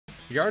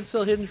Yard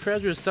Sale Hidden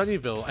Treasures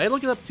Sunnyville. I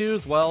looked it up too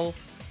as well.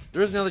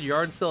 There's another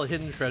Yard Sale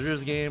Hidden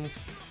Treasures game.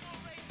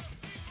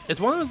 It's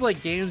one of those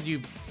like games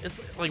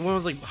it's like one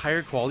of those like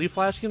higher quality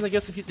Flash games, I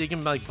guess, if you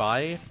can like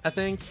buy, I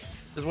think,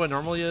 is what it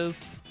normally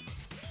is.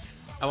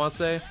 I want to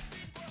say.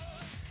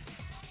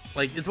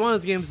 Like, it's one of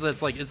those games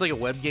that's like, it's like a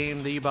web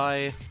game that you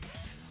buy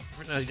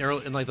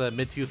in like the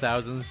mid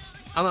 2000s.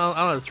 I don't know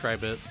how to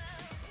describe it.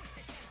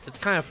 It's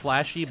kind of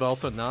flashy, but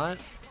also not.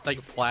 Like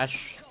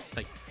Flash,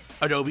 like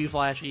Adobe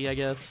flashy, I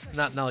guess.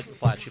 Not like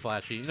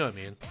flashy, you know what I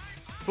mean.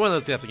 It's one of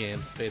those type of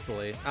games,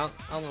 basically. I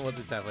don't know what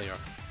these exactly are.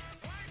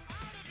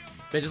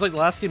 But just like the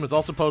last game was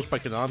also published by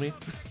Konami.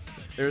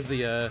 There's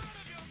the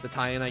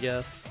tie-in, I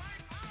guess.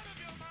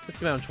 This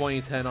came out in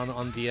 2010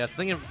 on DS. I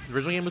think the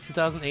original game was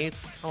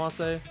 2008, I want to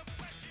say.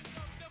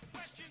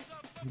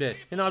 Bit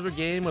an object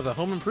game with a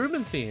home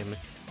improvement theme.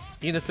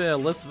 You can fit a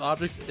list of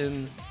objects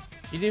in.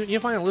 You can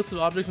find a list of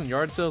objects in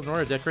yard sales in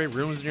order to decorate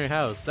rooms in your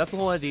house. That's the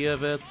whole idea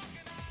of it.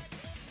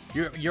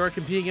 You are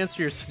competing against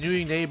your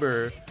snooty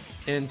neighbor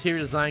in an interior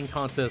design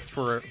contest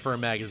for a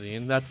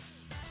magazine. That's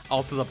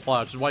also the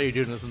plot, which is why you're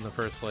doing this in the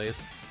first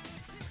place.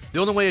 The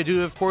only way to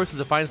do it, of course, is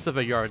to find stuff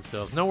at yard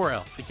sales. Nowhere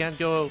else. You can't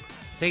go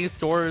to any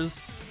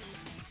stores.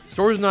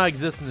 Stores do not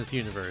exist in this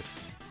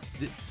universe.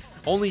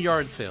 Only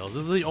yard sales.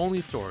 This is the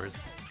only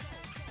stores.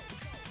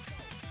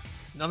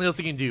 Nothing else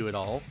you can do at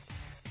all.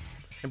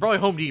 And probably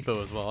Home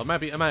Depot as well.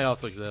 It might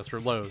also exist,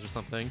 or Lowe's or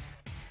something.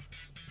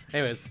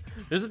 Anyways,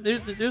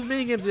 there's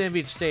many games at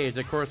each stage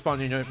that correspond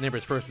to your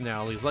neighbor's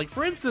personalities. Like,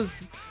 for instance,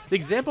 the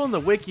example in the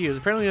wiki is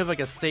apparently you have like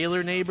a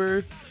sailor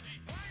neighbor.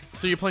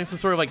 So you're playing some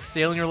sort of like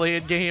sailing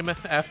related game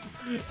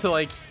to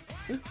like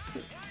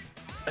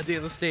at the end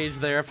of the stage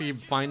there after you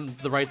find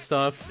the right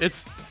stuff.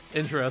 It's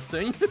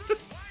interesting.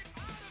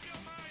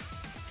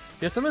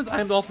 Yeah, sometimes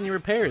items also need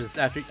repairs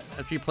after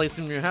you place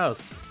them in your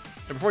house.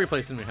 Or before you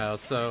place them in your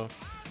house, so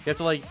you have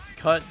to like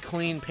cut,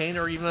 clean, paint,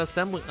 or even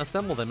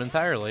assemble them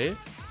entirely.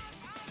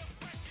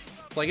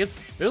 Like,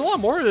 there's a lot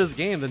more to this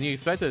game than you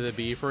expected it to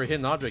be for a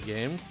hidden object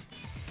game.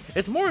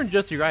 It's more than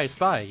just your I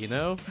Spy, you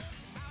know?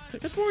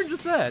 It's more than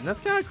just that, and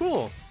that's kind of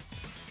cool.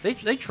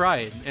 They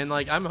tried, and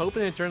like, I'm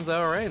hoping it turns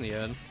out alright in the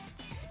end.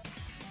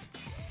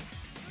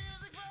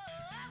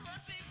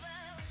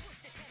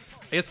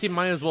 I guess keep in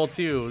mind as well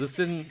too,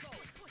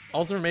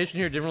 all this information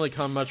here didn't really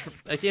come much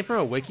it came from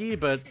a wiki,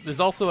 but there's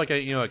also like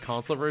a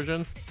console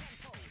version.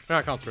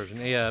 Not a console version,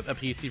 a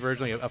PC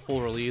version, like a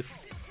full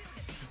release.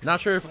 Not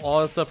sure if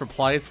all this stuff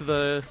applies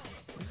to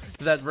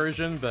that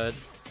version, but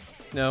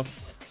no.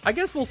 I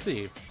guess we'll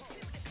see.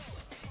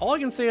 All I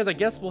can say is I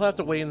guess we'll have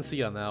to wait and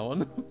see on that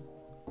one.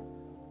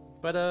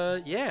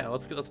 But yeah,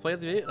 let's play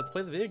the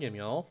video game,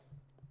 y'all.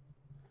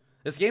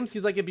 This game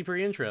seems like it'd be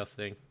pretty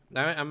interesting.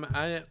 I'm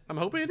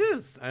hoping it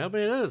is. I hope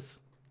it is.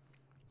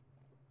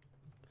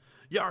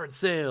 Yard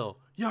sale,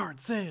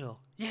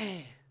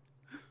 yeah.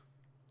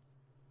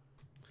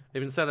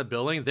 They've inside the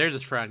building. They're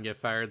just trying to get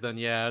fired. Then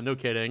yeah, no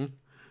kidding.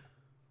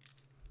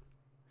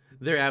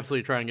 They're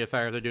absolutely trying to get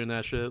fired. They're doing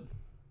that shit.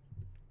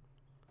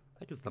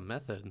 That is the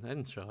method. I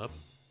didn't show up.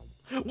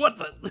 What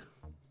the?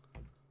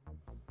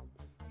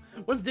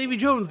 What's Davy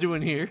Jones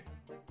doing here?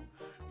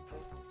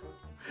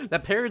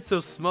 That parrot's so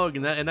smug,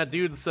 and that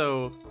dude's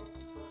so.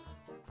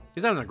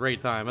 He's having a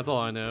great time. That's all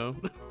I know.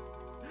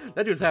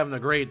 That dude's having a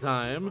great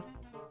time.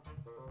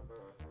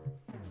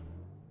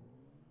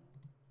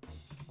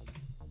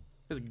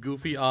 This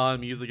goofy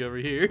music over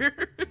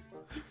here.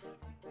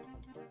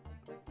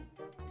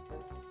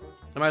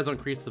 I might as well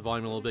increase the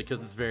volume a little bit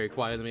because it's very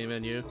quiet in the main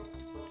menu.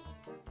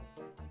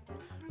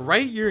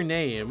 Write your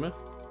name.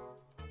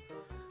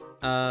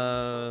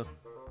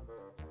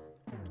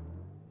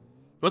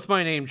 What's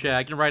my name, chat?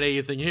 I can write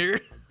anything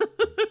here.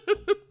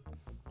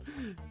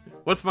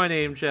 What's my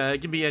name, chat?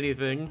 It can be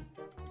anything.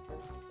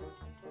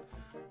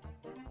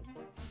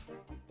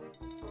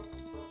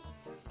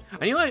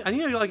 I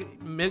need to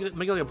like make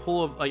like a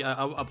pool of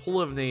a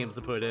pool of names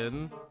to put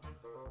in.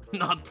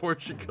 Not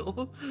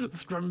Portugal.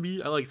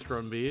 Scrumby. I like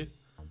Scrumby.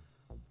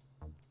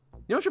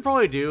 You know what I should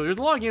probably do? There's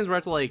a lot of games where I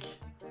have to like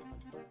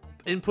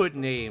input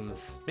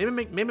names. Maybe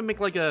make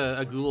like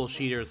a Google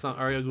sheet or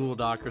something, or a Google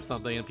Doc or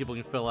something, and people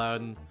can fill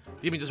out and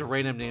give me just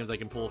random names I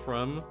can pull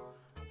from.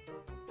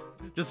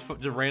 Just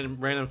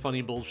random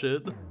funny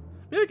bullshit.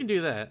 Maybe I can do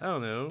that. I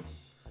don't know.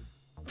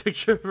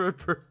 Picture of a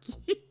Perky.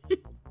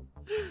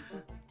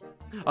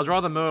 I'll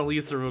draw the Mona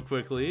Lisa real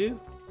quickly.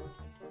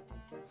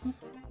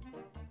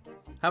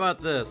 How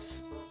about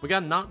this? We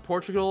got not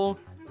Portugal,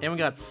 and we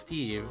got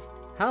Steve.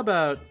 How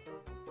about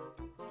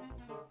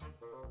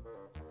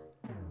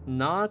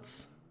not?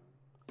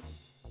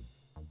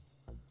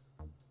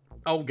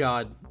 Oh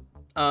God.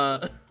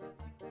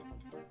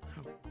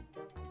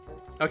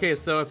 Okay,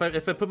 so if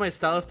I put my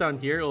stylus down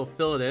here, it'll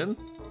fill it in.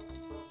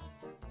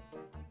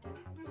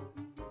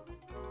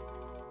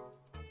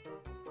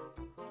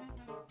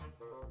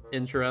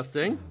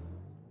 Interesting.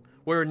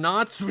 We're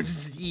not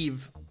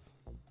Steve.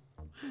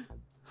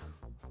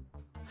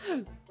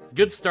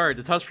 Good start.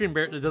 The touchscreen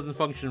doesn't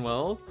function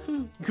well.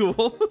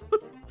 Cool.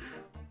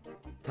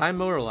 Time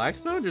mode,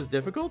 relax mode? There's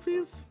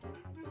difficulties?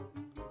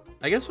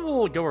 I guess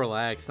we'll go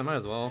relax. I might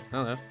as well. I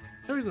don't know.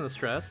 No reason to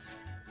stress.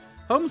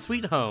 Home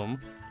sweet home.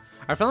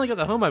 I finally got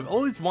the home I've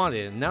always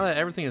wanted. Now that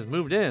everything is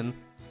moved in.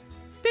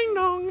 Ding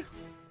dong!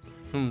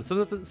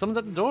 Someone's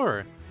at the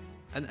door.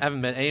 I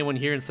haven't met anyone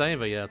here in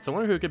Sunnyville yet, so I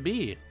wonder who it could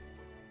be.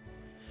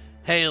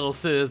 Hail,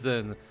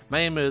 citizen! My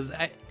name is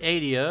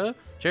Adia,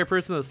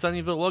 chairperson of the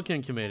Sunnyville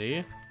Welcome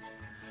Committee.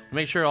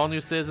 Make sure all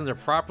new citizens are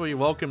properly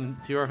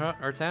welcomed to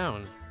our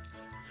town.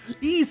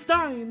 E.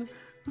 Stein!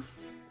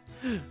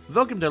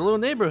 Welcome to the little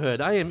neighborhood.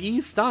 I am E.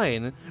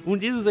 Stein,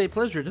 and it is a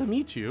pleasure to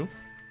meet you.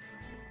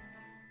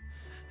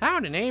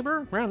 Howdy,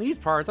 neighbor. Around these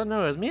parts, I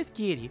know as Miss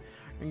Kitty.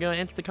 We're gonna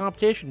enter the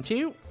competition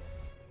too.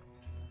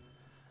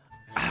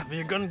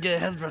 We're gonna get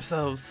ahead of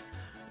ourselves.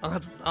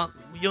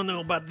 You'll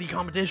know about the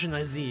competition,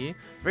 I see.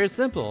 Very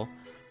simple.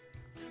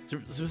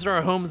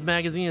 Superstar Homes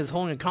magazine is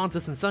holding a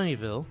contest in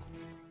Sunnyville.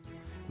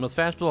 The most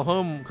fashionable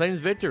home claims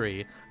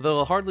victory, though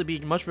it'll hardly be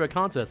much of a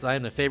contest. I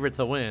am the favorite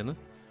to win.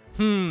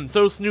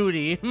 So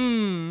snooty.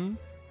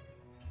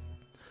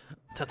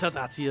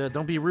 Tia,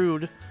 don't be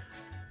rude.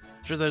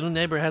 Sure, the new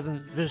neighbor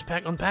hasn't finished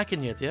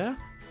unpacking yet, yeah?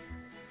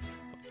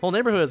 Whole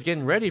neighborhood is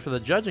getting ready for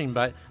the judging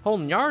by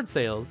holding yard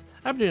sales.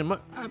 I'd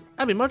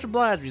be much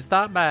obliged if you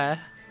stop by.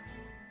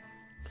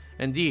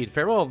 Indeed,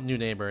 farewell, new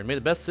neighbor, and may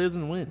the best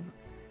citizen win.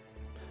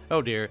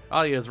 Oh dear,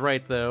 Adia is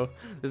right though.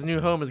 This new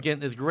home is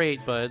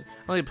great, but I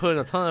only put in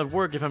a ton of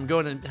work if I'm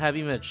going to have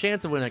even a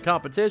chance of winning a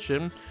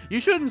competition. You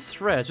shouldn't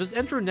stress. Just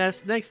enter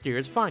next year.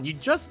 It's fine. You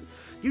just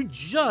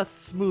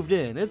moved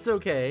in. It's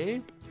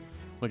okay.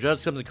 When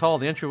judge comes to call,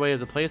 the entryway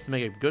is a place to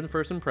make a good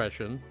first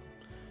impression.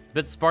 It's a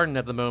bit Spartan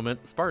at the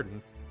moment.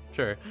 Spartan,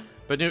 sure,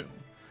 but a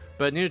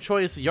few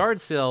choice yard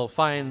sale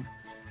finds.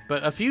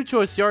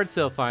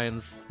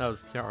 That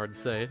was hard to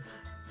say.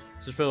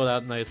 Just fill it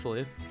out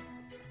nicely.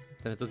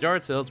 Then it says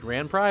yard sales,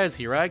 grand prize,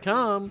 here I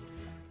come.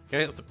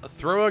 Okay, a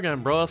throwing, an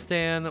umbrella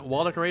stand,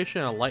 wall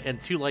decoration,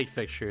 and 2 light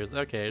fixtures.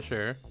 Okay,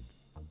 sure.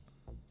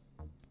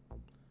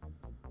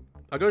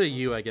 I'll go to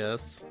you, I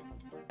guess.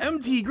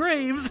 Empty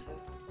graves.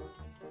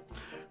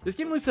 This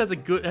game at least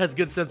has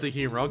good sense of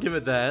humor. I'll give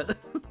it that.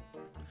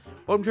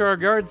 Welcome to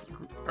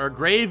our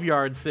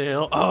graveyard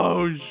sale.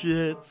 Oh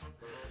shit.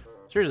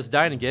 Sure, just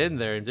dying to get in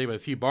there and take a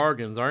few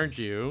bargains, aren't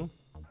you?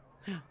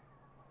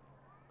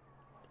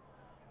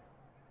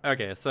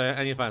 Okay, so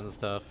I need to find some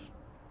stuff.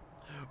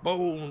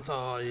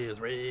 Bonesaw is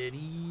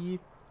ready.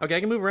 Okay, I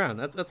can move around.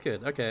 That's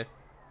good. Okay.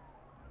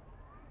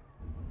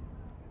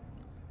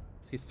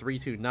 See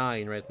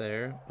 329 right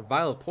there. A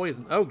vial of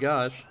poison. Oh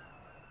gosh.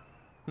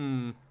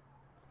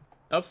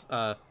 Oops.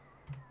 There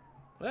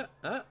it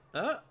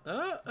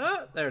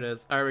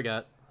is. Alright, we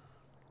got.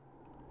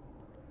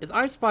 It's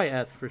I Spy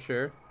S for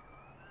sure.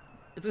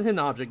 It's a hidden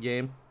object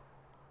game.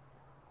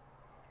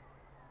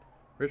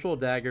 Ritual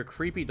dagger,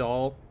 creepy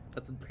doll.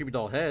 That's a creepy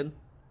doll head.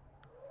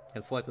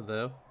 Can't select it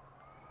though.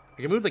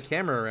 I can move the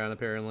camera around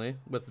apparently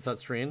with the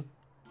touchscreen.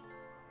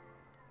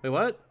 Wait,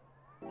 what?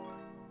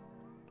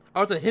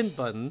 Oh, it's a hint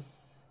button.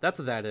 That's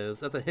what that is.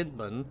 That's a hint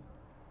button.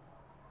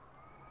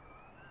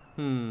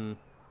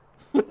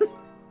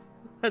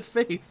 That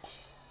face.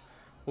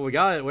 Well, we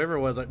got it. Whatever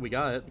it was, we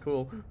got it.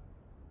 Cool.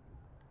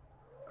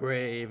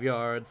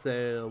 Graveyard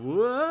sale.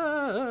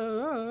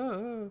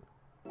 Whoa.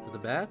 There's a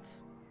bat.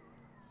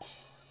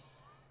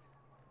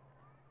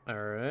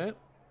 Alright.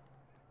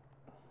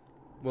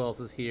 What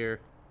else is here?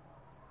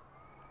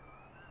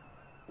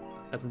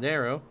 That's an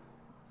arrow.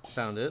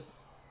 Found it.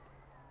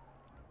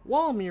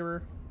 Wall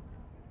mirror.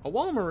 A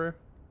wall mirror.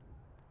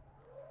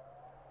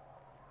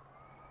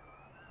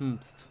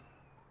 Humst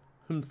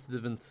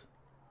event.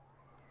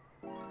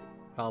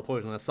 Pile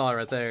poison. I saw it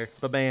right there.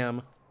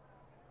 Ba-bam.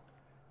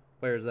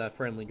 Where's that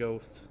friendly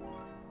ghost?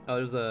 Oh,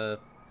 there's a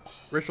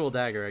ritual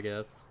dagger, I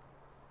guess.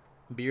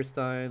 Beer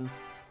stein.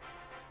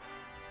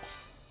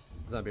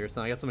 It's not beer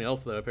stein. I got something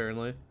else though,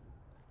 apparently.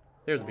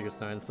 There's a beer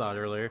stein. I saw it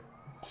earlier.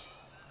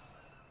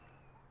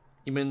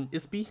 You mean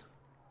Ispy?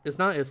 It's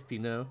not Ispy,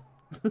 no.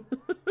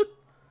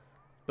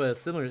 But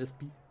it's similar to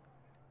Ispy.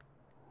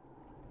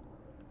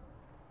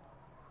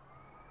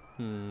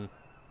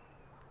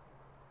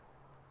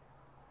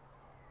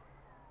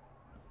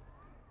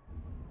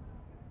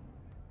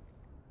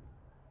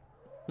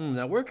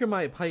 Now where could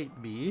my pipe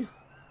be?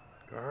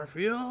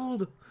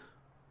 Garfield!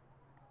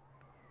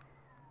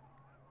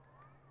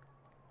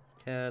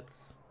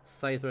 Cats.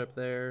 Scyther up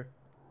there.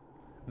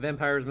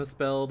 Vampires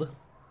misspelled.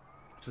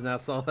 Just now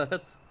saw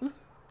that.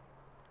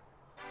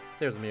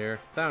 There's a mirror.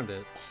 Found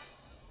it.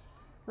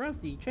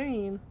 Rusty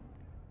chain.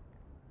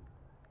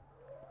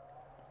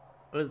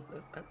 What is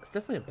that? It's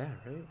definitely a bat,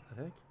 right? What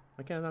the heck?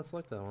 Why can't I not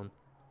select that one?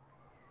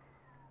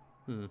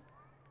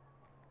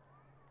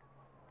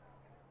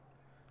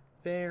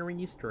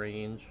 Very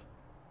strange.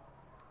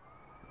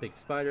 Big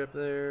spider up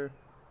there.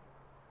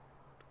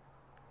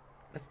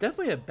 That's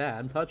definitely a bat.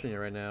 I'm touching it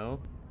right now.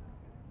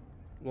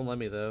 Won't let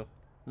me though.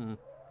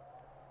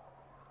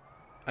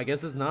 I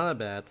guess it's not a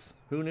bat.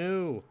 Who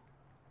knew?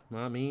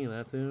 Not me,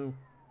 that's who.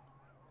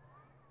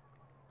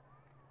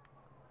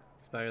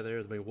 spider there.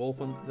 There's a big wolf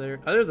on there.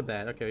 Oh, there's a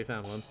bat. Okay, we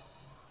found one.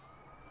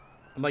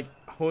 I'm like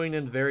honing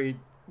in very,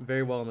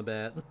 very well on the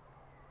bat. I'm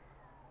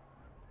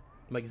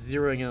like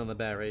zeroing in on the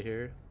bat right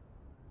here.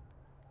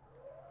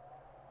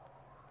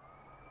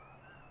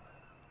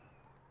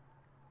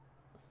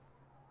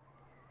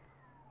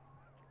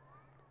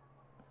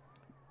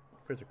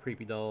 Where's a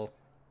creepy doll?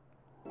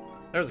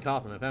 There's a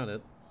coffin. I found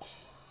it.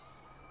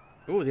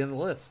 Ooh, the end of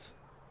the list.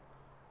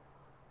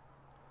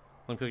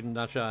 I'm clicking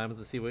not shy items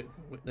to see what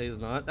day is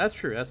not. That's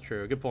true. That's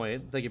true. Good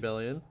point. Thank you,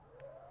 Billion.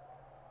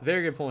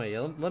 Very good point.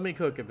 Yeah, let me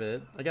cook a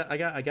bit. I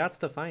got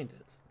to find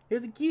it.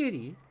 Here's a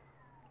kitty.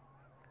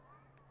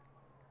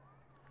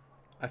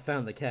 I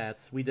found the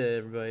cats. We did,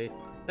 everybody.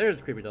 There's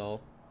a creepy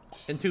doll.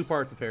 In 2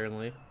 parts,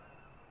 apparently.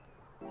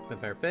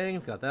 Vampire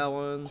Fangs. Got that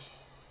one.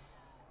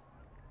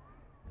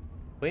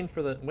 Waiting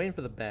for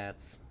the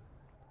bats.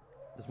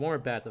 There's one more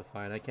bat to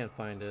find. I can't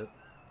find it.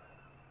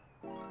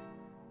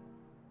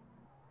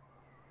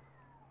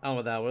 I don't know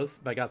what that was,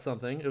 but I got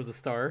something. It was a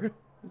star.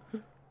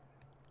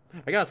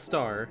 I got a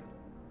star.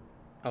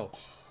 Oh,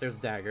 there's a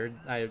dagger.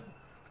 I was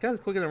kind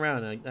of clicking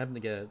around and I happened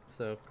to get it,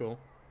 so cool.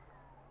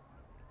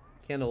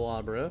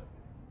 Candelabra.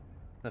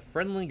 A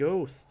friendly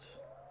ghost.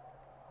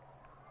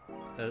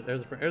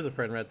 There's a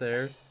friend right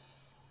there.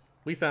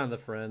 We found the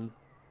friend.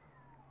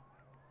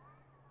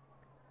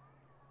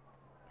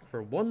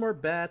 For one more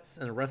bats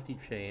and a rusty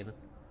chain.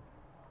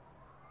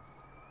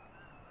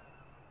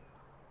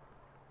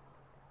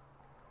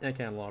 And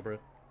candelabra.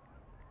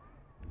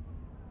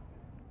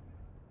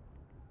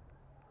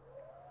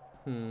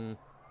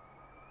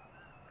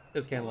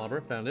 It's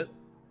candelabra. Found it.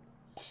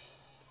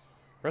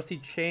 Rusty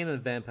chain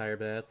and vampire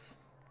bats.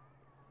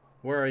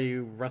 Where are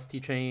you, rusty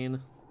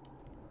chain?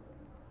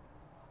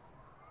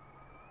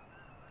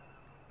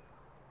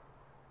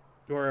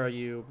 Where are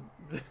you,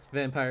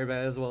 vampire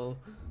bat as well?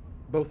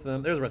 Both of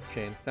them. There's a rusty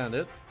chain. Found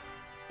it.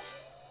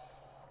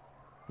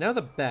 Now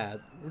the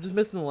bat. We're just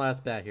missing the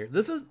last bat here.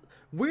 This is,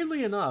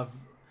 weirdly enough,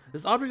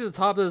 this object at the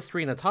top of the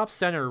screen, the top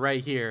center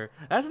right here,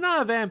 that's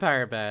not a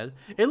vampire bat.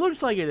 It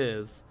looks like it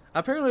is.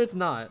 Apparently it's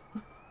not.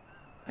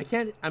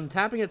 I'm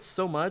tapping it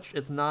so much,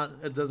 it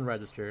doesn't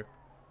register.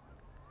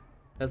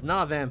 That's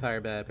not a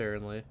vampire bat,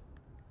 apparently.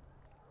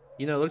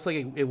 You know, it looks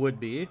like it would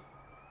be.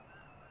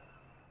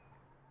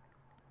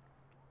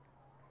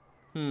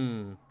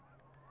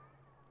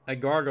 A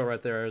gargoyle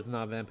right there is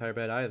not a vampire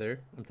bat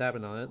either. I'm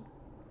tapping on it.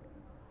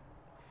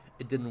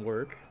 It didn't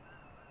work.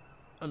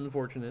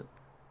 Unfortunate.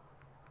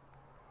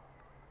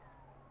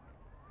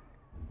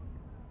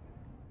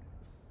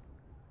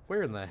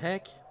 Where in the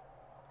heck?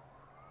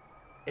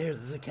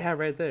 There's a cat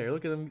right there.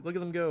 Look at them. Look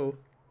at them go.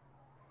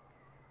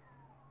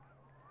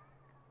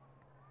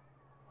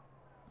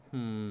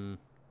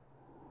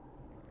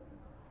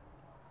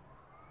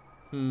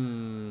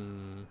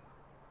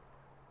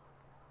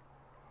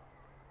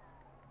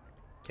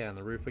 Cat on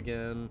the roof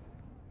again.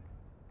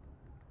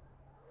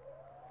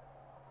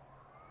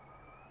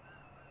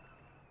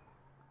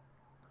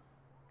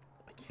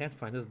 I can't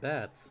find his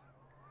bats.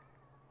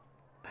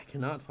 I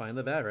cannot find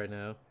the bat right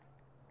now.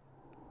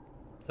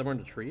 Somewhere in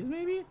the trees,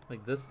 maybe?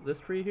 Like this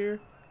tree here?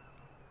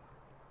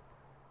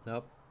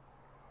 Nope.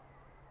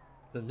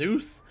 The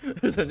noose?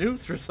 There's a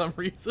noose for some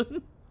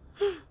reason.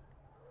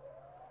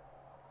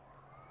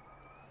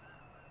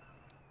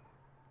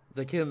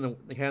 The kid in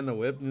the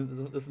whip.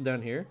 Listen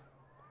down here.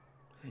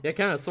 Yeah,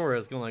 kind of sort of.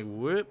 It's going like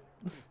whip.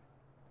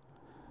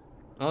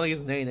 I don't think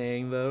it's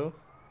nay-naying though.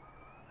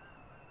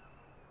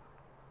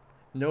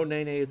 No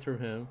nay-nays from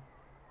him.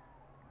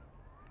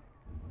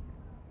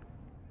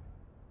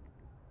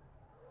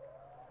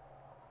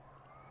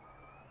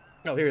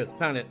 Oh, here it is.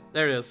 Found it.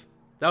 There it is.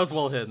 That was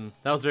well hidden.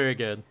 That was very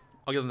good.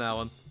 I'll give him that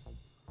one.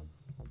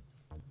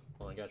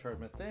 Well, I gotta charge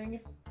my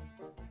thing.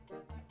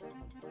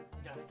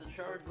 Got to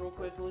charge real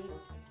quickly.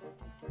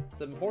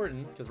 It's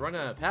important, because running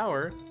out of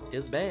power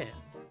is bad.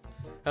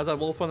 How's that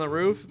wolf on the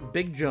roof?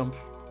 Big jump.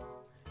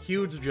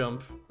 Huge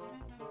jump.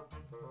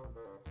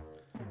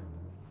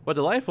 What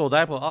delightful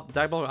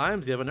diabolical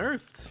items you have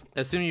unearthed.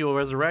 Assuming you will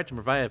resurrect and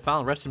provide a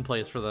final resting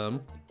place for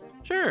them.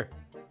 Sure.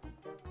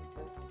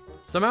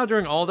 Somehow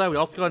during all that, we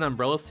also got an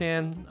umbrella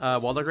stand,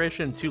 wall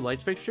decoration, and 2 light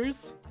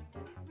fixtures?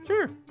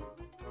 Sure.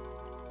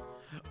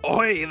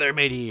 Ahoy there,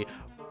 matey!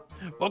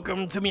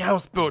 Welcome to me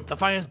houseboat, the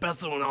finest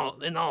vessel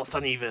in all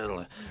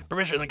Sunnyville.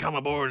 Permission to come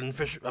aboard and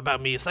fish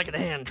about me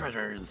second-hand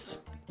treasures.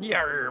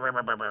 Yarr.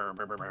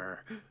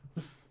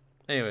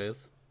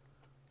 Anyways.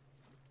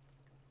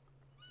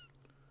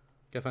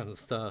 Gotta find some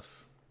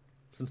stuff.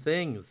 Some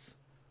things.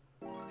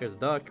 Here's a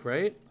duck,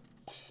 right?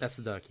 That's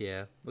the duck,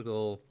 yeah. Look a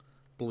little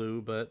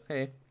blue, but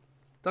hey.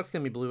 Ducks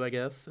can be blue, I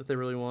guess, if they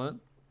really want.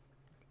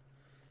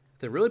 If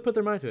they really put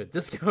their mind to it.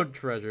 Discount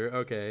treasure,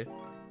 okay.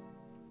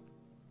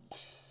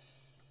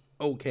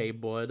 Okay,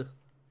 bud.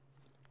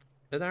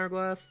 An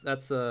hourglass?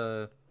 That's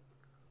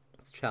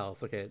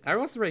chalice, okay.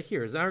 Hourglass is right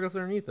here. Is hourglass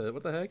underneath it?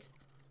 What the heck?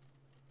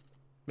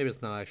 Maybe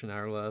it's not actually an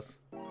hourglass.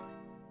 I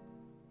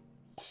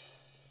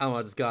don't know,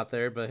 I just got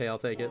there, but hey, I'll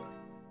take it.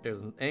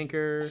 There's an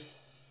anchor.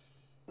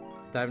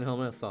 Diving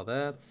helmet, I saw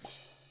that.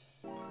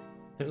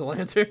 There's a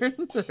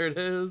lantern. There it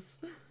is.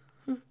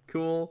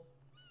 Cool.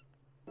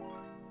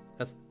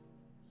 That's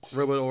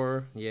robot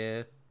ore.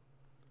 Yeah.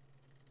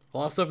 A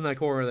lot of stuff in that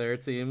corner there,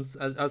 it seems.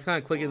 I was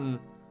kind of clicking.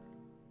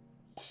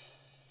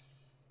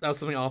 That was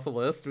something off the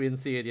list. We didn't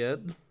see it yet.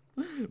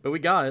 But we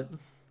got it.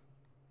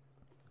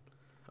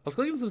 I was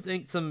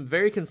clicking some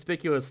very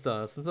conspicuous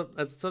stuff.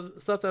 Some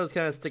stuff that was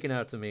kind of sticking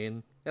out to me.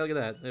 And hey, look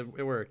at that.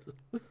 It worked.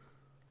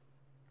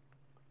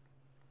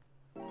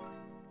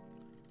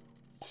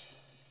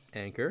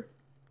 Anchor.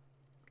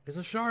 There's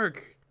a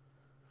shark.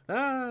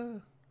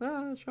 Shark.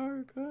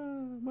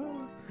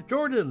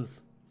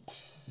 Jordans.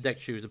 Deck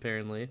shoes,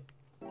 apparently.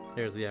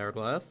 There's the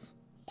hourglass.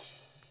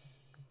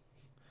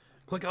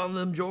 Click on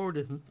them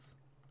Jordans.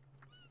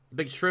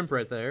 Big shrimp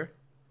right there.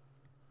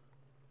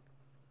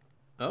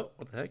 Oh,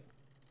 what the heck?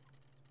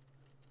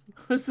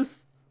 What's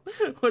this?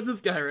 What's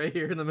this guy right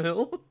here in the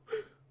middle?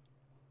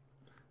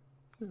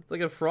 It's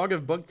like a frog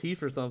of buck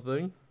teeth or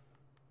something.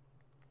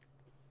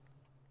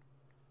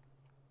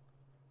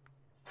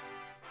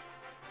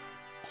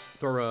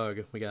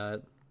 Thorug, we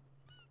got.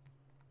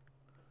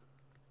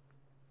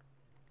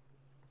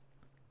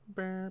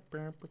 Alright,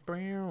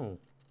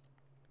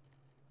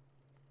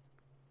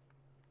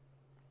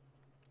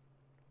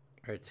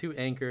 2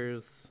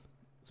 anchors,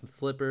 some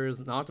flippers,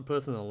 an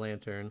octopus, and a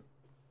lantern.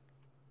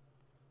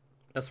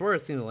 I swear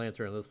I've seen the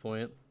lantern at this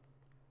point.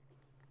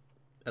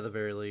 At the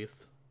very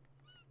least.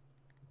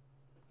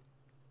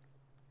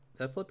 Is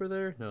that flipper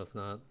there? No, it's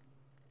not.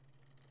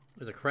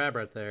 There's a crab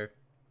right there.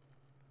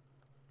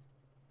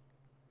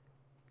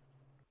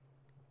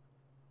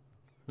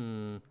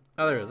 Oh,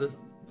 there it is. It's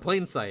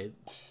plain sight.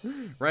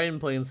 Right in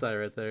plain sight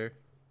right there.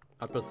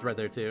 Octopus right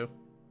there too.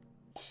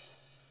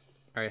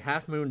 Alright,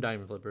 half moon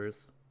diamond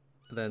flippers.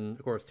 And then,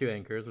 of course, 2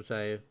 anchors, which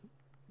I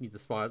need to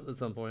spot at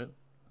some point.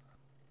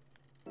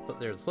 So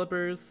there's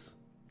flippers.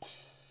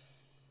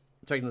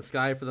 Checking the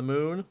sky for the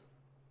moon.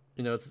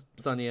 You know, it's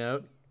sunny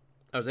out.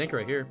 Oh, there's anchor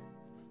right here.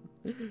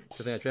 Good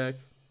thing I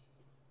checked.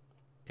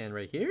 And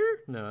right here?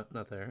 No,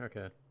 not there.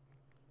 Okay.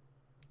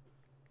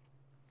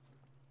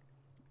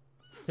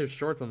 There's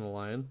shorts on the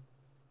line.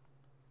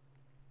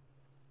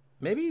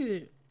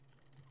 Maybe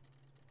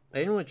I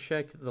didn't want to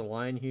check the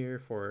line here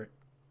for.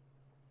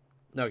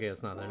 Okay,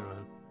 it's not there. Never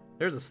mind.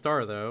 There's a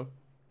star though.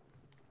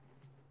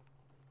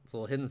 It's a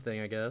little hidden thing,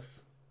 I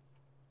guess.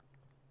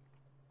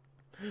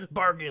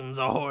 Bargains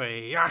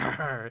ahoy!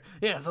 Yarr!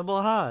 Yeah, it's a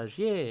blahage.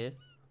 Yeah.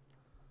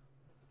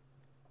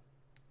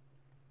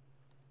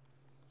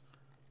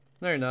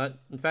 No, you're not.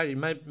 In fact, it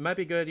might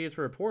be a good idea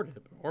to report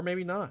it, or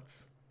maybe not.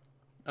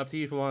 Up to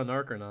you if you want an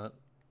arc or not.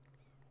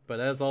 But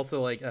that is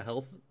also like a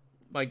health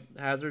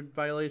hazard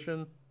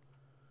violation.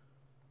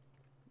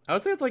 I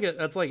would say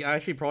that's like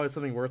actually probably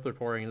something worth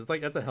reporting. It's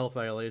like that's a health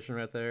violation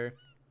right there.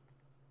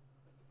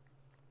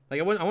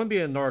 Like I wouldn't be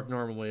a narc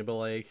normally, but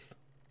like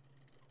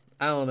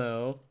I don't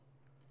know.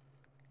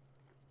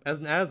 As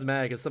an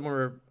asthmatic, if someone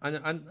were I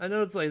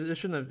know it's like it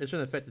shouldn't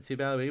affect it too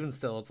bad, but even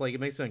still, it's like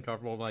it makes me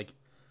uncomfortable like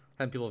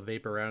having people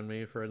vape around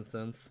me, for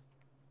instance.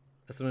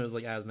 As someone who's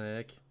like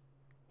asthmatic.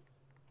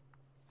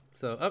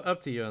 So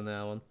up to you on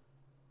that one.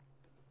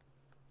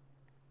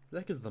 What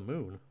the heck is the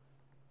moon?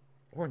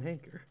 Or an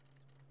anchor?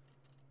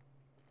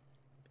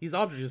 These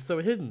objects are so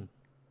hidden.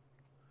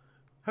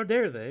 How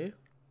dare they?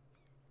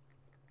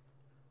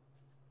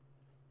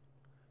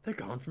 They're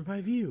gone from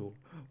my view.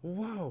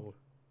 Whoa.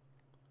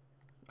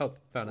 Oh,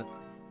 found it.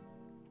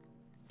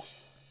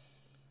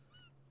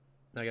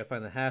 Now I gotta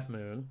find the half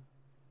moon.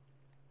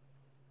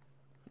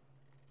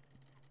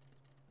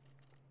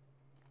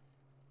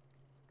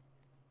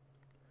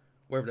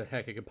 Wherever the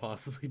heck it could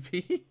possibly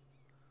be.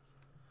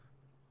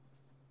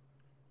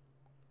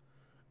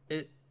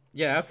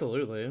 Yeah,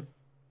 absolutely.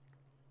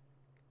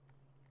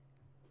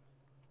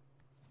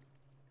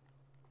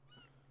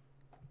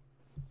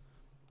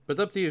 But it's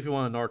up to you if you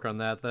want to narc on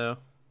that, though.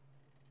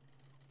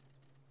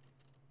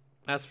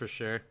 That's for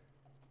sure.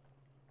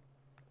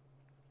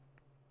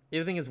 If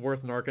you think it's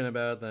worth narking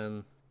about,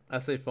 then I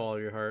say follow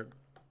your heart.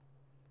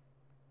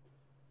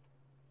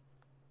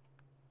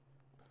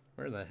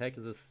 Where the heck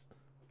is this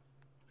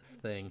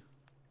thing?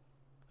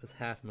 This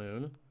half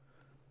moon.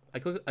 I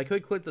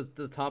could click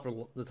the top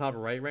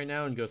right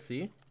now and go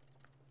see.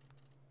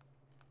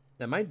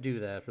 That might do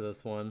that for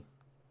this one.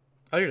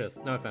 Oh, here it is.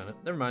 No, I found it.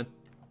 Never mind.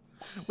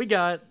 We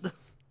got.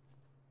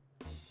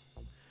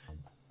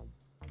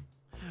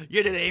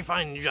 You did a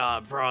fine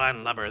job for a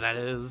landlubber, that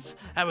is.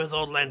 Have his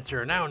old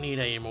lantern. I don't need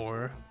any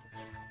more.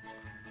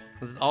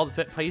 This is all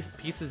the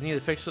pieces needed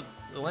to fix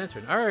the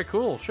lantern. Alright,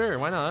 cool. Sure,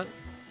 why not?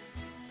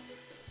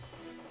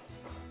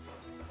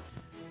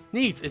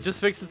 Neat. It just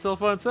fixed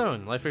itself on its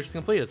own. Life fix is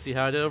complete. Let's see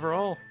how I did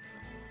overall.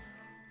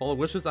 All the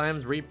wishes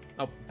items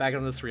back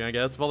on the screen, I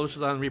guess. All the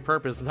wishes items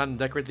repurposed and time to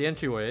decorate the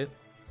entryway.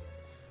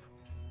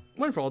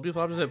 Wonderful. All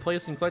beautiful objects I've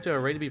placed and collected are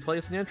ready to be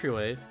placed in the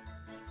entryway.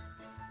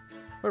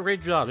 What a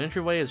great job. The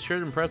entryway is sure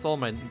to impress all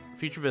my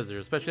future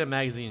visitors, especially that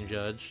magazine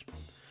judge.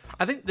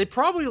 I think they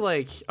probably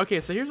like...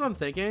 Okay, so here's what I'm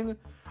thinking.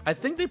 I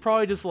think they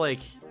probably just like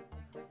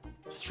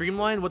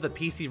streamline what the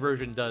PC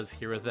version does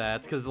here with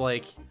that. Because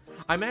like...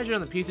 I imagine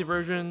on the PC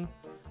version,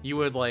 you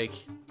would like,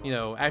 you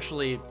know,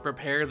 actually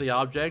prepare the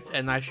objects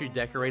and actually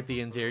decorate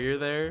the interior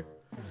there.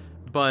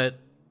 But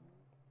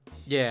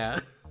yeah.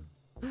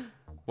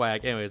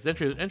 Whack. Anyways,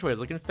 entryways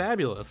looking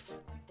fabulous.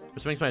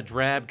 Which makes my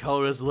drab,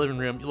 colorless living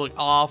room look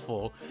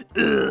awful.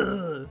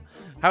 Ugh.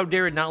 How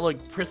dare it not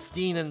look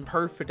pristine and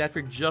perfect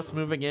after just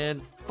moving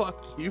in?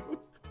 Fuck you.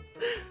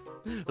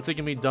 Let's see what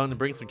can be done to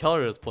bring some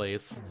color to this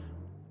place.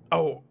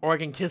 Oh, or I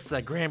can kiss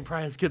that grand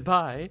prize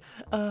goodbye.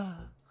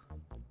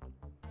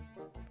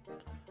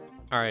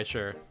 Alright,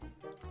 sure.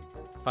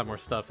 5 more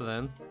stuff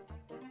then.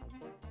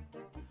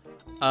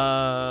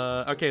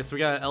 Okay, so we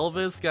got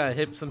Elvis, got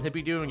some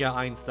hippie dude, and we got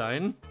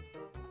Einstein.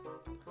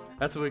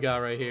 That's what we got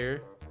right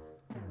here.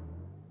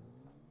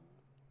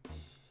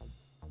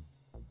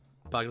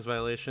 Pockets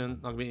violation.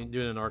 I'm gonna be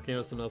doing an arcane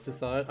with someone else who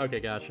saw it. Okay,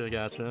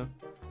 gotcha.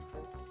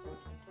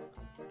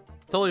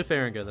 Totally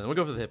fair and good then. We'll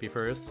go for the hippie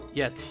first.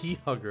 Yeah,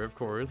 T-Hugger, of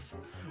course.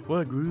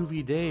 What a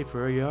groovy day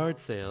for a yard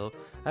sale.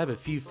 I have a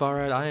few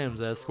far-out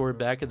items that I scored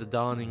back at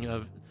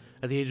the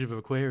age of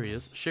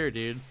Aquarius. Sure,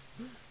 dude.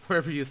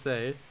 Whatever you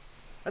say. I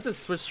have to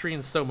switch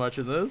screens so much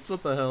in this.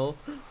 What the hell?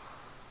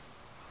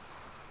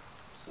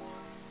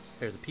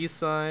 There's a peace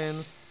sign.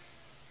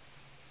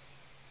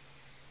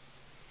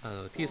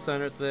 Another peace sign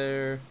right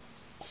there.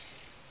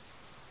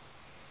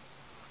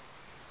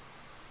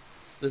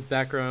 This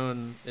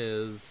background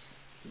is,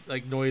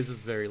 like, noise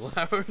is very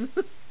loud.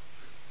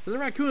 There's a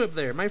raccoon up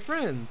there, my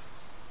friend.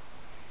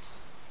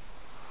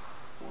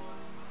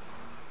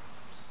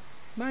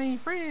 My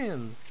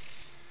friend.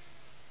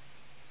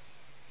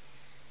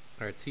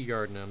 Alright, 2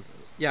 yard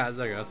gnomes. Yeah,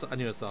 there you go. I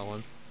knew I saw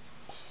one.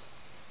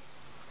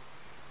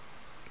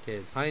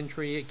 Okay, pine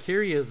tree.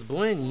 Curious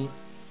Blenny.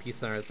 Peace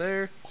sign right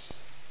there.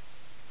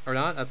 Or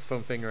not? That's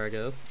foam finger, I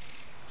guess.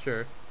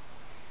 Sure.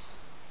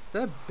 Is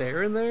that a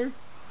bear in there?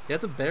 Yeah,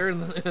 it's a bear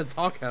in the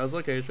talk house.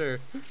 Okay, sure.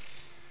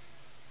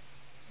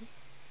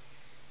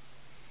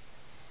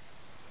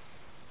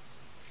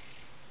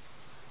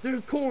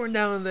 There's corn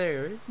down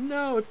there.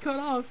 No, it's cut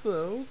off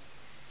though.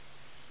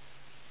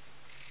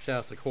 Shout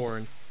out to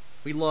corn.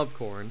 We love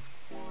corn.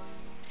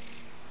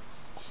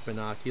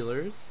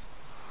 Binoculars.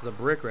 There's a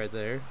brick right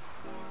there.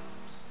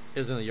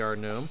 There's in the yard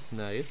gnome.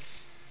 Nice.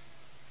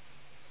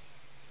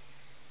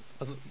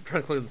 I was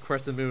trying to click the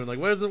crescent moon. Like,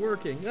 why isn't it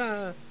working?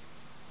 Ah.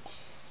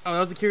 Oh, that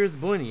was a curious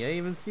bunny. I didn't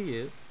even see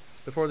it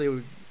before they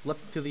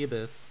leapt into the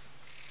abyss.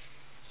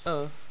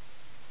 Oh.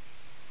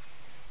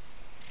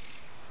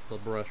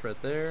 Little brush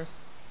right there.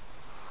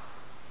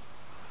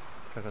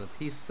 Check on the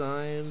peace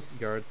signs.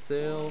 Yard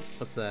sale.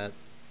 What's that?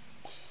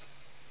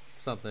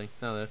 Something.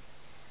 I don't know.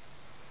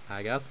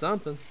 I got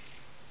something.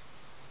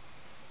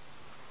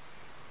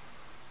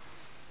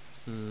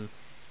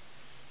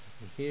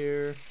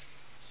 Here.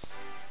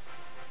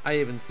 I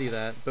didn't even see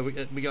that, but we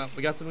got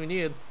something we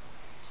needed.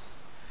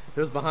 It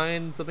was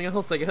behind something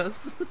else, I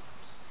guess.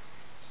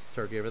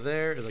 Turkey over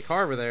there. There's a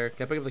car over there.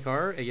 Can I pick up the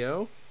car? Hey,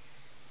 yo.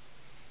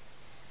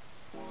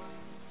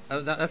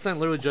 That sounded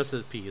literally just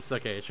his piece.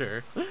 Okay,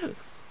 sure.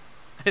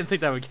 I didn't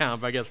think that would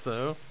count, but I guess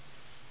so.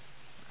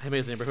 How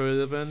many neighborhood we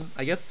live in?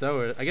 I guess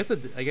so. I guess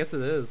it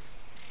is.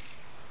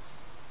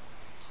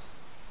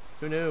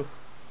 Who knew?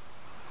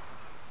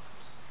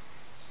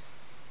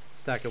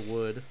 Stack of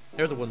wood.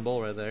 There's a wooden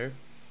bowl right there.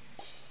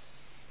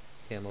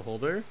 Candle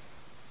holder.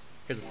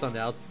 Here's a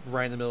sundial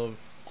right in the middle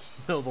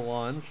of the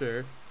lawn.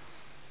 Sure.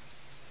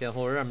 Candle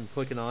holder. I'm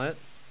clicking on it.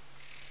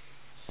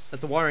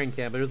 That's a watering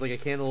can, but there's like a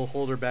candle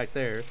holder back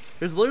there.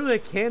 There's literally a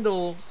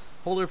candle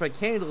holder with a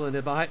candle in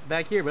it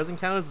back here, but it doesn't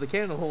count as the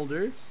candle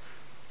holder.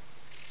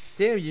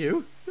 Damn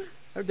you!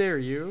 How dare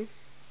you?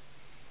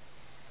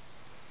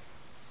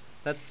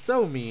 That's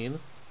so mean.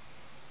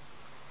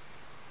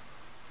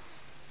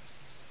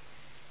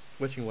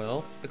 Wishing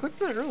well. I clicked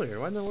on that earlier.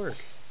 Why didn't that work?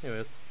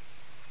 Anyways.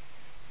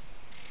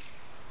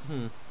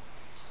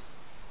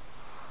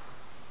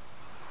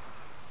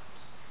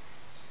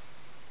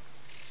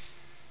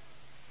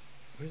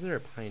 Where's there a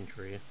pine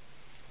tree?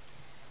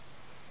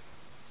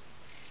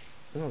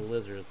 Oh,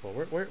 lizard as well.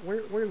 Where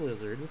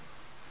lizard?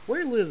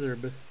 Where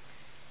lizard?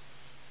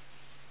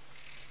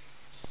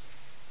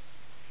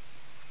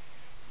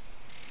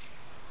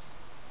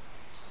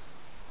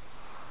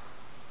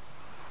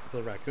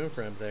 Little raccoon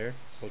friend there.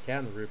 Little cat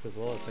on the roof as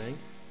well, I think.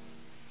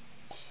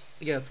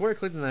 Yeah, I swear I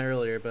clicked on that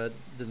earlier, but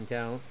didn't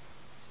count.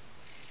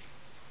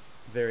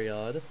 Very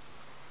odd.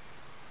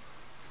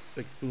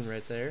 Big spoon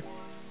right there.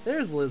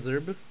 There's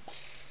lizard.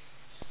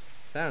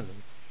 Found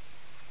him.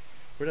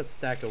 Where'd that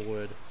stack of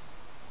wood?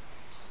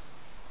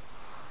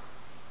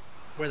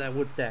 Where'd that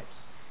wood stack?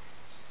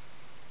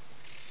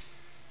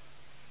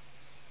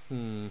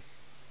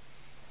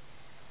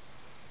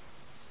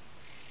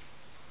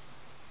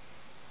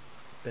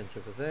 Bench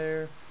over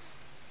there.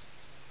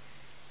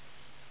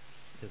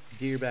 There's a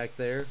deer back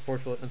there.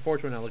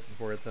 Unfortunately, not looking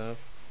for it though.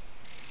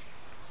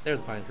 There's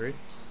a pine tree.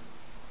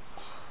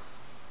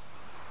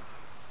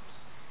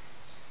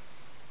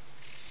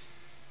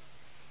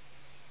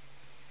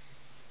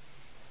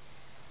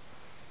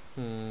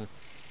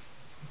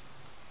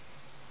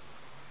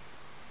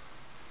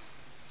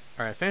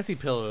 Alright, fancy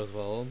pillow as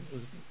well.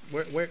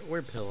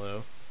 Where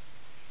pillow?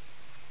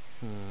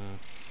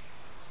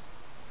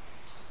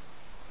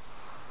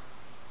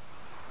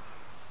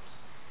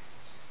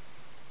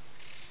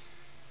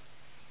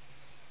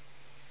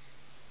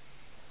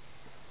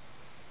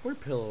 Where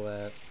pillow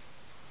at?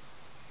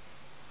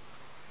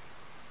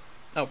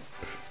 Oh,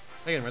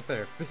 again, right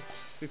there.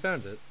 We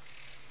found it.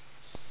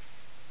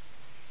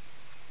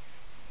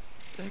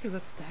 What the heck is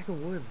that stack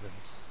of wood then?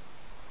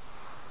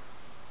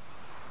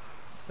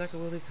 Stack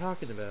of wood are they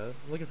talking about?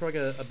 I'm looking for like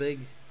a big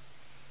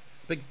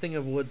thing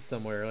of wood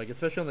somewhere, like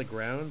especially on the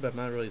ground, but I'm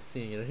not really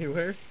seeing it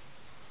anywhere. Is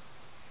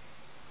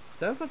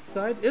that on the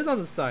side? It is on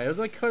the side. It was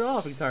like cut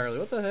off entirely.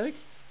 What the heck?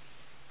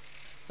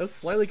 That was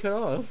slightly cut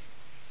off.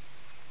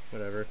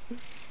 Whatever.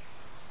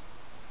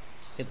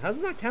 How does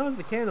it not count as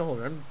the candle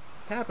holder? I'm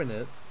tapping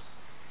it.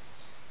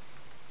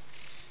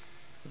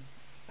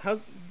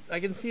 I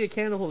can see a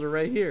candle holder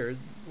right here.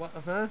 What?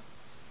 Huh?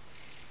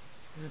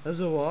 There's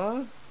a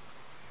what?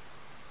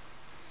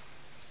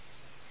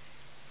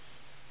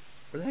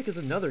 Where the heck is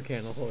another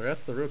candle holder?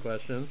 That's the real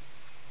question.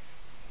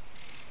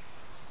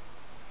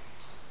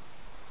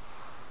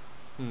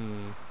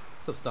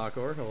 What's up,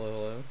 Stalkor? Hello,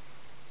 hello.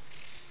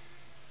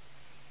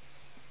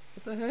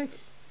 What the heck?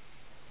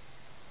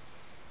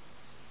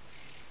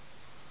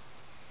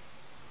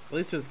 At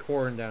least there's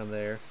corn down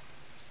there.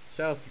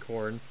 Shout out to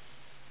corn.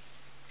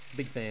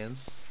 Big fan.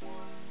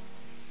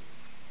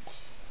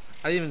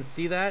 I didn't even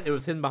see that. It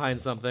was hidden behind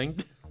something.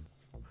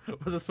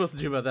 What was I supposed to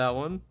do about that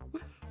one?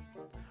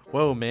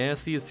 Whoa, man. I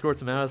see you scored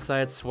some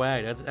outside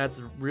swag.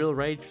 That's real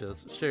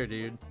righteous. Sure,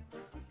 dude.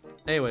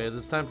 Anyways,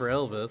 it's time for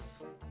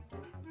Elvis.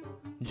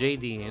 J.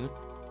 Dean.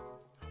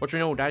 What you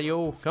know,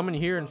 Daddy-O? Come in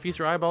here and feast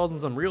your eyeballs on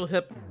some real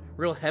hip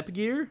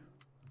gear?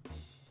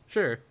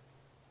 Sure.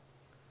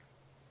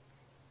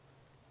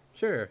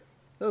 Sure.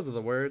 Those are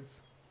the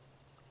words.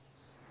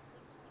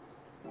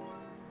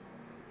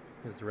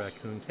 Here's the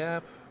raccoon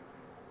cap.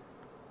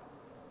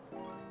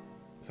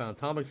 Found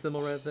atomic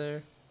symbol right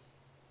there.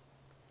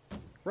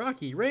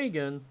 Rocky ray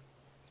gun.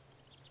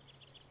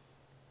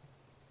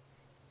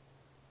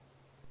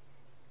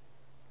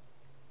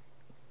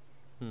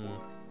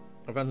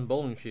 I found some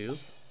bowling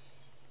shoes.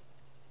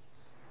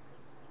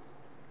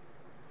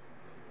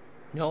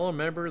 Y'all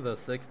remember the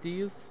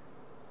 60s?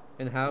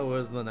 And how it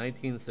was in the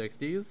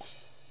 1960s?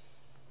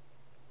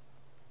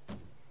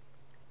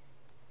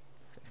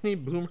 Any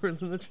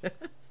boomers in the chat?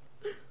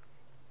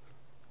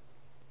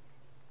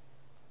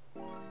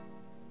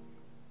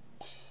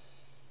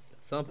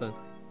 It's something.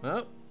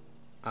 Oh,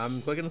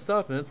 I'm clicking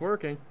stuff and it's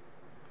working.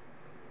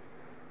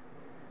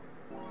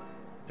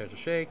 There's a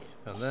shake.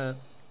 Found that.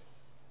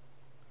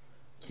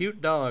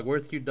 Cute dog.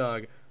 Where's cute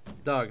dog?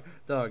 Dog.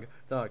 Dog.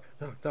 Dog.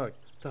 Dog. Dog.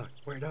 Dog.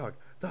 Where dog?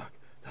 Dog.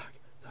 Dog.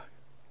 Dog.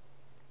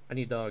 I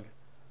need dog.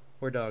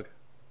 Where dog?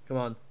 Come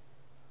on.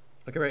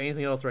 I can write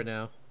anything else right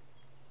now.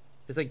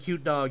 It's a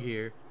cute dog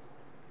here.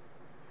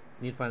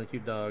 I need to find a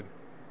cute dog.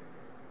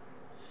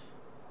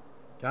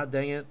 God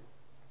dang it.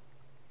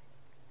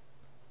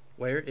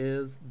 Where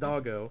is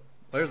doggo?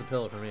 There's a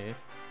pillow for me.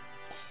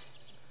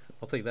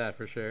 I'll take that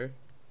for sure.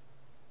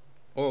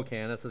 Oil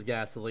can, that says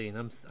gasoline.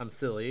 I'm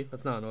silly.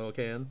 That's not an oil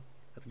can.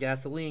 That's a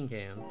gasoline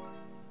can.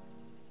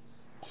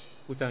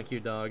 We found a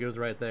cute dog. It was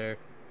right there.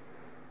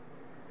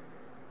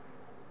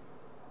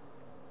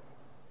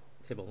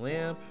 Table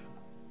lamp.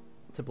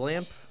 Tip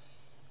lamp.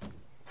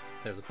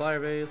 There's a fire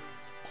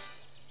base.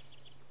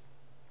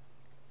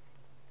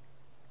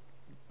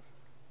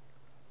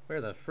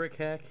 Where the frick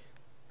heck?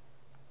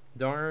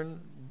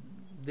 Darn.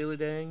 Dilly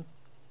dang.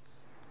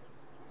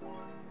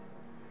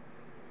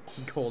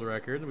 Cold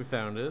record. We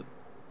found it.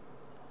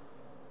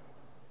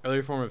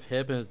 Earlier form of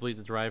hip and is believed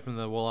to derive from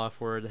the Wolof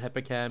word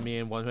hepicad,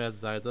 and one who has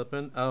his eyes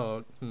open.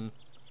 Oh,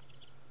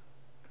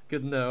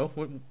 good to know.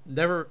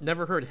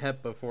 Never heard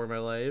hep before in my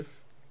life.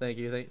 Thank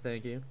you,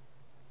 thank you.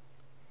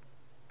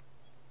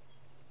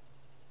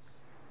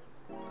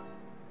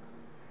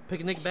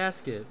 Picnic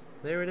basket.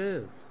 There it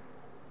is.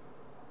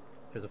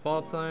 There's a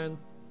fault sign.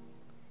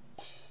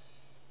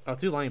 Oh,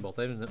 2 lightning bolts.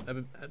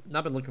 I've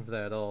not been looking for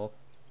that at all.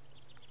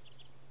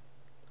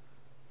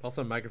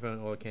 Also a microphone,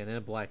 oil can, and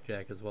a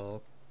blackjack as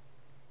well.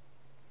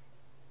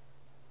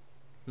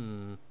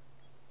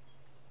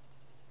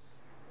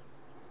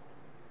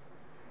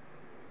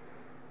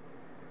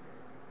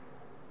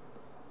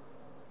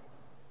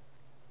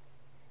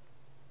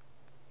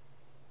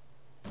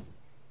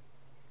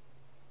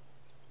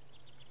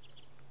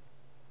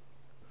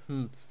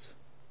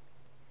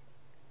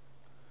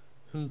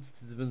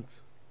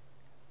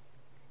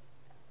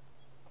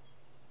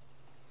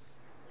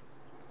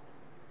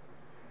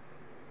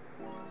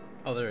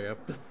 Oh, there we go.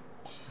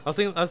 I was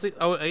thinking.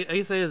 Oh,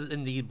 I say is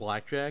indeed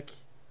blackjack.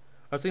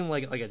 I was thinking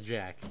like a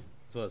jack.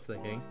 That's what I was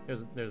thinking.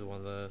 There's one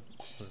of the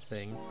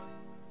things.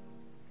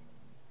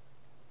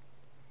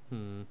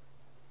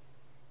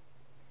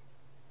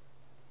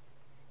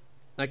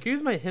 I could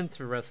use my hints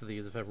for the rest of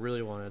these if I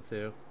really wanted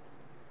to.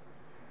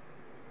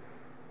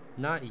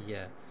 Not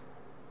yet.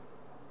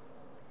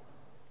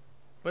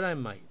 But I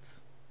might.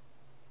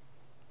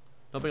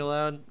 Nothing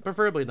allowed?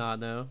 Preferably not,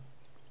 no.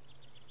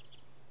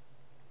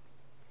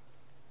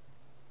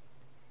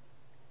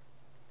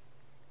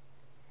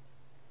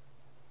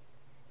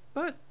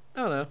 But,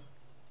 I don't know.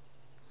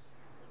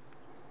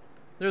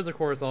 There's of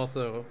course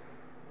also...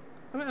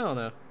 I mean, I don't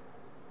know.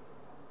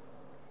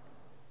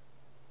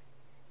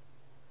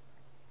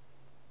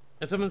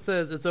 If someone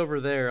says it's over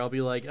there, I'll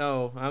be like,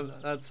 oh,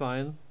 that's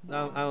fine.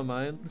 I don't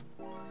mind.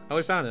 Oh,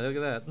 we found it. Look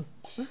at that.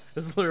 It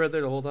was literally right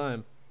there the whole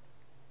time.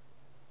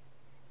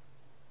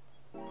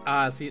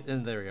 Ah, see,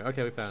 and there we go.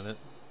 Okay, we found it.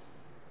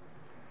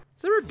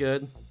 So we're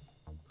good.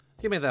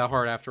 It's gonna be that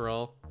hard after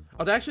all.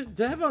 Oh, did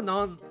I have a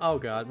non... Oh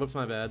god, whoops,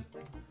 my bad.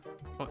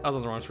 Oh, I was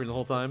on the wrong screen the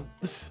whole time.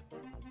 It's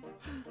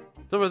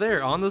over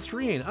there, on the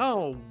screen.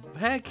 Oh,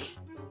 heck.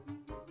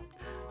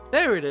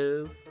 There it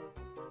is.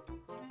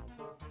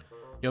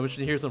 Yo, we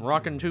should hear some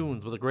rockin'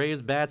 tunes with the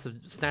Grays Bats have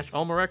snatched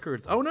all my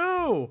records. Oh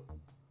no!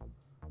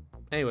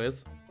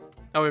 Anyways.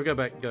 Oh, we've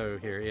got go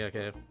here. Yeah,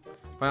 okay.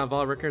 Find out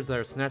all records that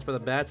are snatched by the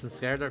bats and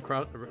scattered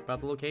across about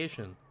the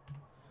location.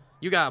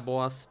 You got it,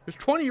 boss. There's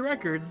 20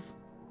 records.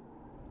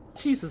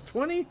 Jesus,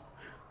 20?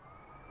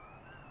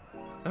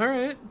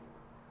 Alright.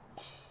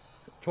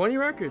 20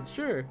 records,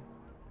 sure.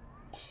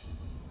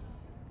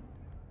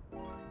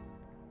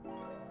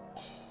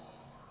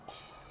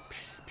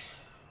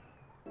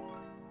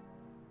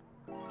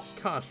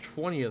 Gosh,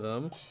 20 of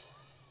them.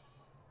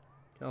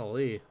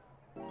 Golly.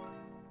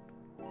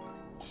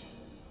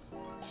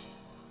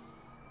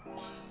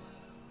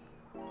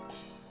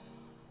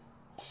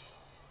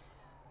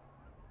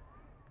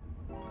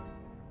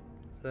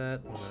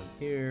 That one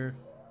here,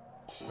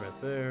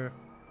 right there,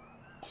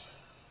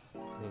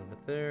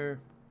 right there,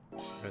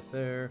 right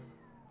there,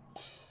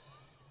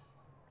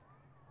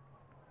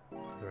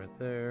 right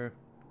there,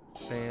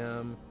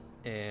 bam,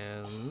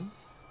 and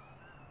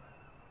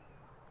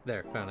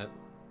there, found it.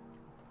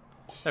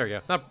 There we go.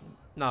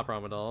 Not a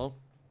problem at all.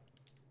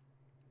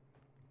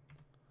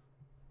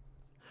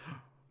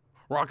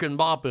 Rockin'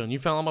 boppin', you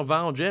found all my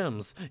vinyl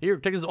gems. Here,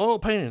 take this oil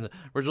painting.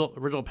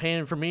 Original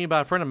painting for me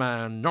by a friend of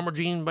mine, Norma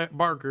Jean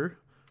Barker.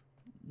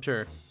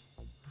 Sure.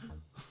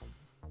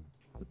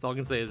 That's all I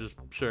can say is just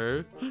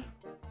sure.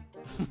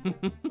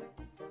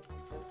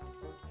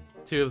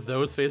 Two of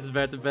those faces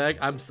back to back.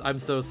 I'm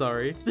so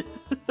sorry.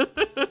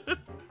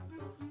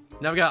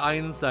 Now we got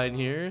Einstein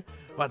here.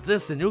 What's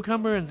this? A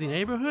newcomer in the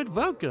neighborhood?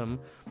 Welcome.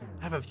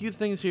 I have a few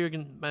things here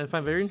I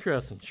find very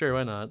interesting. Sure,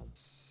 why not?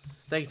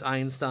 Thanks,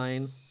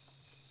 Einstein.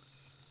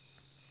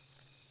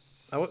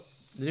 The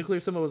nuclear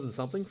symbol wasn't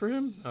something for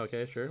him?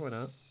 Okay, sure, why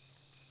not?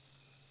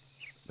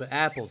 But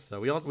apples, though.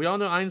 We all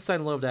know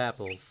Einstein loved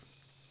apples.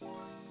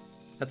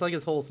 That's like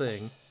his whole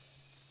thing.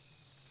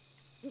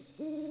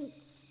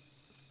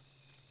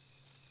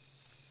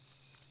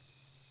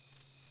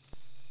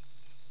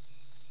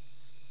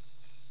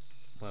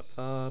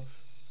 Laptop.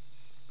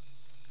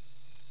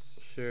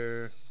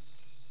 Sure.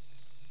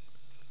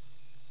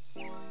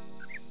 I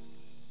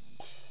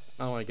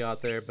don't know what I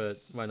got there, but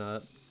why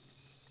not?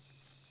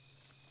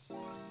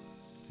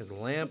 There's a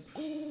lamp.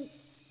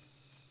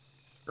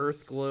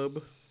 Earth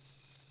globe.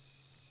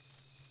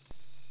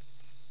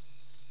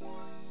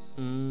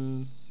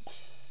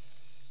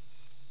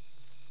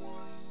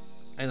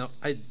 I know,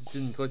 I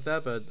didn't click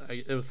that, but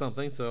it was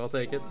something, so I'll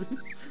take it.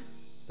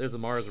 There's a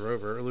Mars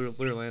rover, or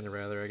lunar lander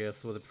rather, I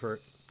guess, what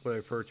I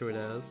refer to it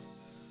as.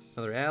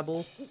 Another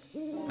apple.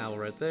 Apple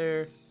right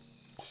there.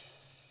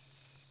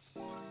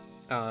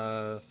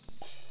 Oh,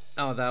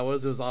 it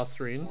was off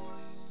screen.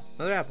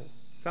 Another apple.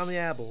 Found the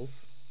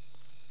apples.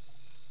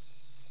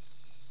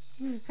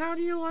 How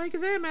do you like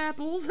them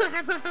apples?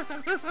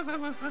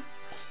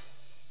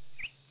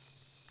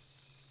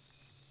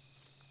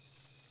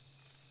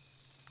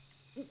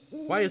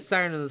 Why is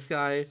Saturn in the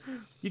sky?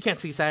 You can't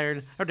see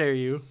Saturn. How dare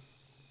you?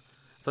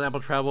 So an apple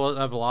traveled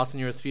at a velocity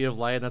near the speed of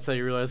light, and that's how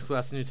you realized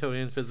class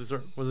Newtonian physics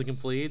wasn't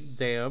complete?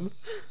 Damn.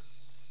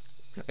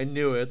 I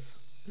knew it.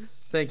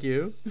 Thank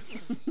you.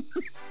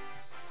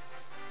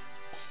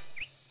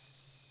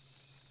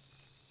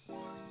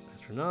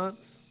 Astronaut.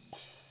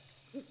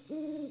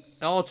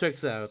 It all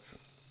checks out.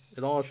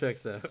 It all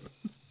checks out.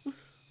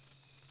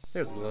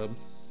 There's a globe.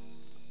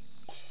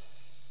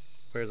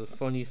 There's a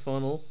funny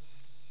funnel.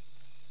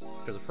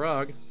 There's a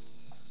frog.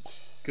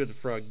 Good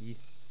froggy.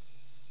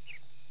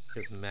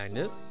 Here's a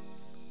magnet.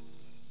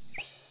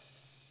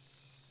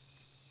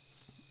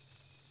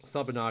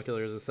 Saw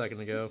binoculars a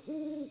second ago.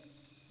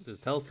 There's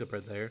a telescope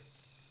right there.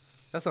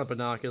 That's not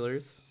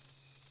binoculars.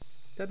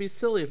 That'd be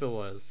silly if it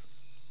was.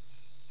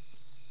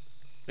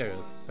 There it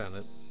is. Found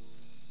it.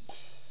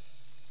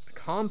 A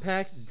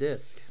compact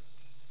disc.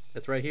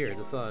 It's right here.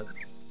 Just saw it.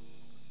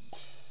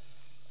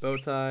 Bow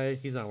tie.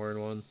 He's not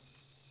wearing one.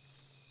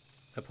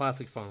 A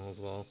plastic funnel as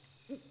well.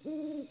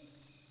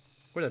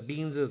 Where the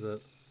beans is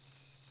it?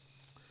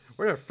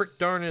 Where the frick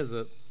darn is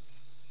it?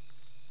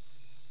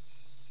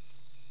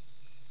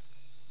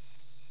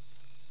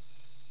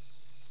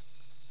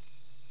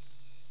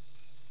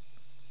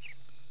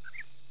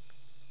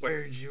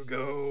 Where'd you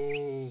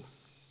go?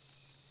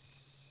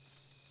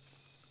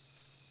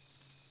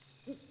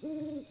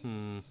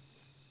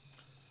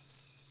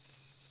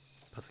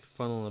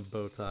 funnel and a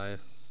bow tie.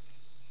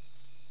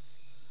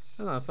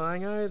 I'm not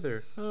flying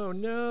either. Oh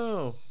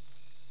no!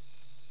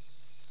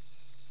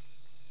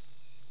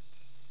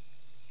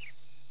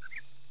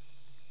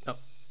 Oh,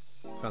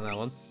 found that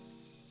one.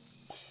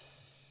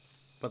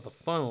 But the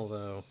funnel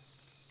though.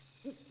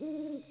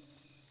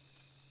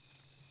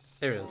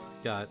 There it is.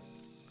 Got it.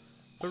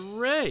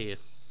 Hooray!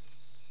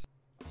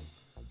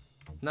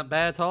 Not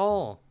bad at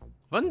all.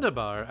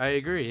 Wunderbar, I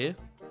agree.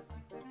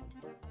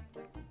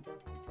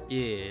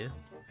 Yeah.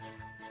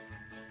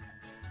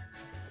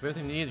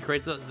 Everything you need to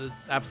create the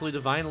absolutely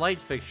divine light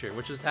fixture,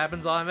 which just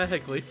happens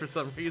automatically for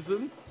some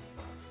reason.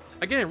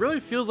 Again, it really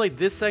feels like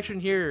this section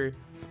here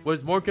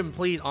was more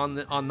complete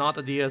on not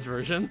the DS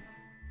version.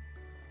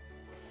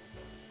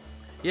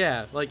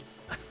 Yeah, like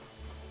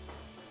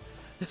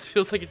this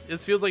feels like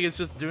it's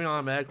just doing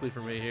automatically for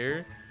me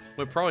here,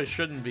 when it probably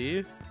shouldn't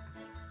be.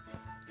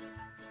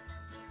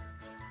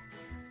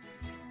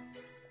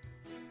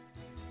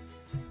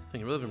 I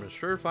think we're living a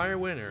surefire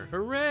winner.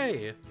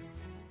 Hooray!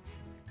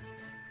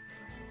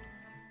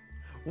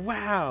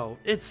 Wow,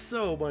 it's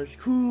so much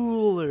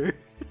cooler.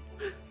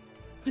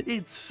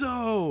 It's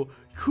so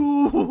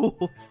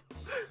cool.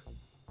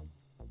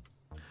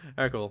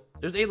 Alright, cool.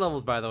 There's 8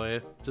 levels, by the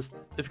way. Just,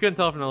 if you couldn't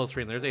tell from the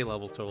screen, there's 8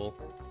 levels total.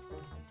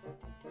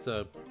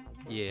 So,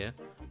 yeah.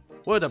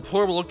 What a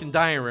deplorable looking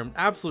dining room.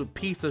 Absolute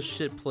piece of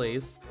shit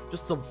place.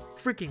 Just the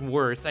freaking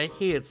worst. I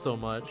hate it so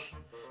much.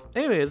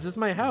 Anyways, this is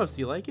my house.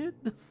 Do you like it?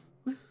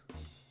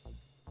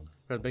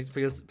 Gotta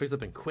fix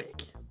up and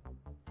quick.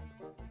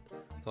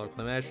 It's all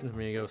acclamation. I'm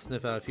gonna go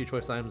sniff out a few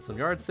choice items and some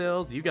yard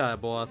sales. You got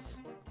it, boss.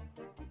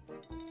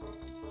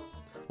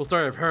 We'll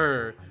start with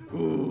her.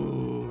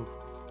 Ooh.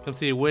 Come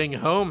see a wing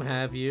home,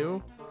 have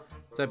you?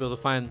 So I'd be able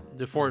to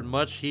afford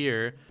much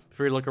here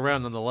before you look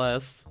around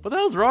nonetheless. What the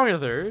hell's wrong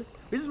with her?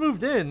 We just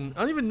moved in. I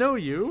don't even know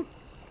you.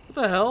 What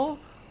the hell?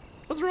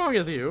 What's wrong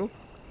with you?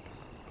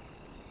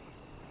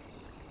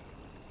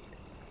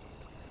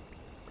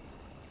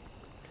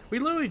 We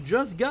literally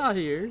just got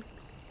here.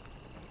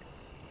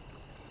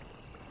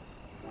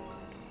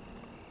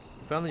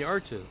 We found the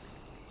arches.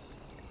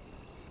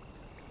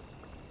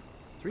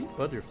 3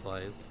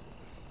 butterflies.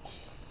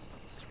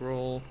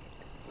 Scroll.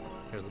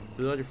 There's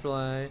a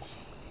butterfly.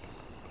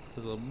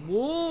 There's a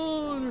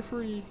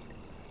butterfly.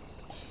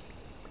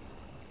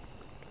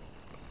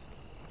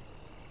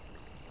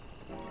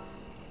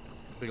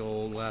 Big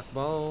old glass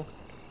ball.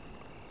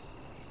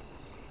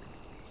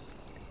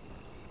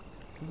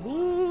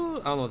 Woo!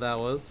 I don't know what that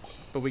was,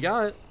 but we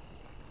got it.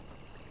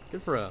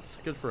 Good for us.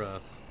 Good for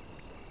us.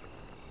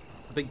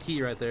 It's a big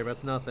key right there, but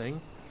it's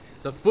nothing.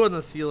 The foot in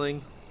the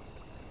ceiling.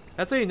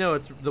 That's how you know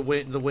it's the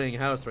wing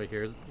house right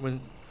here.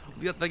 When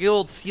we got the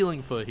old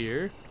ceiling foot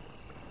here.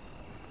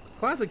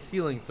 Classic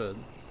ceiling foot.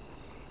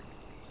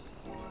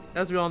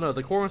 As we all know,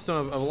 the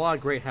cornerstone of a lot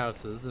of great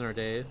houses in our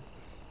day.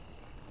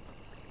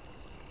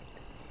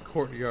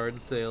 Courtyard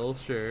sale,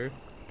 sure.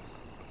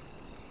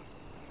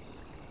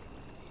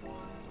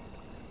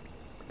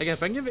 Again,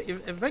 if I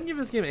can give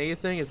this game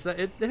anything, it's that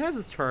it has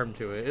its charm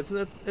to it. It's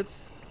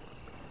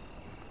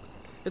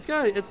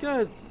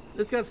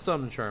got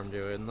some charm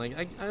to it, and like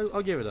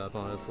I'll give it up,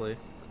 honestly.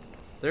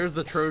 There's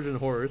the Trojan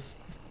horse.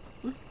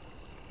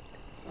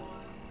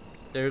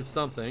 There's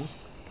something.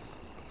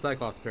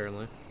 Cyclops,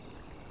 apparently.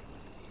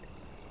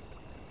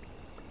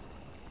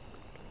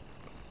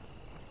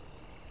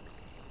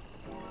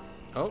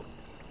 Oh.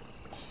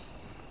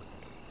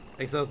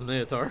 I guess that was the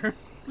Minotaur.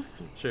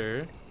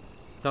 Sure.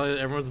 Tell you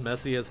everyone's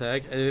messy as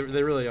heck. They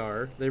really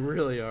are. They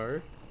really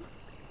are.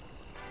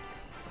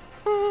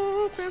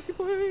 Oh, fancy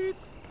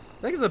plates!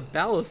 What the heck is a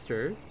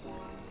baluster?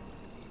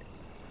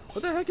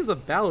 What the heck is a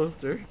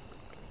baluster?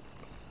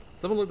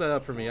 Someone look that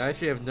up for me. I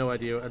actually have no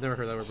idea. I've never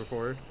heard that word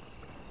before.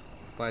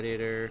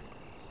 Gladiator.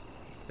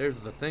 There's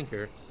the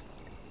thinker.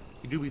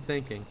 You do be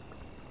thinking.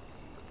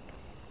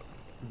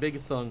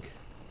 Big thunk.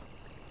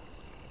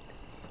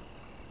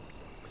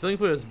 Ceiling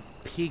foot is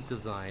peak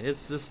design.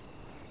 It's just...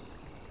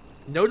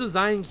 no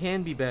design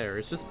can be better.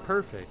 It's just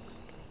perfect.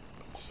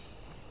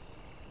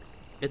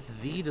 It's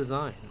the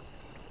design.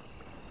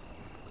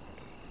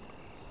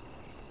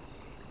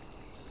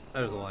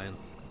 That was a lion.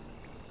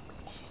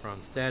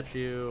 Bronze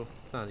statue.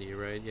 It's not you,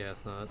 right? Yeah,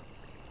 it's not.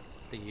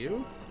 Is it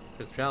you?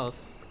 There's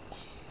Chalice.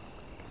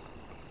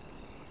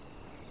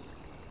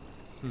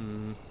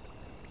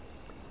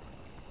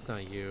 It's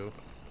not you.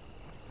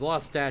 There's a lot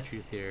of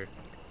statues here.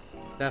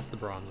 That's the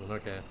bronze one,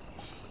 okay.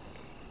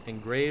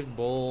 Engraved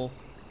bowl,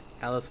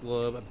 Alice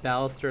globe, a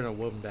baluster, and a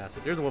woven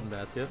basket. There's a woven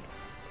basket.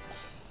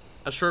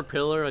 A short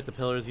pillar, like the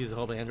pillars used to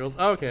hold the handrails.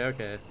 Oh, okay,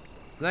 okay.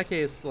 So in that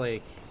case,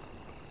 like...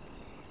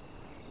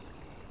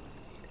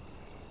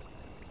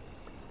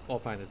 I'll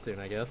find it soon,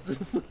 I guess.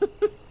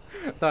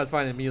 I thought I'd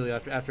find it immediately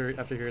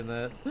after hearing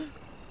that.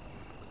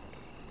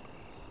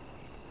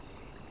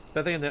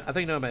 But I think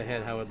I know in my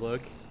head how it would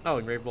look. Oh,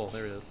 engraved bowl,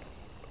 there it is.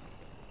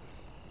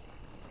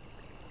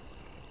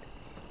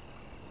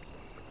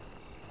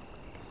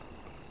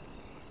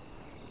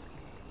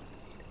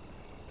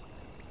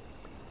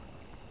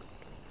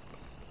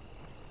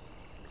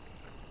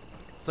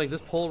 It's like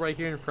this pole right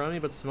here in front of me,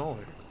 but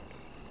smaller.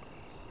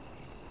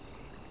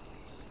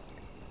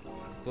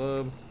 This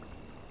globe.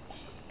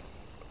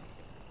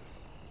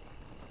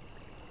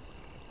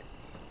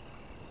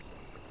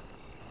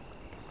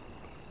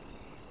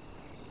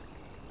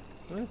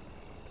 What?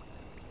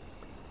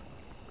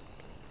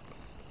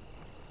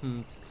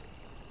 It's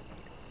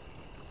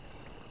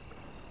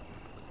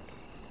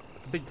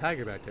a big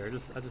tiger back there. I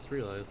just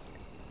realized.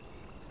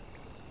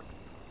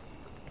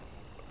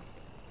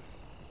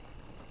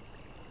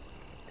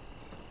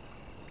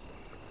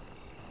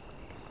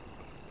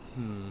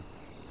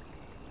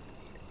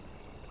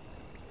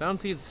 If I don't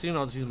see it soon,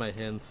 I'll just use my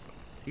hints.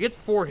 You get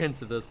 4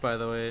 hints of this, by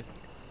the way.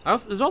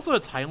 There's also a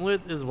time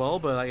limit as well,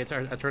 but like,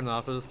 I turned it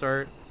off at the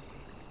start.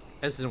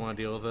 I just didn't want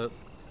to deal with it.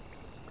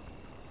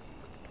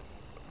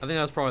 I think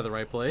that was probably the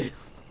right play.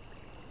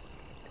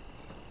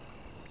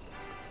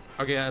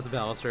 Okay, yeah, that's a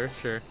baluster,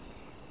 sure.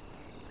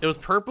 It was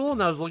purple,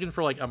 and I was looking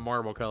for like a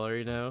marble color,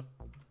 you know?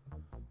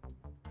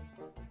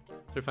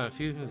 So I found a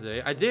few things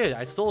today. I did.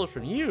 I stole it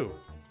from you.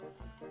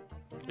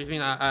 I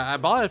mean, I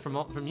bought it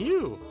from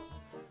you.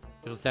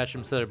 There's a statue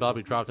instead of Bob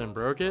who dropped it and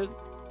broke it.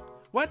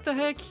 What the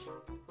heck?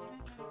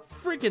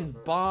 Freaking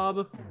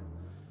Bob.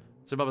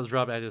 So Bob was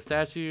dropped at his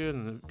statue,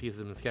 and the pieces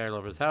have been scattered all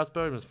over his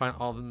houseboat, and must find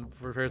all of them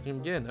for repairs to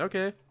begin.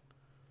 Okay.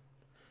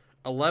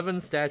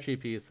 11 statue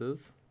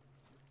pieces.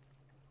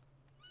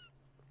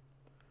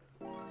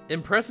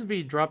 Impressive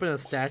be dropping a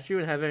statue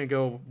and having it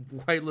go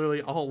quite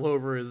literally all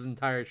over his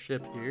entire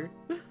ship here.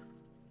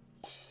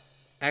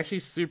 Actually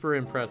super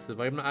impressive.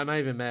 I'm not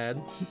even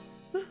mad.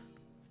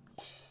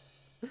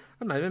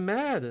 I'm not even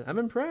mad. I'm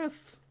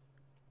impressed.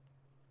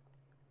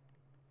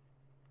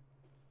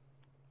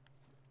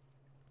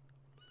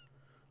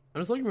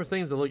 I'm just looking for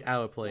things that look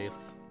out of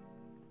place.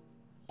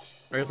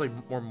 Or I guess like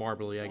more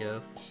marbly, I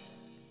guess.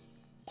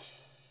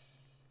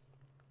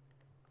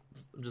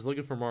 I'm just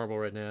looking for marble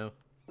right now.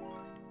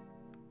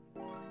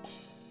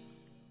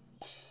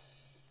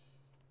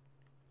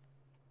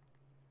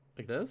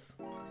 Like this?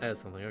 Add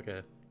something,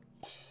 okay.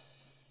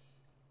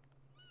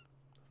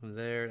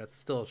 There, that's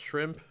still a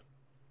shrimp. Is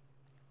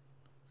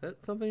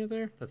that something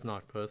there? That's an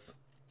octopus.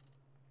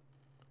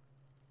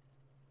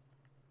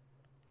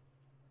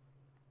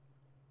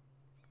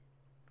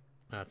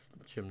 That's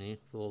a chimney.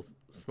 It's a little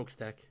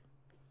smokestack.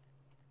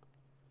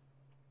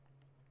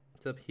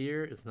 It's up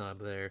here, it's not up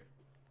there.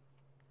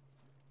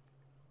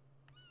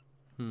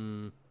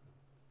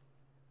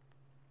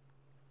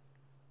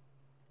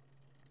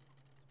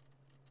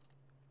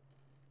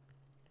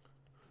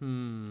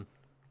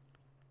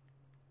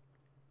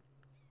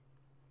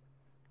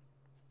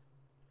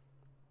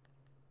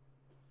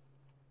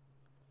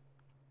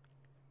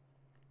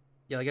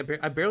 Yeah, like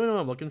I barely know what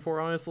I'm looking for,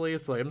 honestly,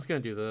 so like, I'm just gonna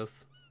do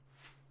this.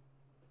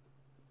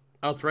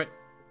 Oh, it's right.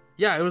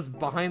 Yeah, it was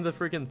behind the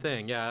freaking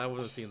thing. Yeah, I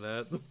wouldn't have seen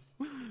that.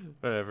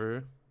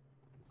 Whatever.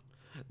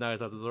 Now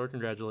it's out the door.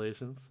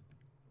 Congratulations.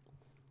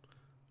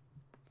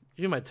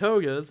 You my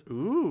togas.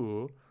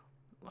 Ooh.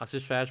 Let's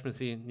just fetch and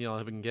see, you know,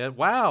 if we can get.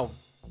 Wow.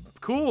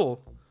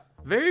 Cool.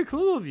 Very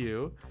cool of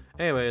you.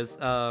 Anyways,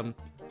 the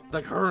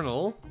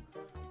Colonel.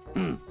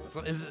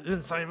 Is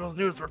Sunnyville's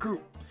newest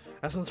recruit.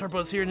 Essence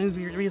Surplus here needs to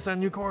be reassigned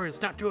new corps.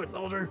 Snap to it,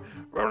 soldier.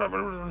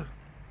 I'm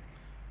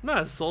not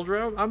a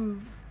soldier.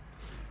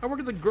 I work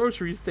at the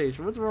grocery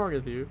station. What's wrong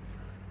with you?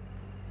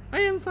 I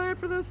didn't sign up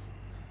for this.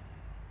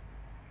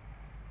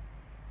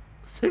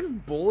 6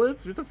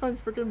 bullets? We have to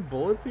find freaking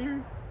bullets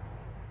here?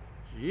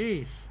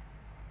 Jeez.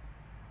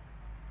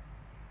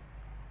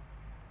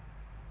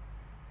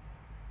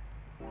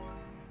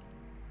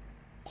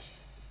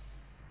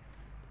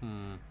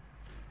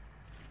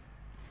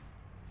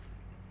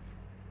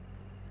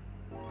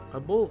 A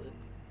bullet.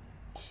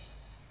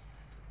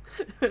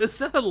 Is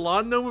that a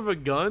lawn gnome with a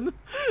gun?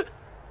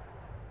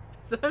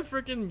 Is that a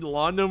freaking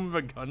lawn gnome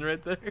with a gun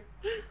right there?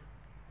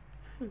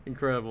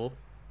 Incredible.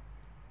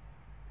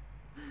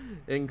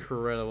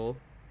 Incredible.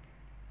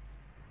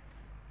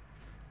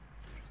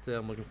 Say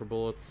I'm looking for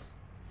bullets.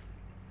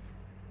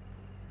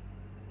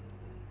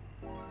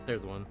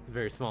 There's one.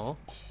 Very small.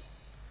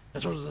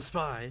 That was a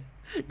spy.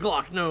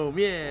 Glock gnome,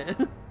 yeah!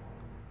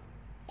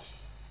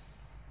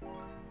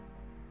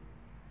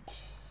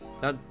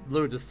 That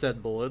literally just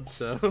said bullets,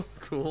 so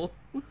cool.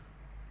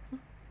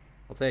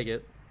 I'll take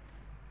it.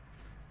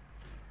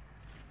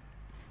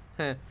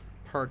 Heh.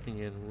 Parking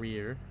in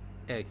rear.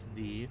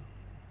 XD.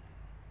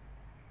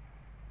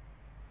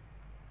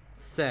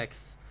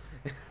 Sex.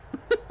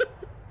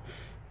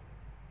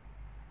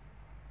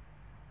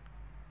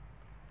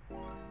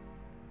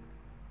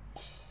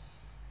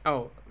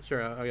 Oh,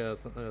 sure, I got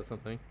something.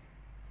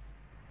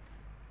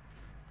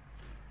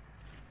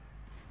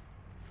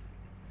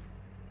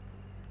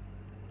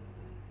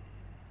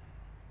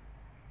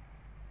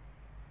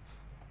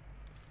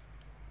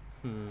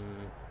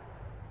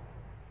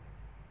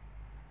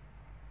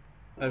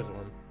 There's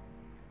one.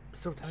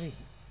 It's so tiny.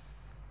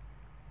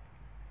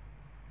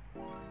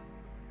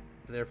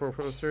 The Air Force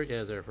poster?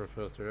 Yeah, it's Air Force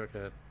poster,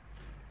 okay.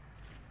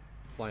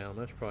 Fly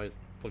helmet, should probably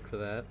look for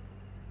that.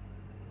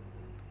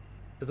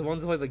 Is the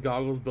ones with like the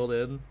goggles built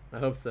in? I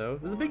hope so.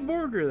 There's a big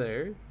Borger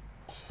there.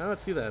 I don't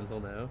see that until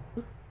now.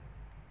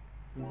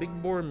 Big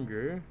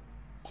Borger.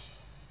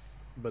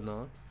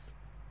 Binocs.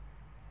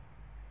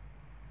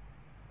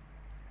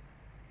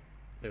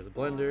 There's a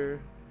blender.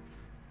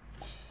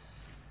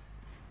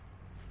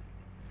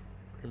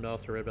 Green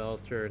baluster, red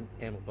baluster, and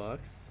ammo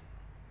box.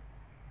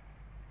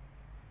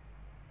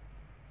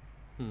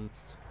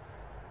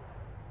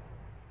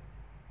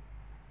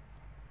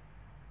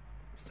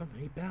 So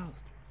many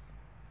balusters.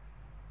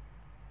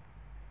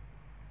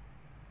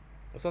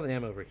 I saw the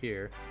ammo over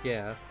here.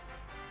 Yeah.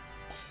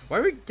 Why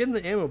are we getting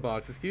the ammo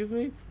box? Excuse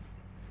me?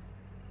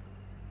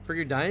 For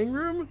your dining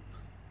room?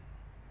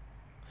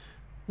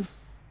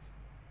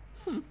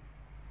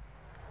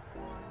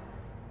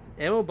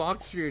 Ammo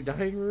box for your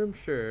dining room?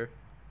 Sure.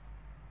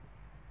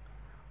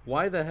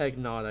 Why the heck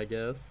not, I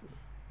guess.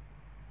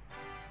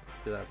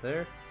 Let's do that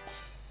there.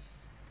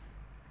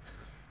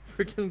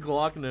 Freaking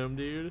Glock gnome,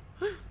 dude.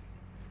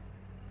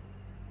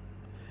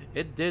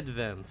 It did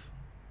vent.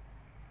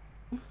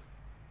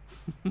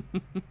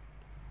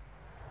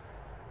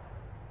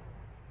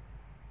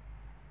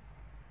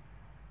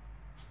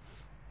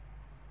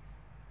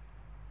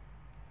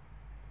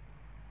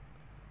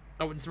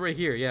 Oh, it's right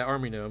here. Yeah,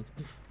 army gnome.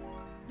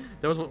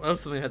 That was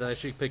something I had to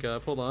actually pick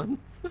up. Hold on.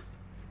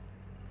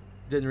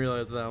 Didn't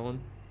realize that one.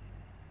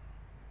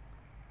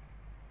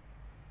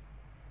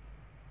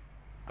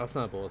 Oh, it's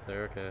not a bullet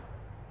there. Okay.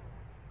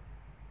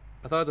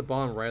 I thought at the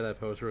bottom right of that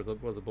poster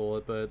was a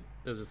bullet, but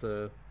it was just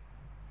a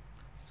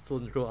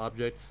cylindrical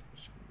object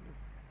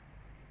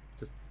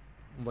just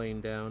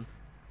laying down.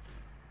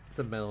 It's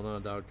a metal, not a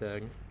dog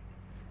tag.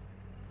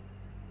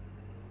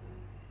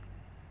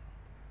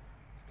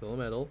 Still a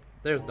metal.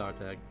 There's a dog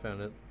tag.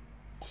 Found it.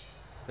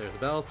 There's a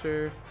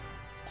baluster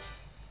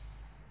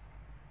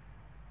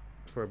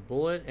for a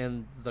bullet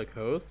and the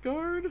Coast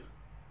Guard?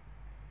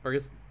 Or I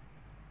guess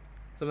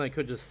something that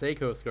could just say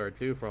Coast Guard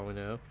too, for all we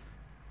know.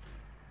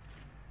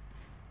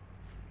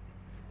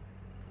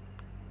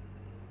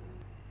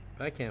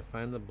 I can't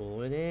find the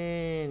bullet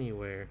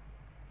anywhere.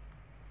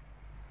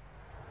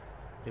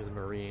 Here's the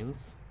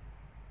Marines.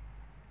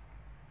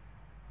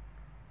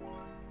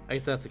 I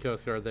guess that's the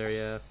Coast Guard there,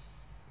 yeah.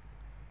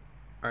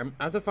 Alright,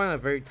 I have to find a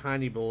very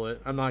tiny bullet.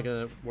 I'm not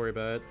gonna worry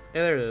about it.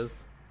 Yeah, there it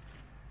is.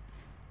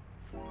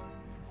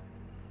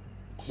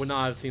 Would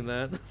not have seen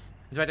that.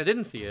 In fact, I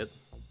didn't see it.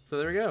 So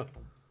there we go.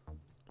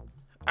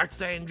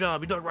 Outstanding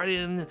job. You dug right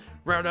in,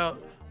 route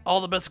out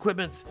all the best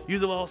equipments.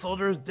 Use it well,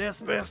 soldiers.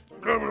 Dismissed.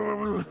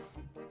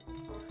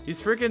 These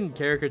freaking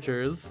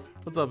caricatures.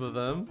 What's up with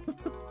them?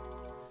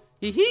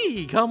 Hee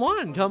hee! Come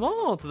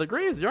on to the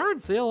greatest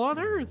yard sale on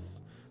Earth.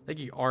 Thank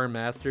you, Arm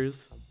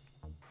Masters.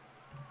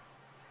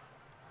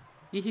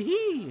 Hee hee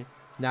hee!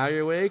 Now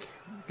you're awake.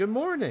 Good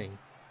morning.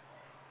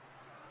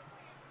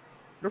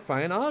 You're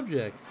finding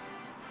objects.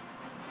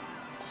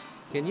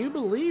 Can you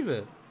believe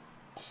it?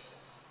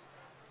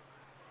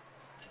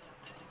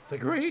 The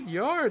great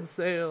yard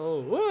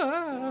sale.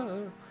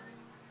 Wah!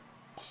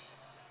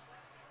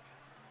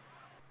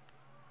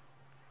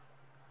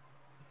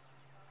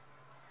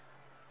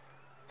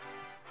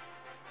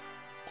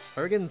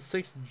 Are we getting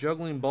 6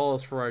 juggling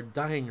balls for our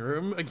dining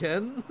room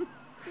again?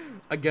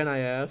 Again, I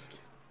ask.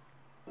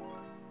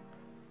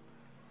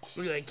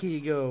 Look at that key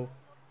go.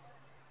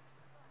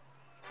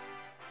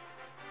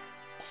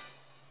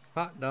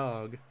 Hot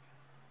dog.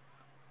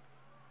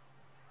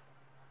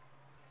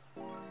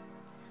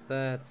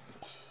 That's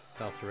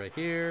also right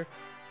here.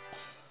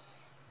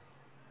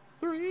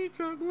 3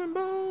 juggling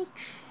balls.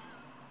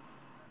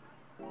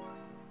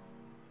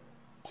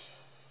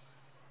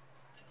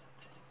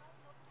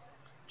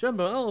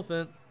 Jumbo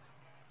elephant.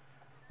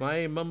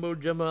 My mumbo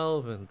jumbo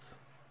elephant.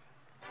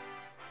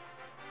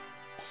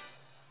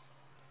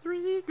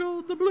 3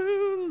 gold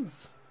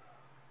doubloons.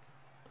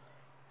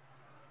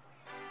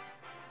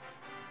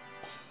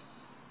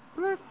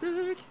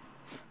 Plastic.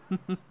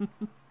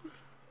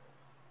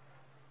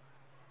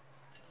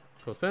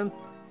 Clothespin.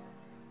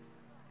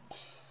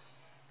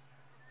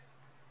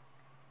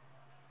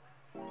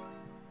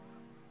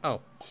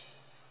 Oh.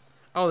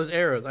 Oh, there's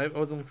arrows. I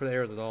wasn't looking for the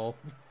arrows at all.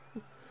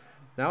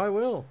 Now I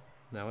will.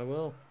 Now I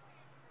will.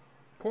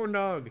 Corn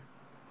dog.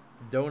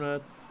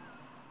 Donuts.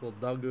 Little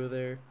dog over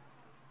there.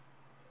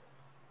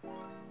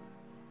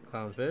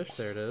 Clownfish.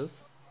 There it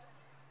is.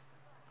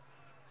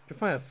 Did I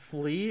find a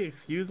flea?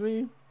 Excuse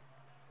me?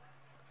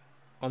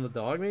 On the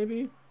dog,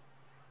 maybe?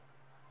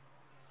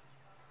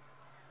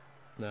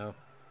 No.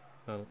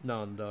 No,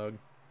 not on the dog.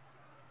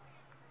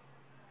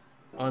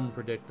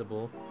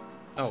 Unpredictable.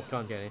 Oh,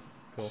 cotton candy.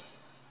 Cool.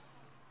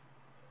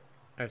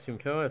 I assume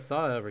I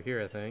saw it over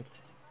here, I think.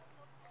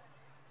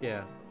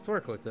 Yeah, sort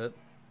of clicked it.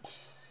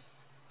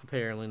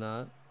 Apparently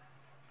not.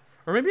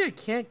 Or maybe I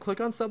can't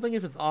click on something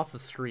if it's off the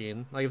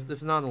screen. Like, if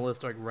it's not on the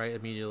list, like, right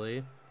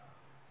immediately.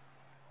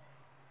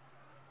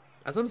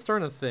 As I'm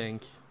starting to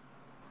think.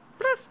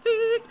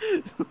 Plastic!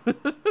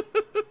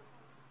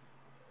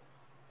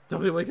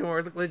 Don't be waking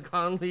more late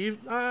con leave.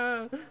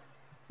 Ah!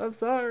 I'm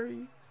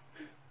sorry.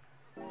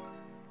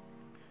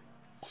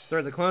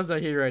 Sorry, the clown's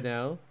not here right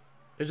now.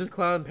 It's just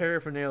clown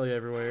paraphernalia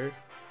everywhere.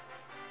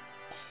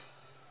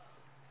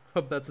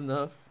 Hope that's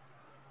enough.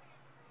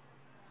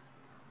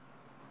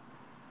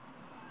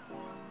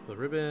 The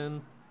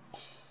ribbon.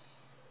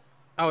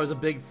 Oh, there's a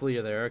big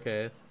flea there.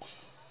 Okay.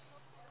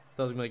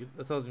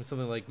 That sounds like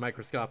something like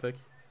microscopic.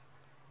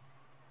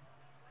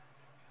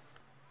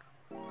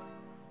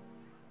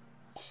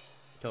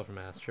 Kill for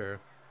mass,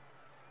 sure.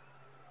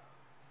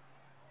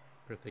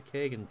 Birthday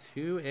cake and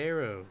 2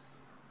 arrows.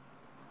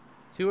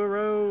 2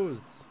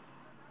 arrows.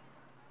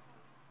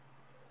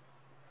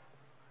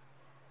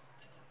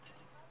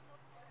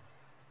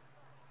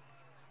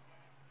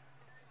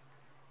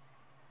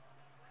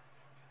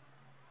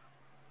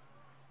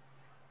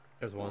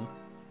 There's 1.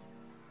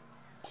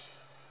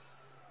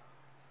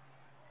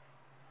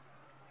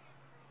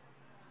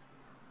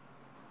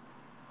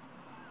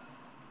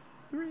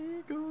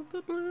 Three gold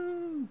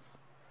doubloons.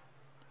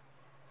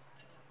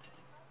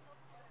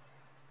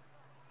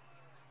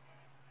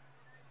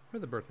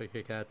 Where'd the birthday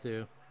cake at,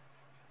 too?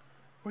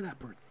 Where'd that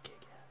birthday cake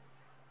at?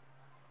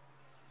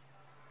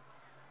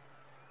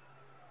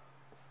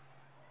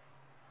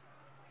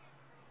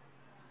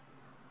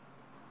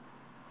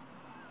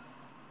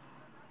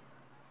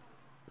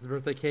 Is the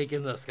birthday cake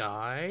in the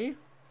sky?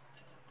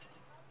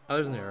 Oh,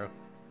 there's an arrow.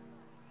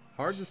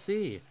 Hard to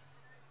see.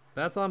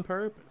 That's on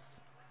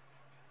purpose.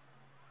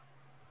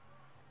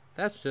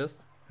 That's just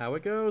how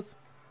it goes.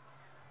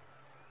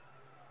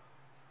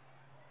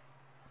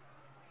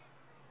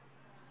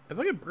 I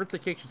feel like a birthday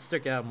cake should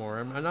stick out more.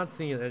 I'm not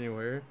seeing it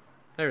anywhere.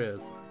 There it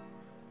is.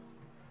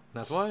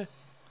 That's why.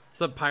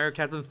 What's up, Pirate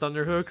Captain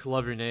Thunderhook?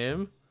 Love your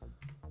name.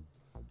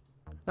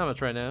 Not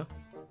much right now.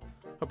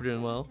 Hope you're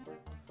doing well.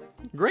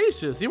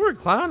 Gracious, you weren't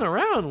clowning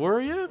around,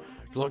 were you?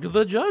 Look at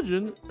the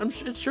judging.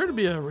 It's sure to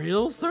be a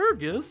real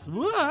circus.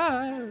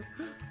 Why?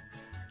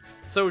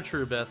 So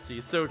true,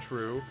 bestie. So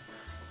true.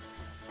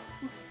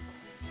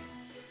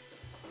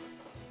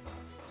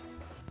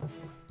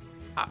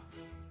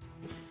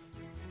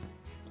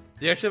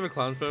 Do you actually have a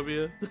clown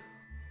phobia?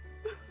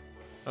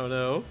 Oh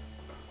no.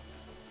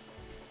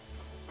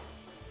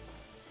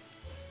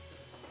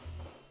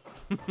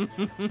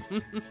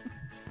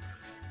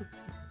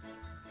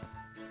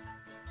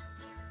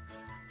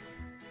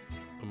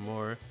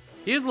 More.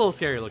 He is a little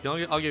scary looking,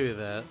 I'll give you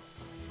that.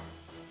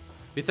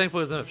 Be thankful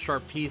he doesn't have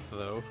sharp teeth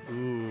though.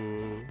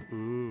 Ooh,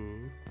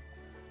 ooh.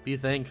 Be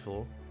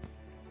thankful.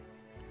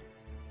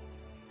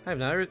 I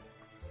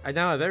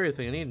now have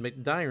everything I need to make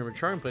the dining room a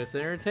charming place to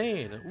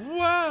entertain.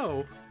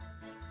 Whoa!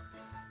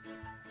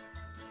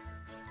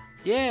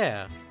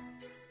 Yeah!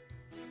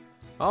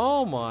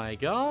 Oh my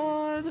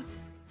god!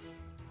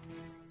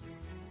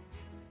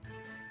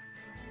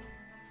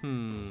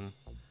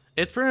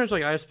 It's pretty much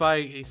like I Spy,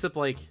 except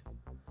like...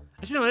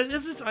 Actually, no,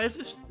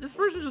 this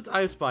version is just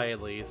I Spy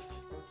at least.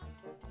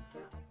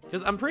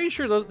 Because I'm pretty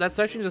sure that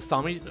section just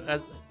saw me...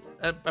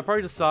 I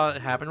probably just saw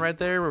it happen right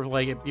there, where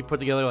like you put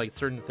together like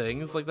certain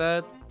things like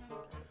that.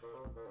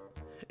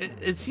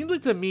 It seems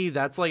like to me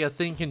that's like a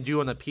thing you can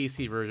do on the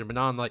PC version, but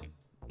not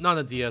on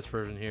the DS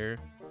version here.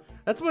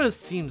 That's what it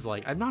seems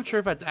like. I'm not sure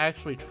if that's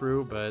actually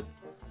true, but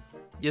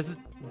yes.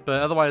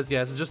 But otherwise,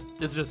 yes,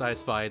 it's just I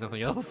Spy,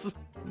 nothing else.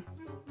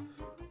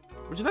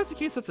 Which if that's the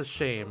case, that's a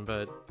shame.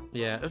 But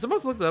yeah, if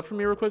someone looked it up for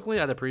me real quickly,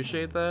 I'd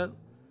appreciate that.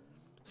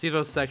 See if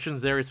those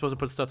sections there you're supposed to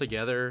put stuff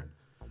together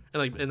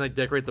and like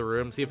decorate the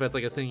room. See if that's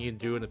like a thing you can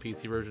do in the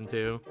PC version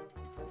too.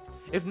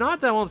 If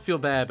not, that won't feel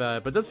bad about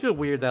it, but it does feel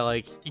weird that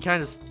like it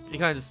kind of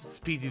just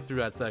speeds you through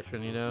that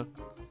section, you know?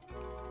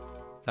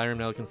 Dining room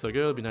now looking so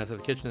good. It'd be nice to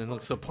have a kitchen and it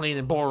looks so plain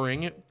and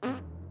boring.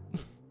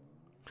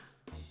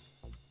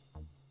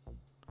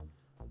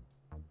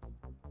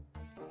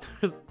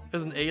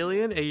 There's an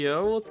alien.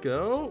 Ayo, let's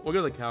go. We'll go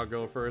to the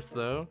cowgirl first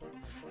though.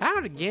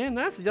 Out again.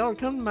 Nice of y'all to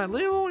come to my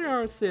little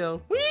yard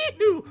sale.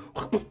 Wee-hoo!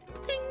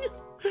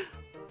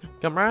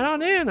 Come right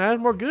on in. I have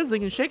more goods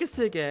than you can shake a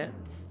stick at.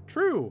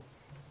 True.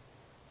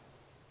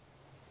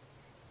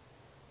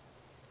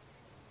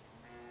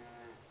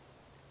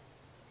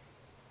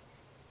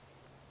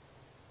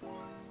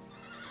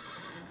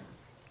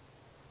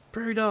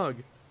 Prairie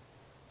dog.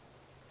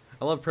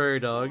 I love prairie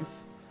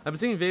dogs. I've been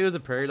seeing videos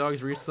of prairie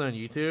dogs recently on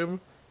YouTube,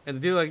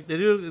 and they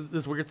do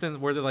this weird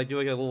thing where they like do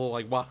like a little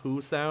like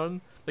wahoo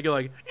sound. They go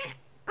like,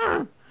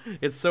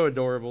 it's so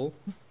adorable.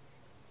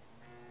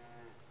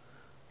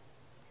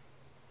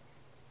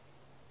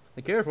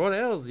 Be careful, what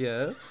else?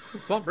 Yeah,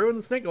 swamp brew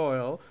and snake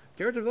oil,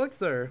 carrot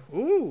elixir.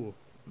 Ooh,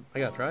 I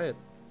gotta try it.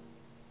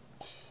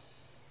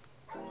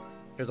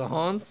 There's a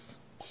Hans,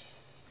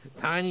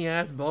 tiny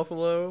ass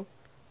buffalo,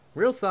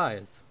 real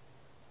size.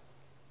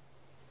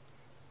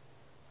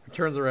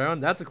 Turns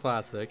around. That's a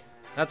classic.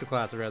 That's a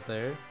classic right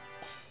there.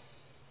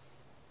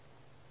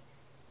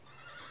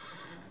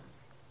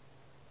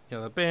 You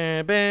know, the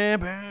bam, bam,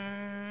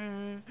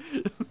 bam.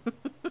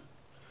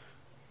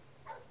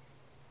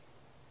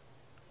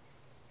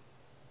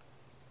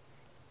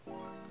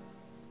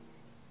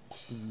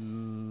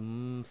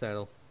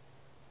 Saddle.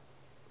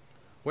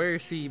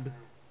 Where's sheep?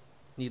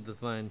 Need to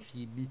find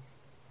sheep.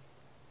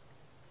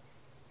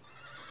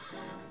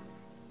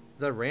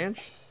 that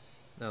ranch?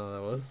 No,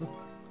 that was.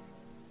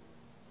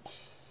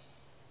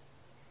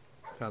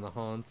 Found the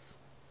haunts.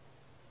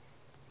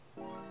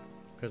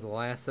 There's a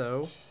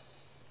lasso.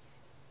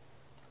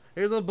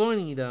 There's a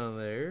bunny down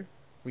there.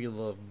 We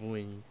love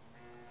bunny.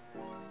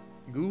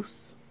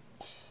 Goose.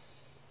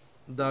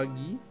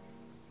 Doggy.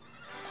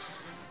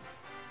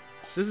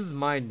 This is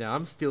mine now.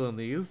 I'm stealing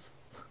these.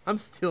 I'm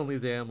stealing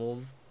these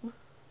animals.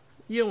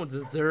 You don't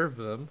deserve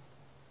them.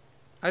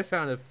 I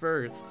found it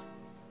first.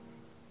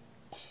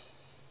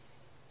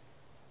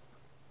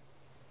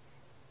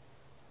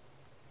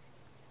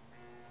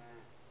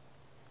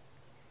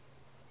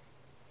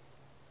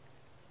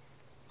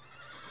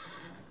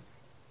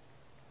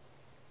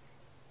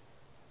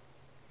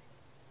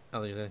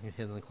 Oh, there's anything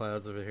hidden in the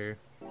clouds over here.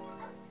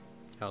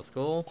 Cow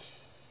skull.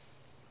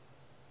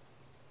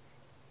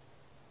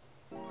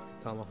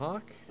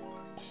 Tomahawk.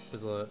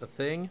 There's a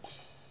thing.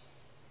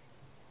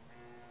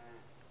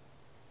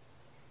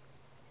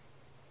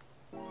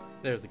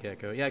 There's the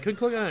gecko. Yeah, I couldn't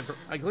click on it.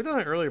 I clicked on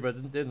it earlier, but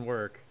it didn't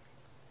work.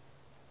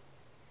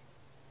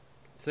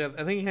 So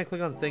I think you can't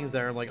click on things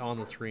that are like on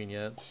the screen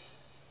yet.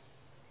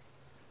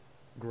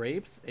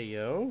 Grapes,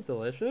 ayo,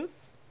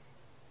 delicious.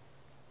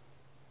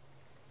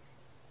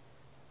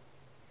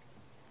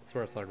 I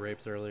swear I saw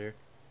grapes earlier,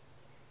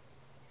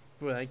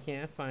 but I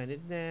can't find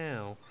it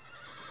now.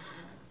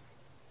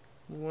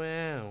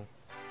 Wow.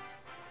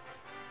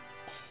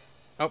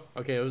 Oh,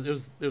 okay. It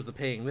was the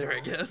paying there,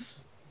 I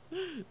guess.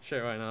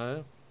 Sure, why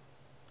not?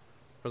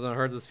 Wasn't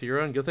hard this speed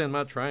run. Good thing I'm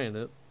not trying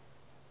it.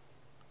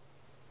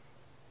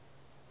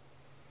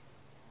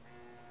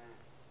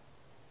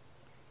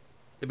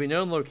 It'd be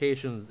known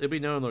locations. It'd be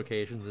known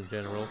locations in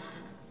general.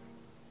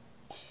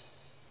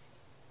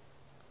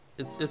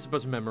 It's a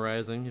bunch of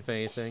memorizing, if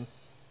anything.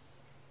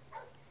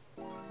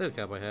 There's a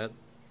cowboy hat.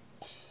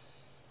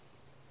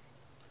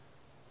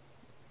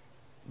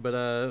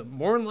 But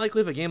more than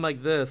likely, if a game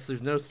like this,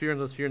 there's no spear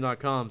on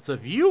spear.com. So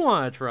if you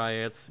want to try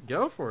it,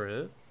 go for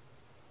it.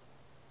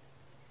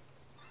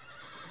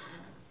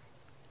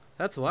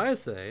 That's what I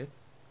say.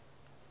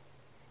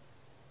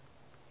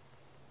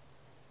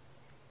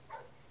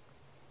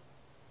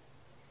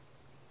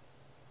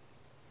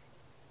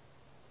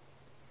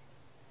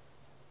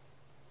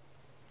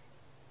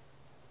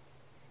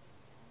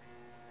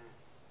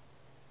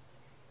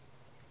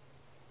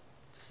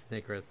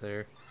 Snake right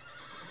there.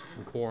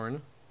 Some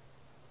corn.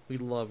 We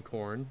love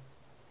corn.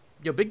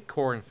 Yo, big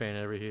corn fan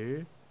over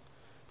here.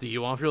 Do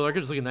you want to feel like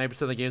just like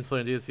 9% of the games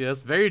playing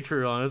DCS? Very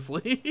true,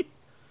 honestly.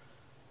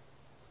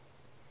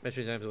 Make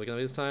sure you're looking at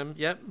me this time.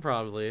 Yep,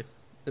 probably.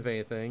 If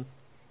anything.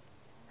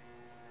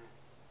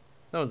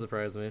 That wouldn't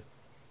surprise me.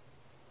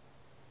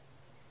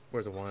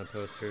 Where's a wanted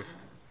poster?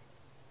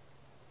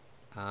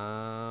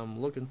 I'm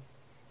looking.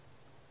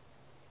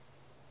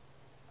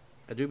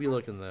 I do be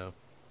looking though.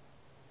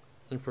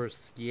 Looking for a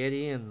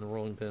skitty and a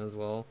rolling pin as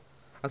well.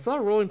 I saw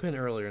a rolling pin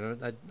earlier,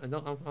 and I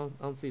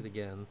don't see it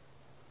again.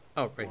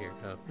 Oh, right here.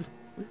 Oh.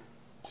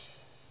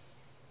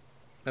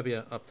 Maybe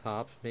up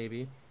top,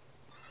 maybe.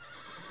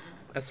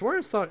 I swear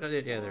I saw.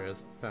 Yeah, there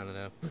is. Found it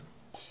now.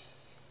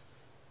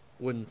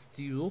 Wooden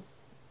stool.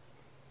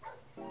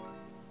 Oh,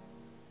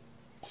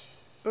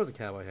 it was a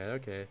cowboy hat.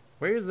 Okay,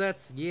 where is that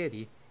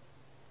skitty?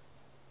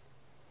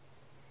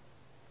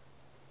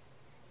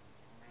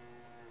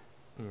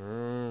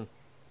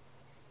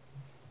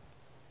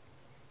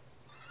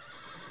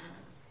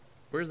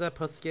 Where's that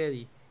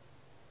Puschetti?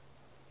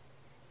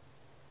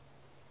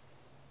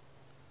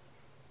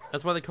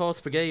 That's why they call it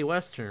spaghetti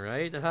western,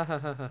 right?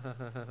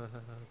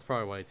 That's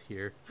probably why it's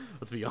here.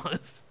 Let's be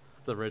honest.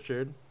 It's a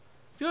Richard.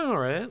 It's going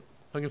alright.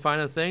 I can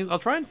find the things. I'll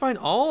try and find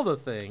all the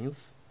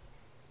things.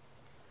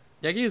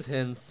 Yeah, I can use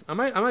hints. I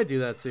might do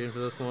that soon for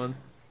this one.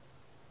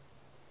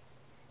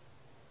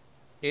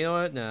 You know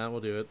what? Nah, we'll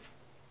do it.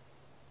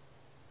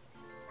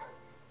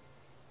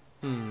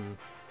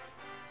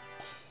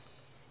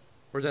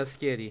 Where's that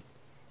skitty?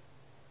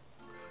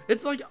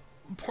 It's like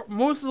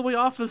most of the way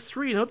off the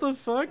screen. What the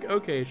fuck?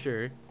 Okay,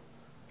 sure.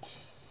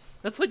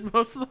 That's like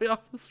most of the way off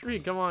the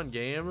screen. Come on,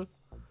 game.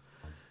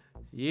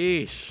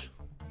 Yeesh.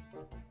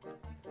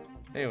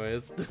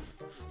 Anyways.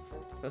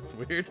 That's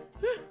weird.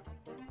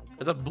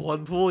 It's a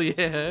blood pool,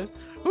 yeah.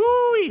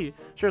 Whoo-wee!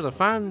 Sure is a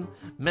fine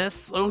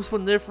mess of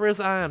splendiferous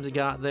items you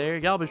got there.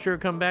 Y'all be sure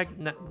to come back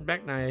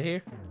now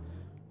here.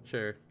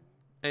 Sure.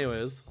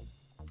 Anyways.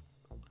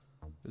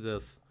 Who's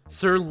this?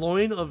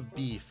 Sirloin of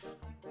beef.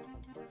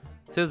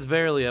 'Tis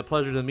verily a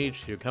pleasure to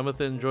meet you.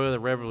 Cometh and enjoy the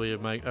revelry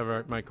of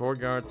my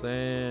courtyard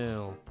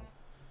sale.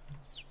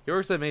 He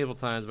works at medieval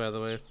times, by the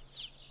way.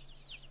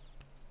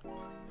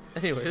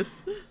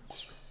 Anyways.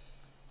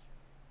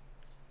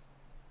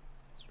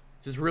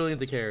 Just really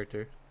into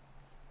character.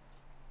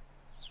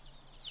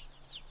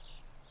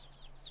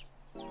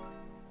 A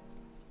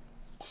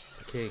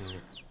king.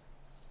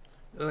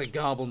 There's a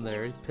goblin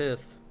there. He's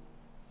pissed.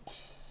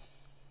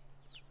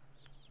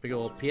 Big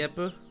old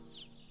Piepa.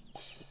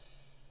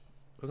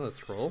 Wasn't that a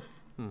scroll?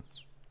 I don't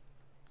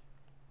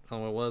know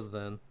what it was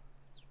then.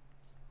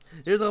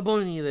 There's a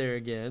bunny there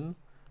again.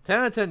 10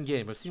 out of 10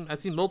 game. I've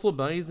seen multiple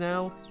bunnies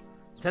now.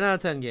 10 out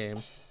of 10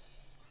 game.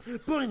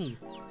 Bunny!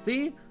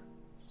 See?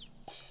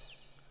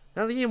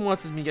 Now the game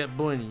wants me to get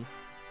bunny.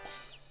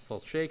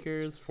 Salt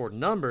shakers, 4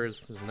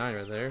 numbers. There's 9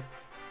 right there.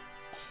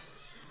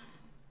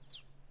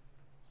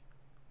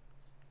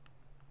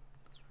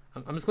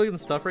 I'm just clicking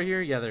stuff right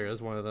here. Yeah, there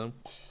is one of them.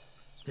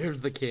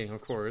 There's the king,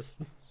 of course.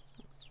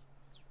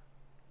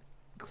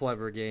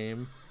 Clever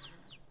game.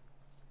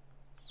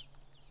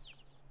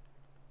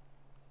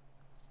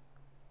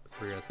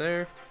 3 right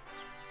there.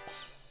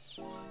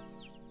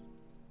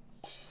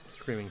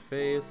 Screaming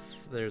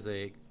face. There's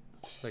a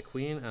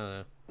queen. I don't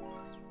know.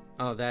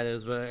 Oh, that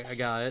is, but I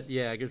got it.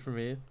 Yeah, good for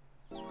me.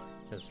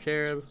 There's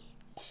cherub.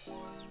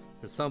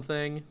 There's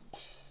something.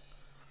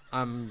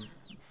 I'm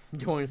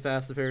going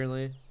fast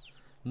apparently.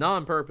 Not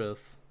on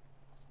purpose.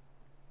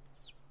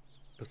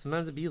 But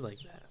sometimes it be like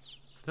that.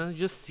 Sometimes you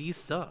just see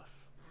stuff.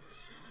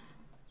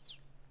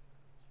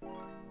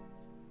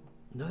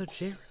 Another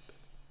cherub.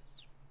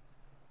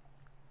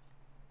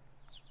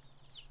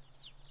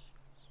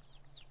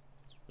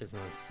 There's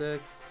another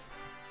 6.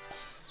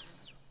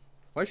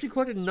 Why is she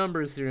collecting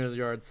numbers here in the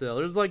yard sale?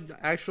 There's like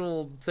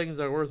actual things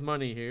that are worth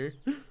money here.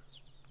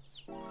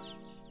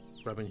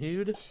 Robin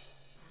Hood.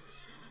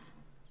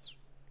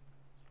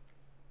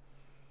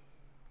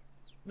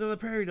 Another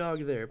prairie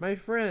dog there. My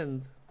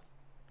friend.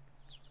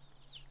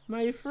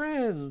 My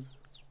friend.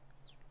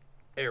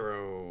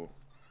 Arrow.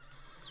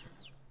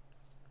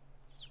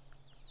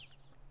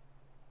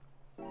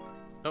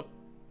 Oh.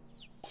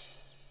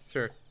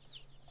 Sure.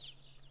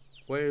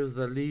 Where's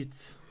the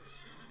loot?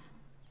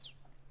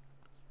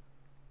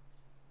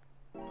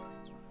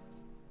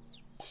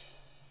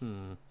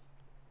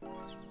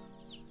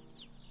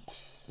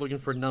 Looking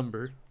for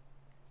number.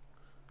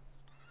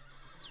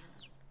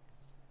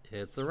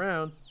 It's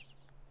around.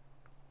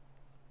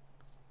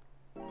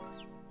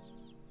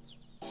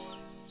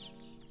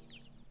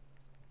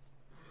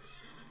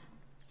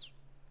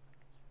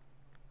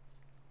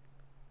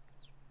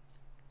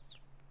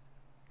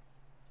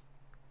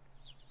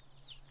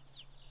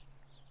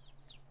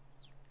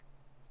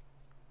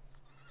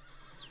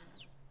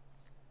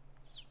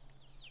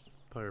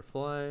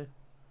 Butterfly.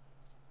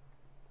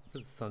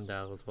 There's a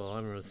sundial as well. I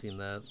haven't really seen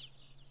that.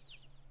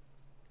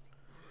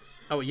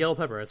 Oh, yellow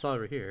pepper. I saw it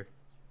over here.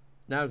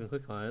 Now I can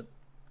click on it.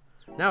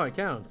 Now it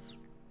counts.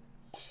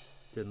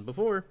 Didn't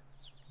before.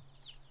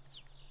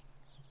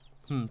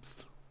 Yeah,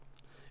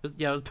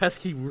 it was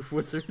pesky roof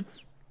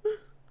wizards.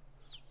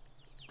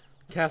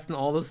 Casting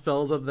all the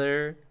spells up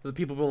there. The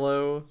people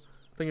below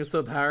think they're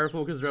so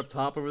powerful because they're up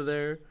top over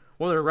there.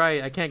 Well, they're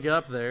right. I can't get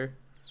up there.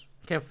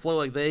 I can't float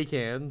like they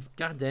can.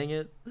 God dang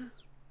it.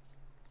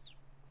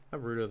 How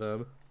rude of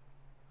them.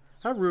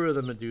 How rude of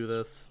them to do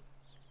this.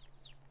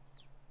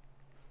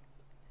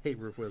 Hate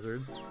roof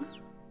wizards.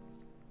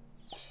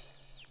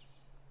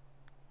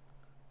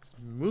 Just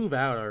move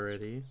out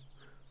already.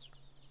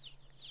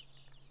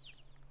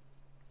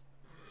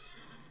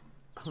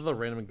 Oh, the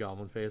random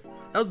goblin face.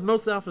 That was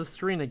mostly off the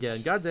screen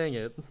again. God dang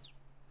it.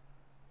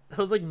 That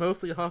was like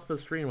mostly off the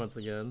screen once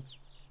again.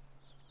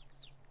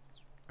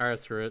 Alright,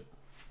 screw it.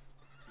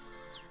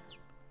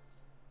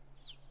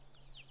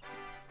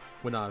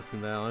 Would not have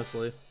seen that,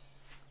 honestly.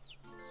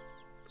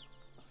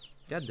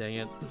 God dang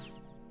it.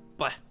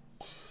 Blah.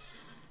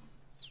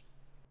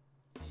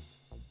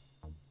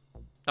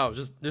 Oh,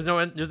 just there's no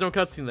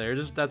cutscene there.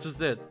 That's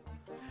just it.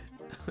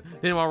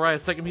 Didn't want to write a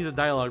second piece of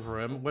dialogue for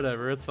him.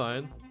 Whatever, it's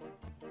fine.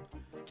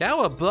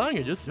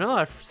 Cowabunga, just smell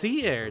our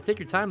sea air. Take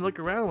your time, look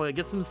around when it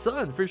gets some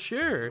sun, for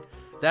sure.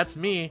 That's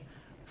me.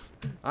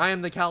 I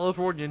am the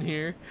Californian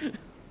here.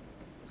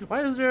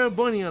 Why is there a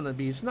bunny on the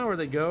beach? It's not where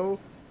they go.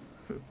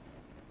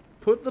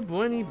 Put the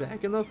bunny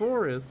back in the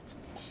forest.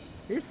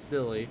 You're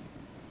silly.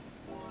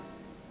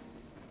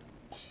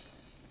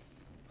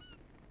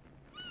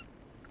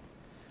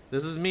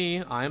 This is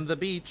me. I'm the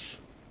beach.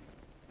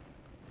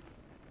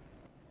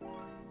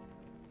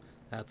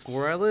 That's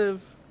where I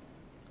live.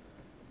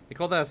 They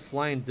call that a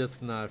flying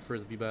disc, not a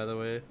frisbee, by the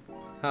way.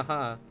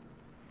 Haha.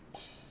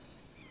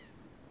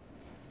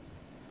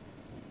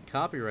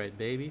 Copyright,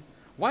 baby.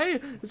 Why?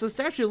 It's a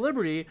Statue of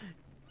Liberty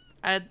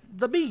at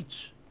the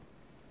beach.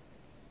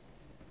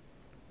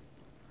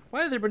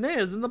 Why are there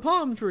bananas in the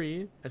palm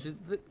tree? Actually,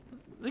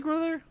 they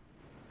grow there?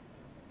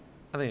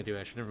 I think I do,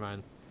 actually. Never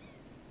mind.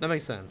 That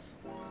makes sense.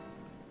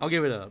 I'll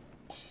give it up.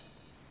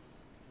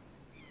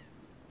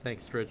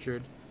 Thanks,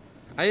 Richard.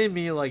 I didn't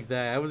mean it like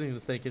that. I wasn't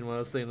even thinking when I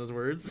was saying those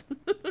words.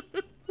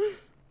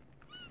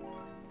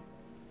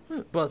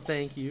 But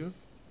thank you.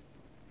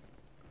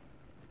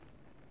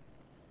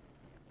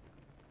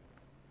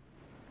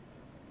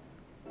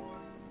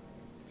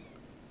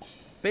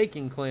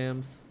 Baking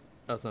clams.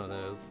 Oh, it's not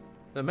those.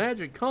 The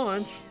magic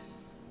conch.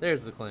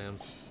 There's the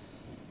clams.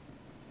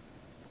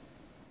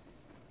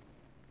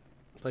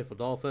 Playful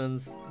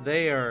dolphins.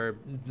 They're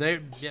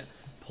yeah,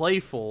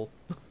 playful.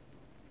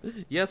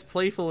 Yes,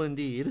 playful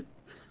indeed.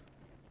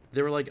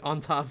 They were like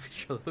on top of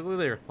each other. Look like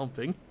they were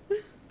humping.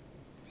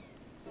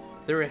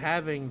 They were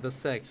having the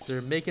sex.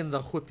 They're making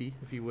the whoopee,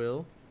 if you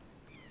will.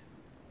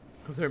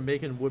 They're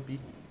making whoopee.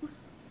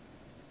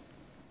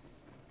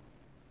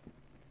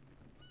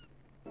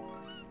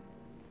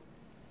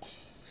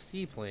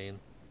 Seaplane.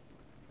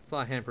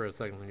 Saw a hamper a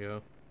second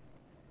ago.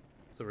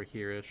 It's over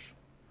here-ish.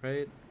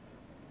 Right?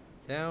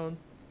 Down.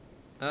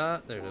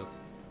 There it is.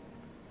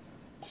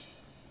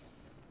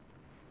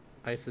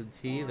 Iced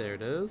tea, there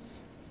it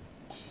is.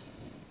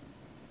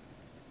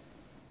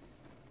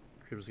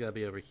 Crib's gotta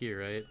be over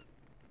here, right?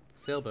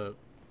 Sailboat.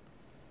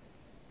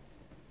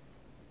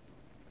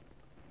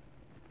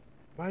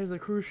 Why is the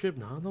cruise ship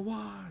not in the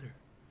water?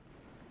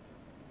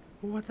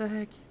 What the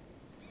heck?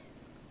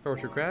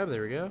 Torture crab,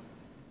 there we go.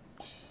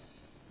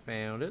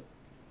 Found it.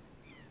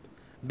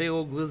 Big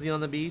old glizzy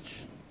on the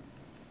beach.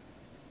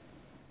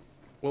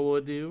 What will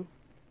it do?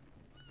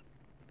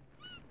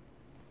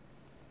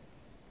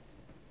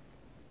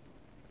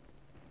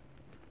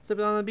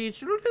 Stepping on the beach.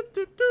 Stepping on the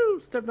beach.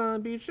 Stepping on the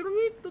beach.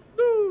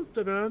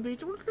 Stepping on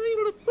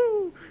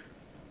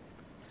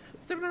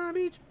the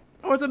beach.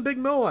 Oh, it's a big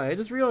moai. I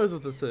just realized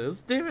what this is.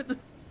 Damn it.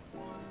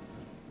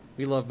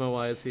 We love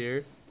moais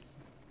here.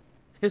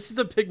 It's just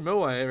a big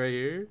moai right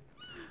here.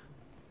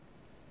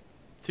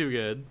 Too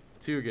good.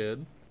 Too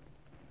good.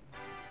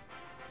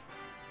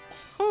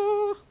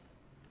 Oh.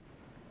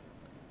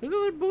 There's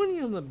another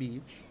bunny on the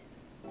beach.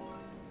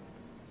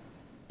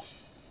 Beach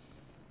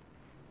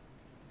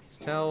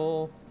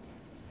towel.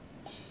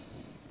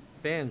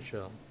 Fan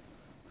shell.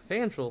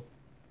 Fan shell.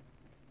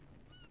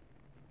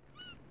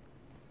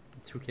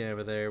 Toucan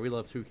over there. We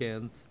love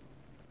toucans.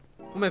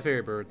 One of my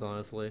favorite birds,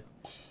 honestly.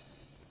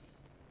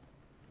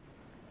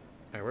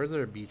 Alright, where's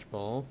there a beach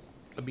ball?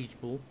 A beach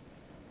pool.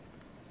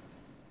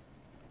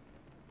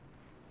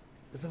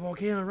 There's a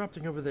volcano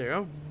erupting over there.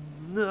 Oh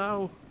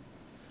no!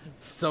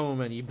 So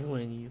many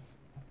bunnies.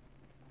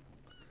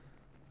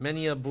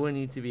 Many a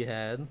bunny to be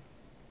had.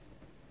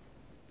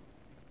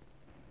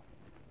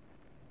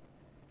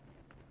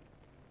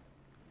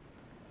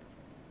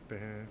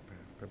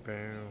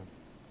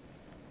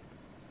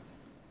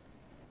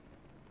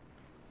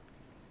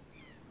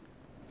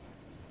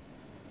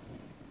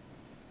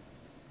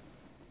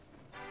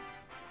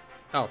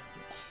 Oh,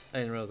 I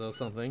didn't realize that was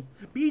something.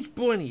 Beach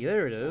bunny,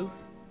 there it is.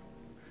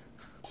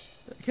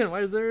 Again,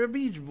 why is there a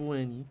beach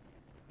bunny?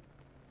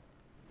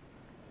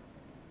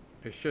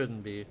 There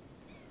shouldn't be.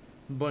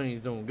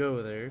 Bunnies don't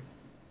go there.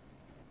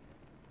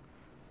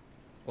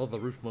 Well, the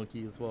roof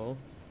monkey as well.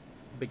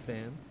 Big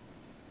fan.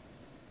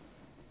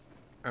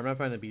 I'm not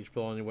finding the beach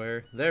ball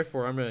anywhere.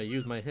 Therefore, I'm gonna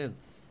use my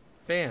hints.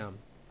 Bam!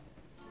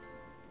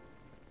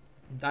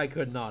 I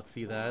could not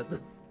see that.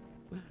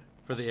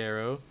 For the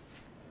arrow.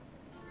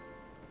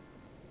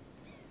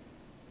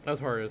 That was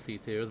harder to see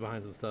too. It was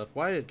behind some stuff.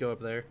 Why did it go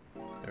up there?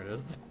 There it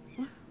is.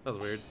 That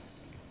was weird.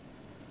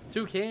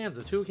 2 cans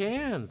of 2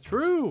 cans.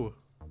 True.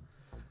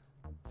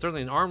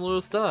 Certainly an armload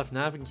of stuff.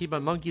 Now if I can keep my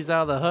monkeys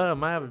out of the hut, I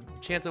might have a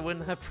chance of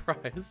winning that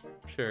prize.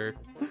 Sure.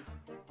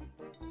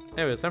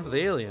 Anyway, it's time for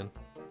the alien.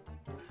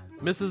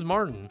 Mrs.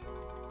 Martin.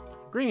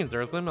 Greetings,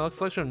 Earthling. My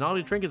selection of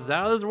naughty trinkets is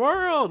out of this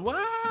world.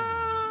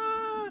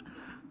 What?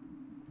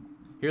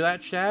 Hear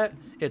that, chat?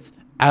 It's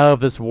out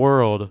of this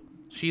world.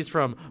 She's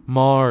from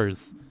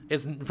Mars.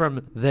 It's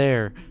from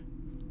there.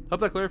 Hope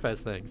that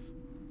clarifies things.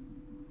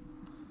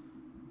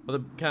 Well,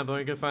 the kind of boy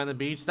you can find the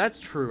beach. That's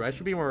true. I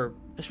should be more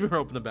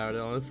open about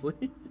it,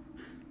 honestly.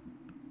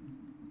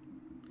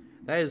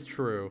 That is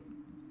true.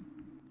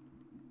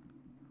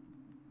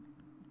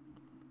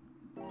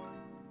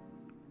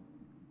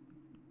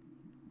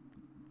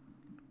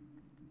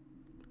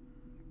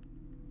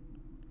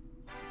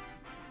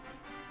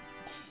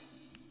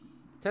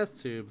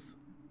 Test tubes.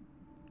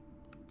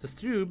 Test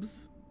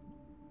tubes.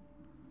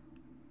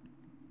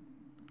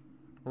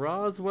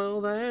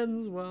 Roswell that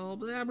ends well.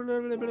 Blah, blah,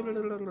 blah, blah,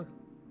 blah, blah, blah.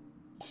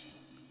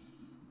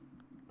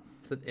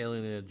 It's an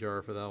alien in a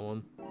jar for that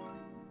one.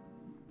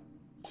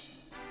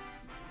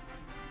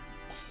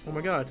 Oh my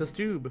god, it's a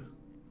tube.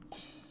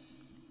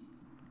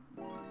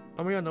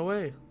 Oh my god, no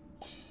way.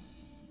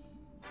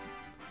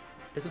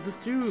 It's a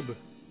test tube.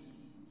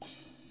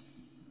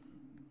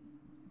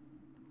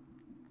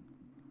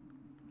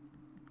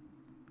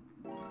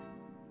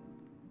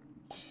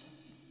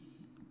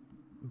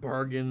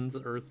 Bargains,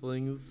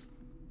 Earthlings.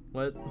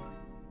 What?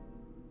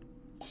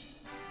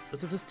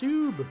 It's a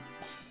tube.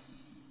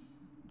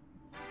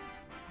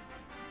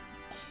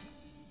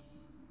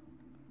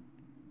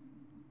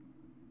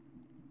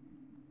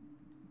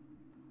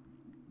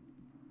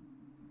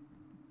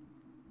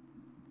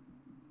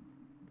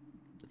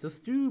 It's a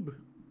stube.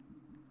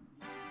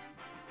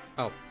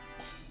 Oh,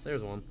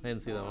 there's one. I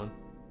didn't see that one.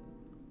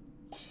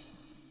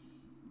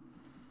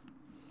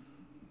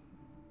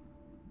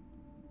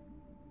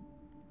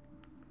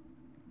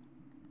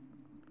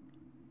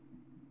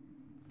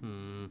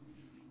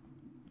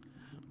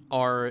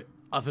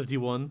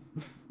 R51.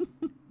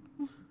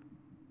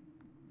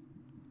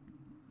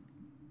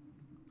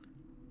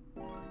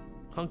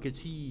 Hunk of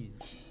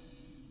cheese.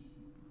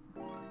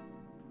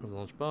 There's a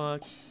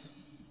lunchbox.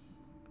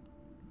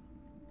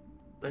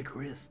 The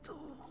crystal.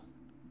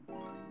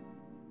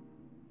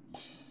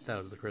 That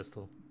was the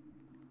crystal.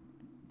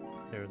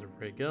 There's a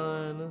ray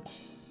gun.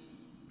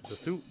 There's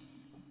a suit.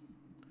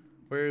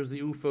 Where's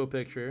the UFO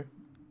picture?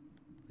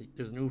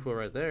 There's an UFO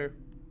right there.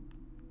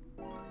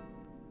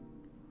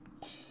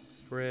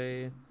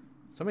 spray.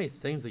 So many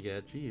things to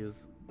get,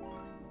 jeez.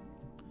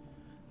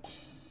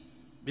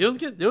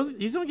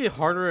 These don't get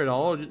harder at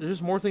all. There's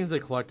just more things to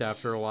collect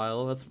after a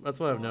while. That's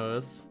what I've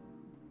noticed.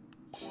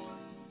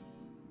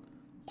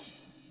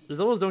 These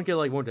levels don't get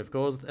like more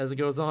difficult as it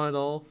goes on at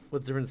all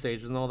with different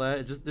stages and all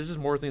that. There's just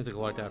more things to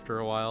collect after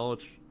a while,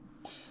 which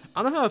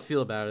I don't know how I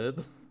feel about it.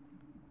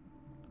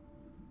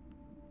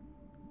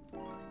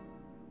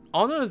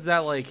 All I know is that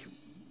like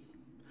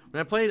when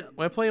I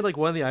played like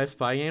one of the I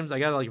Spy games, I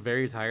got like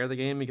very tired of the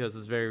game because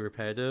it's very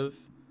repetitive.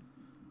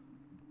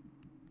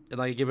 And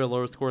like give it a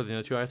lower score than the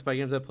other two I Spy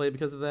games I played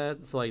because of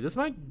that. So like this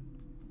might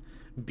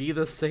be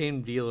the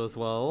same deal as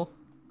well.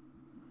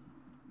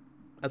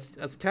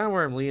 That's kind of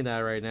where I'm leaning at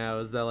right now,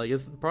 is that like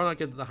it's probably not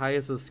getting the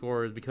highest of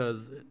scores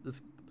because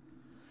it's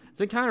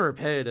been kind of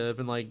repetitive,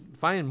 and like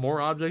finding more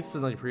objects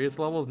in like previous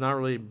levels is not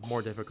really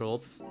more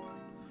difficult.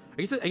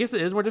 I guess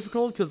it is more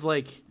difficult because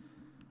like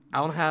I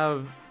don't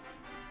have.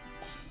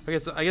 I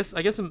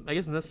guess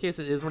in this case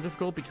it is more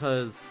difficult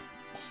because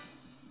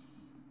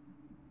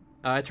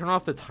I turn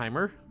off the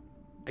timer.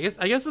 I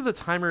guess if the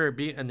timer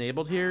be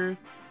enabled here,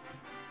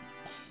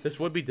 this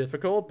would be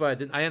difficult, but I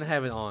didn't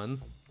have it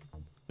on.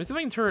 Let me see if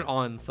I can turn it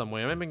on some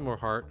way. I might make it more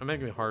hard. I might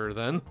make it harder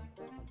then.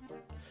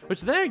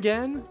 Which then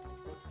again,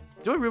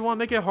 do I really want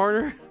to make it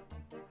harder?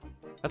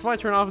 That's why I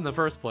turned it off in the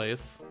first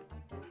place.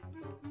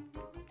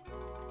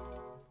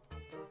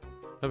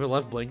 Have a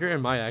left blinker? It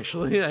might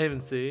actually. I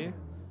didn't see.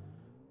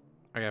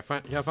 I gotta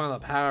find the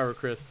power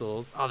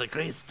crystals. Oh, the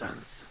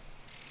crystals.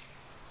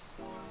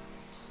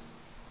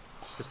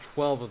 There's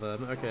 12 of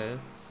them. Okay.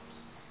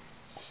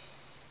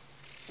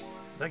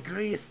 The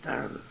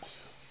crystals.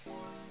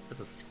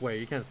 That's a square.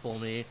 You can't fool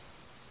me.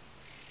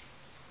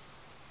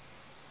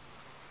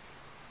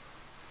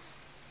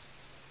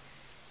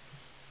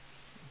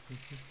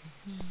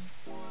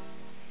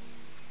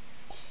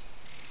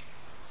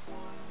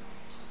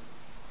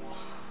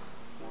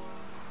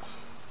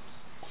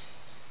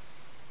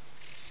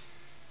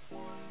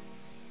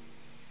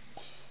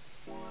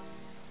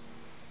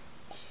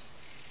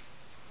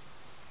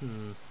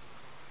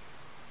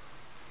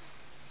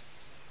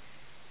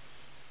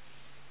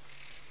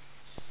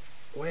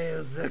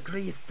 Where's the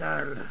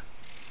crystal?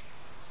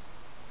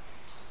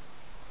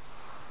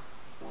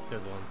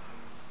 There's one.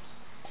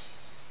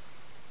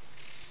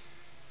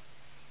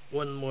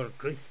 One more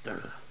crystal.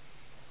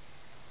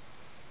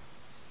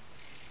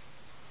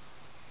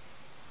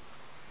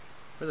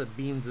 Where the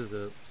beans is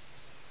it?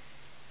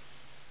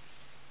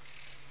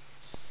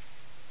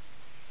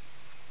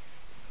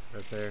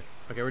 Right there.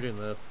 Okay, we're doing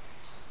this.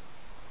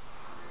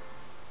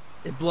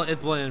 It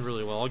blended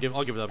really well. I'll give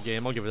it up,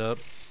 game. I'll give it up.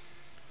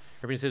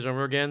 Repeat stage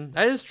over again.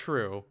 That is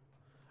true.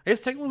 I guess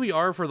technically we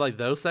are for like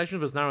those sections,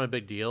 but it's not really a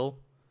big deal.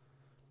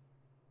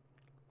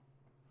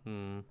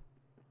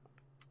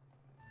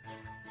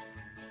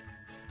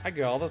 I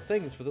got all the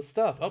things for the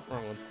stuff. Oh,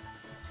 wrong one.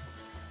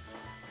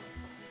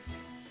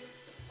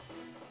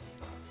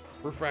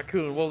 Roof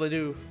Raccoon, what'll they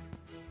do?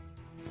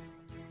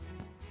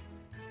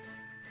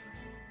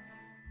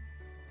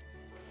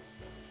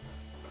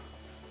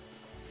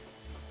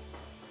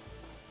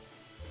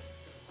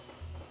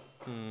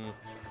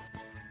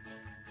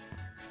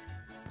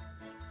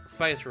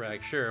 Spice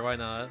Rack, sure, why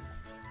not?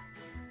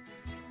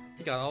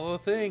 You got all the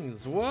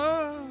things,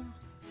 whoa!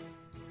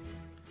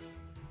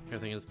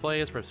 Everything in its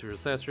place, press through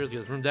accessories, get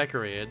this room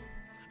decorated.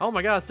 Oh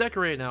my god, it's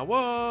decorated now,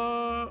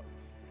 whoa!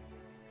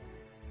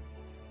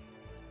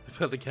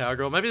 Put the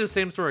cowgirl, might be the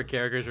same sort of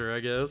caricature, I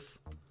guess.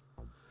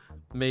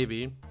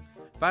 Maybe.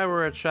 If I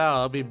were a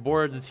child, I'd be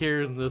bored to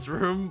tears in this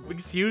room.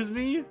 Excuse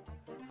me?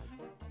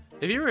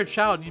 If you were a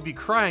child, you'd be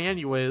crying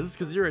anyways,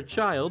 because you're a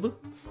child.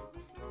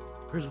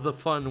 Where's the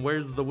fun?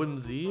 Where's the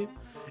whimsy?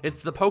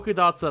 It's the polka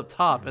dots up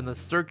top and the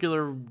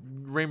circular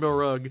rainbow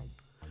rug.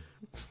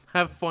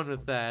 Have fun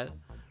with that.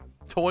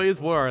 Toys?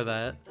 What are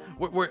that?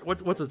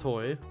 What's a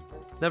toy?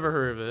 Never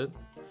heard of it.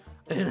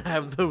 I didn't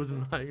have those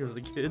in mind as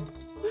a kid.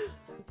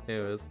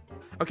 Anyways.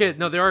 Okay,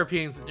 no, there are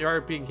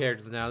appealing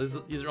characters now.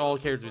 These are all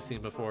characters we've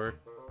seen before.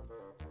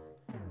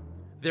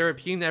 They're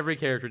appealing to every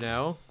character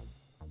now.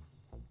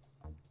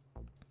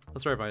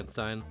 Let's try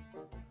Einstein.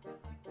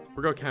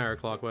 We'll go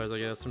counterclockwise, I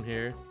guess, from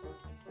here.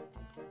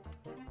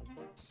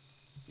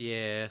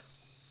 Yeah.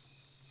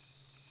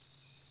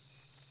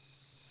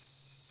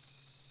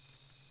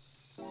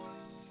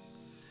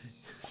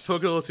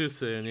 Spoke a little too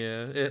soon,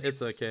 yeah.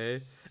 It's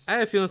okay. I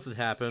had a feeling this would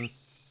happen.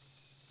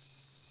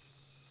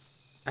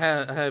 I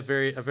had a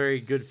very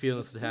good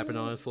feeling this would happen,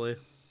 honestly.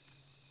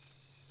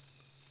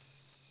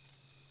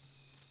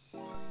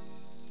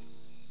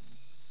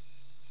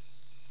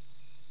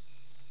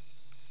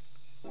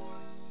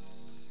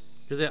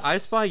 Because the I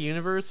Spy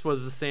universe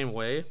was the same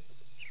way.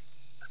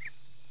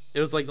 It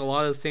was like a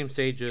lot of the same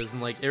stages,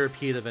 and like it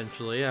repeated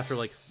eventually after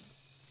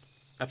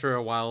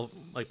a while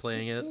like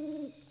playing it.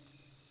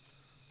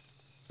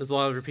 There's a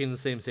lot of repeating the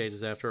same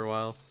stages after a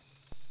while.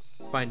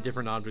 Find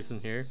different objects in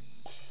here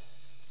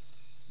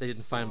they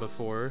didn't find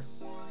before.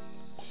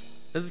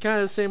 This is kind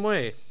of the same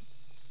way.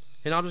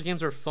 And object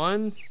games are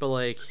fun, but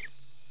like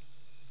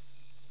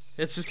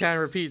It's just kind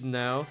of repeating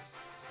now.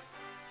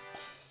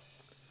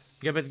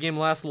 You gotta make the game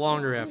last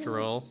longer after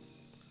all.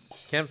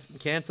 Can't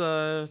change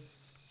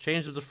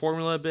up the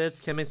formula a bit.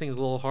 Can't make things a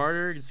little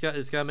harder. It's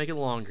gotta make it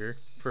longer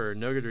for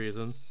no good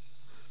reason.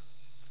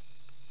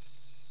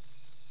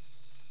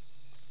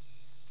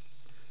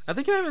 I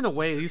think kind of in a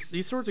way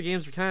these sorts of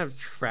games are kind of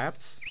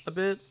trapped a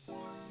bit,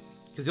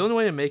 because the only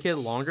way to make it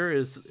longer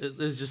is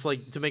just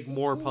like to make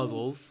more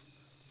puzzles,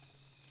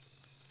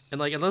 and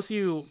like unless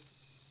you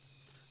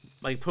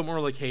like put more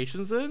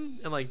locations in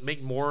and like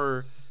make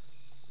more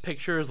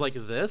pictures like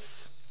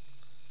this,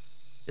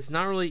 it's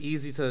not really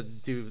easy to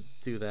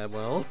do that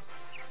well.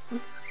 You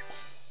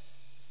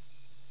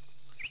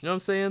know what I'm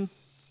saying?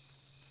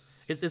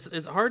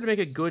 It's hard to make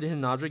a good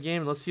hidden object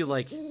game unless you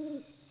like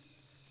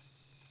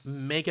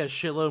make a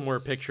shitload more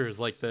pictures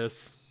like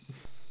this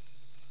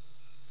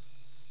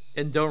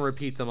and don't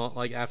repeat them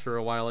like after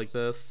a while like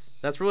this.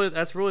 That's really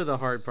the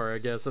hard part, I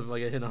guess, of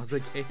like a hidden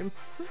object game.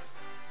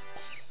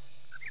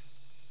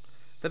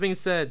 That being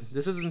said,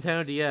 this is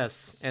Nintendo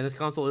DS, and this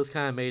console is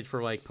kind of made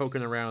for like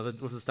poking around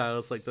with the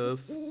stylus like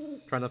this,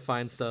 trying to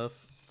find stuff.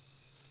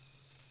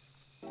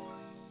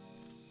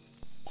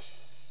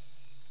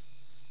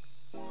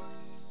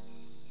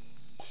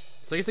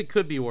 So I guess it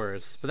could be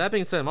worse. But that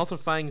being said, I'm also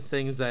finding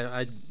things that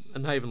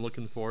I'm not even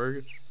looking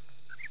for.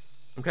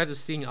 I'm kind of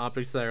just seeing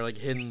objects that are like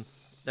hidden,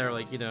 that are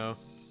like, you know,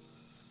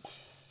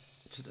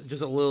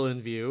 just a little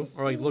in view,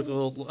 or like look a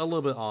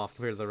little bit off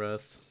compared to the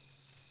rest.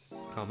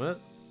 Comet.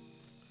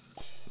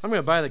 I'm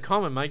gonna buy the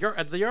Comet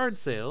at the yard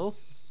sale.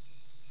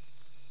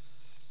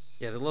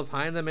 Yeah, they love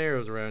hiding them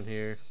arrows around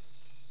here.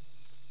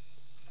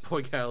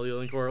 Boy, Galileo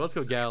and Cora. Let's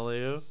go,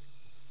 Galileo.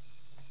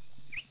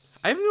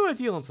 I have no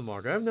idea on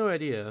tomorrow. I have no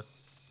idea.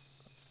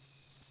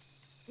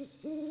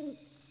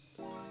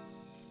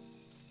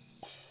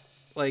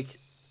 Like,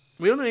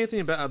 we don't know anything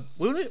about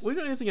we don't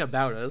know anything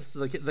about us,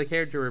 the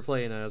character we're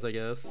playing as, I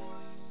guess.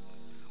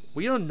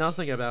 We know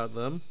nothing about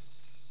them.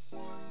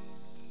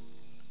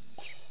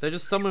 They're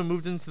just someone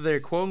moved into their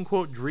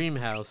quote-unquote dream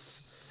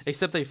house,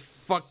 except they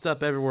fucked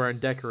up everywhere on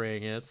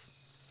decorating it,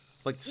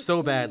 like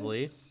so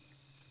badly.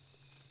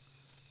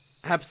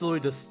 Absolutely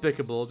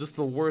despicable. Just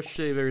the worst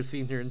shit I've ever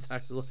seen in your entire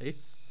life.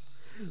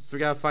 So we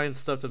gotta find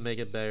stuff to make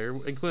it better,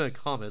 including a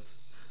comet.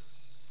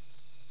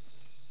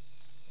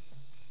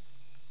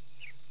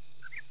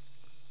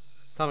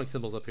 Atomic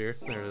symbols up here.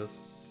 There it is.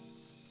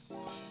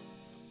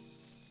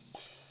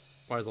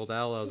 Wise old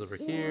owl is over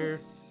here.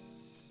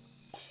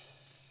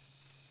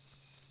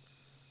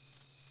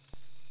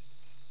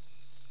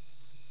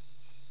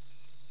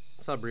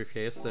 I saw a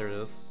briefcase. There it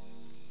is.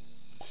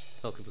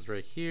 Telescope is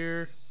right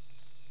here.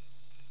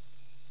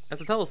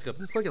 That's a telescope.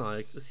 I'm clicking on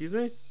it. Excuse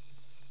me?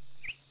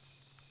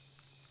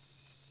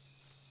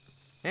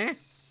 Eh?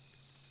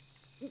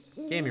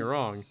 Game, you're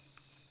wrong.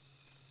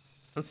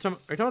 Are you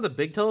talking about the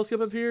big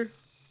telescope up here?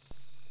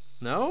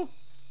 No?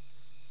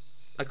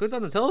 I clicked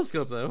on the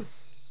telescope though.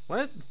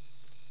 What?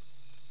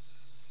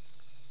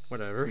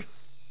 Whatever.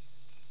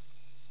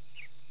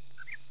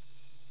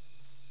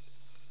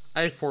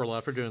 I have 4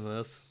 left for doing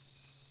this.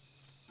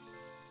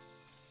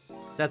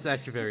 That's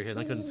actually very hidden.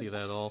 I couldn't see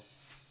that at all.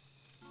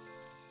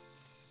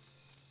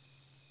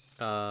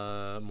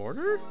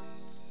 Mortar?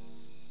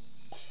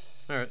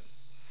 Alright.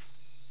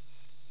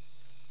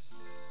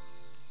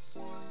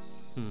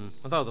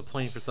 I thought it was a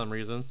plane for some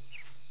reason.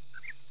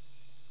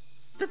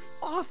 That's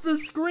off the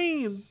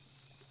screen!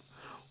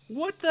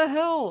 What the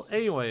hell?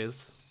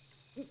 Anyways.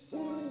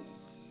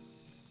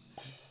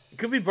 It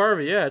could be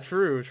Barbie, yeah,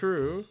 true,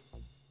 true.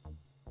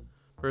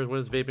 Whereas when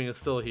his vaping is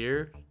still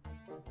here.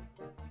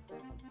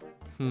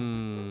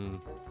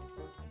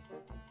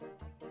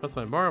 That's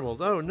my marbles.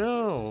 Oh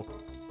no!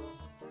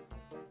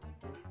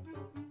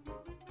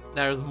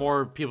 There's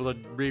more people to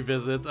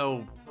revisit.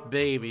 Oh,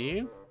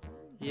 baby.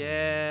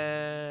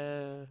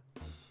 Yeah.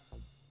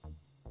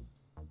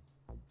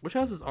 Which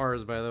house is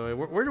ours, by the way?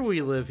 Where do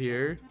we live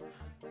here?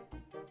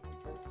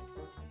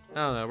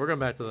 I don't know. We're going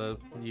back to the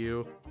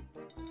U.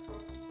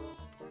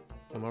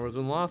 The marbles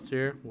been lost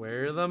here.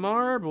 Where are the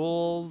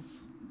marbles?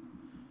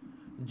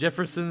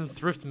 Jefferson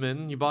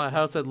Thriftman. You bought a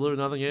house that lived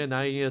nothing in.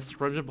 Now you need to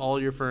scrunch up all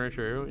your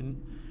furniture.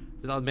 And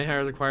the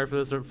man required for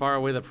this are far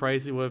away the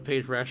price you would have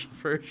paid for actual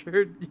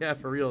furniture. Yeah,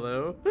 for real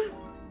though.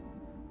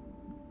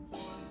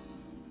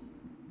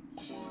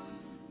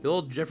 The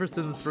old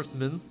Jefferson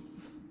Thriftman.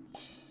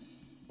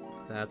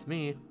 That's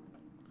me.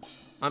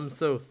 I'm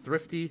so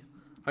thrifty.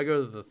 I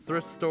go to the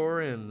thrift store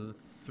and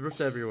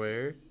thrift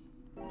everywhere.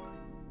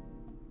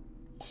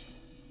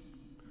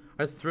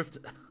 I thrift.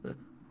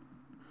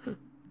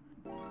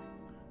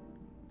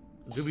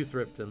 Do be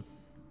thrifting.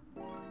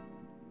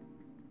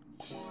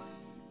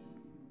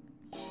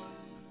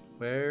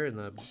 Where in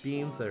the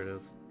beans? There it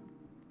is.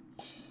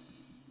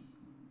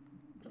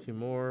 2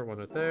 more, 1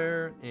 right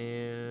there,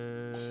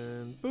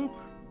 and boop.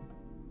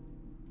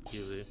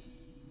 Easy.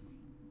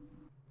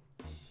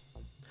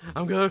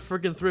 I'm gonna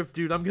freaking thrift,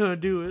 dude. I'm gonna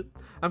do it.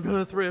 I'm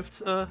gonna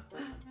thrift.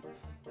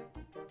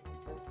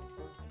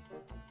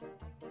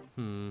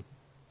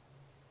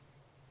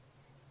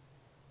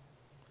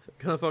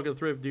 Gonna fucking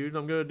thrift, dude.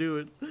 I'm gonna do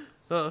it.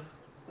 Some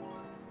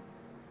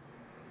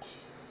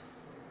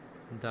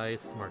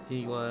dice,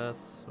 martini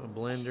glass, a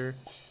blender,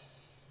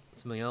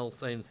 something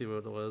else. I didn't see what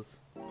it was.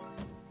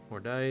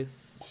 More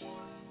dice. I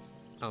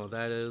don't know what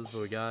that is,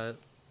 but we got it.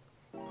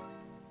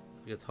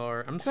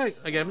 Guitar. I'm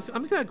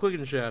just gonna click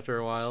and shit after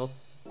a while.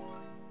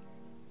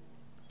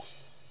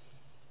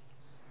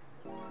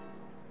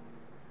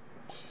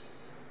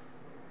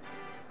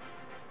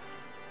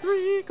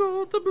 3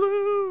 gold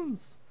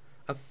doubloons!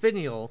 A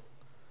finial.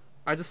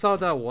 I just saw what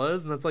that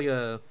was, and that's like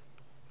a...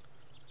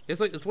 It's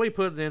what you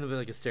put at the end of it,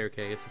 like a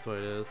staircase. That's what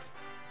it is.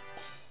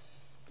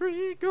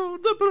 3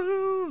 gold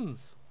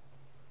doubloons!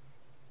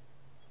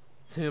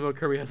 Something about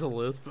Kirby has a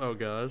lisp? Oh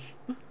gosh.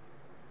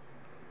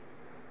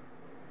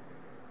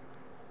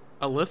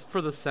 A lisp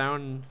for the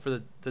sound,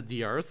 for the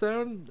DR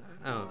sound?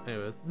 Oh,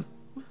 anyways.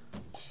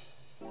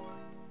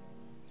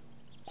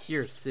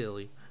 You're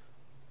silly.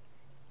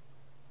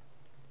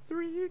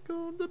 3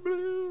 gold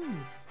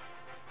doubloons!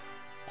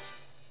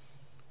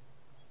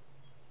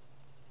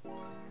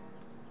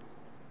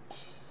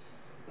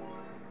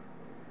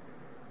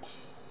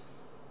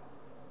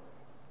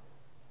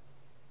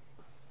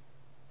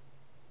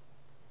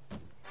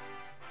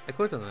 I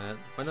clicked on that.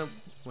 Why not?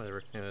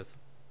 Whatever. Anyways.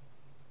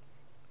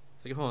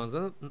 It's like, hold on, is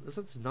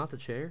that just not the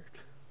chair?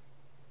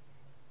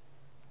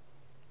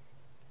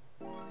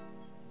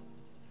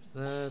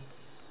 There's that.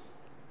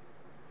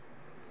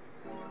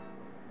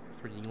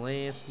 3D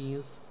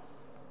glasses.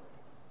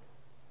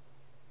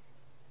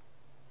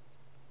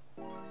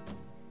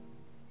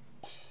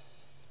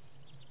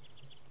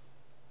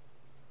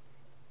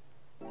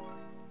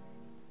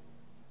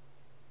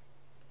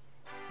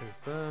 There's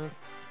that.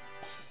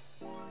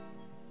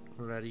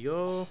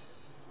 Radio.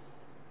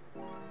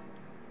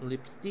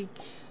 Lipstick.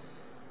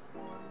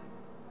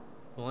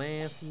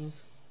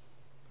 Glasses.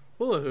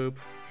 Hula hoop.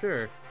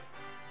 Sure.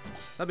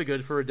 That'd be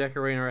good for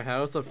decorating our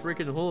house. A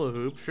freaking hula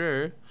hoop.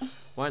 Sure.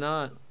 Why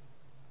not?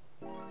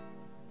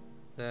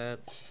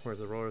 That's... Where's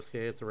the roller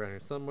skates? Around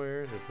here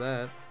somewhere. There's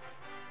that.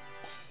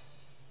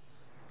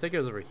 I think it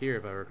was over here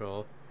if I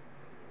recall.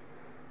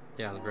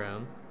 Yeah, on the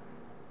ground.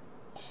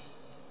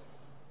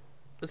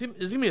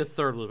 There's gonna be a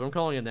third loop. I'm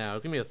calling it now.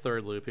 There's gonna be a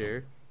third loop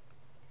here.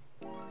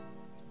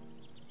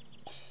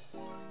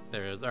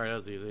 There it is. Alright, that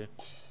was easy.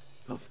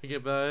 Don't think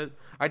about it.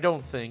 I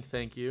don't think,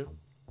 thank you.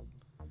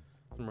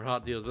 Some more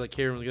hot deals, but like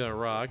Kieran's gonna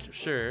rock.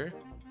 Sure.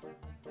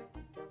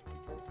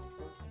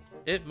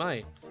 It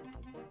might.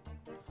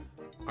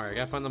 Alright, I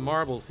gotta find the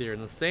marbles here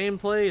in the same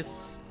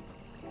place.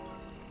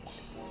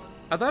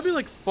 I thought it'd be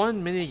like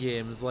fun mini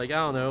games, like, I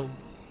don't know.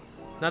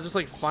 Not just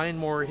like find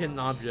more hidden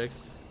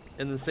objects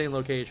in the same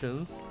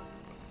locations.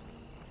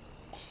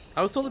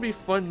 I was told to be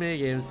fun mini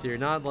games here,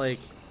 not like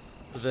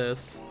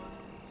this.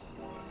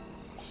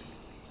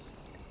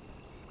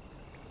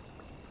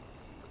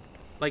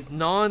 Like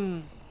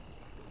non-hidden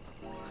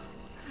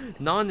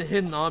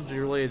object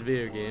related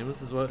video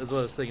games is what I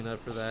was thinking of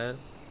for that.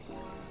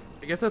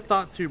 I guess I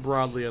thought too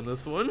broadly on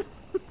this one.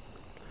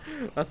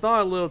 I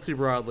thought a little too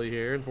broadly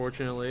here,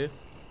 unfortunately.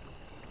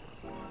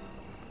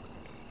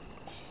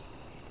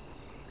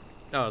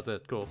 Oh, that's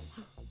it. Cool.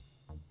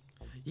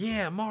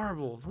 Yeah,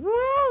 marbles.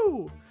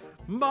 Woo!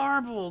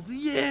 Marbles.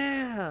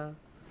 Yeah.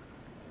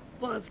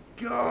 Let's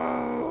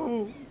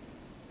go.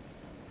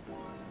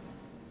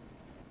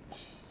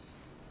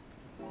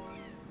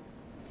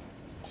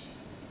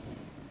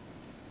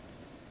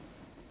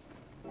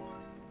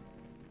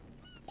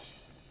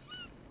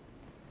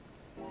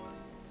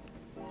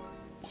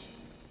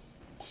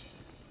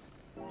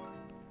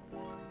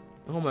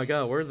 Oh my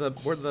god, where'd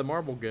the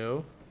marble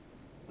go?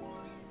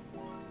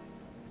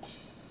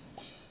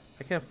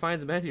 I can't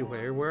find them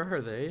anywhere. Where are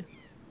they?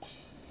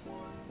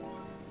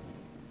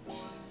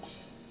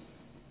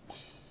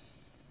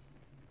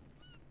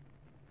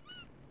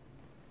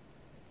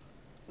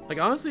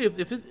 Like honestly,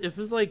 if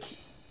it's like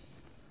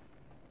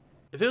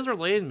if it was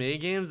related mini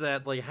games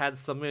that like had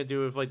something to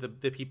do with like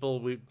the people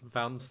we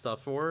found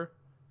stuff for,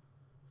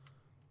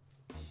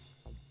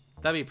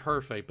 that'd be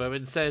perfect. But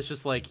instead, it's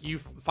just like you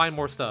find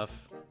more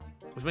stuff.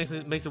 Which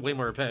makes it way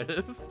more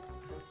repetitive.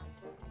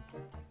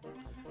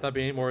 Thought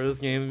be any more of this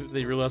game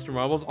they realized for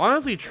marbles.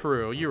 Honestly,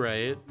 true. You're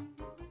right.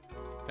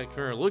 I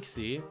can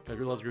look-see. I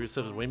realized Groove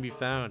said when be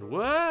found.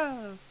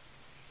 Whoa!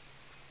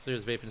 So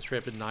there's vaping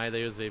strip at night.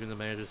 They was vaping the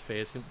manager's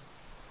face.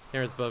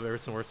 Karen's above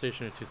Everson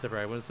workstation are 2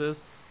 separate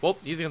eyewitnesses. Well,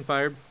 he's getting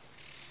fired.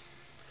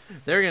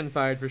 They're getting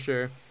fired for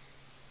sure.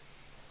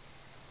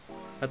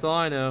 That's all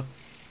I know.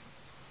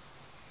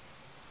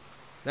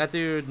 That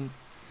dude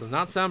does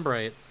not sound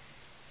bright.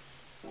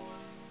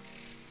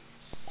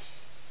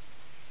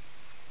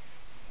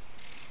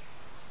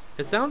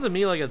 It sounds to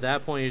me like at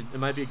that point it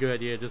might be a good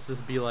idea just to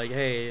be like,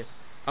 hey,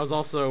 I was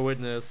also a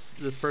witness.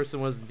 This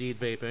person was indeed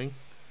vaping,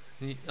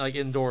 like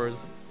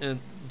indoors and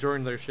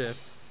during their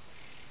shift.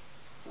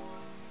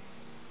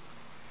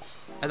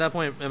 At that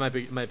point, it might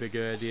be a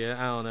good idea.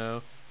 I don't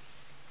know.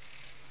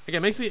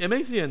 Again, it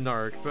makes me a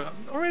narc, but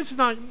or it's just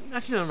not.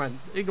 Actually, never mind.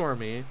 Ignore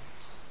me.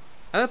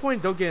 At that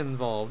point, don't get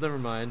involved. Never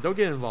mind. Don't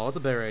get involved.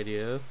 It's a better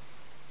idea.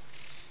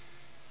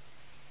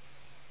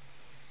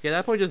 Yeah, at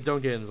that point, just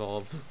don't get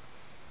involved.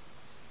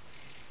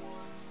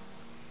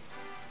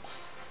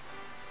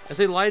 If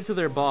they lied to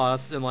their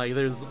boss and like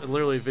there's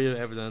literally video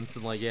evidence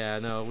and like yeah,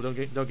 no, don't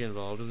get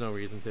involved. There's no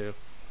reason to.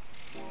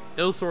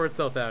 It'll sort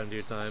itself out in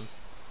due time.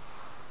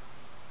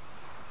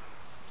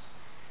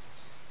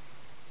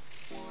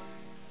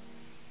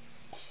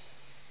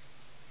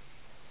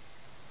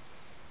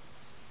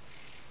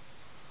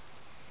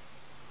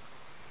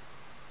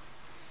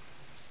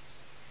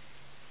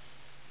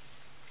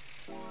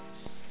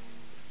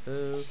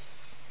 This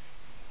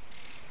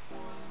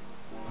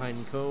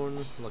pine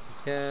cone, lucky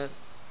cat.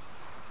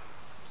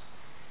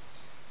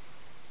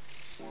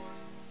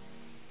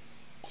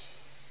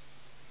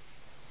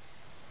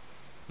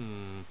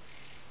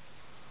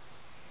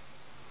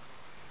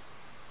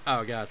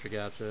 Oh,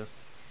 gotcha.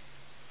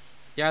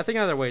 Yeah, I think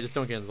either way, just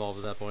don't get involved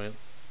at that point.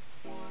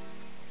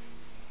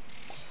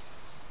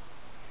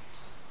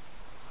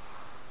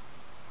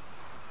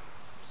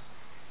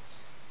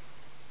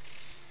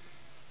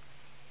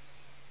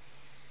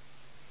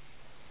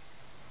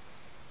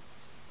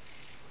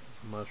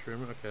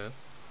 Mushroom, okay.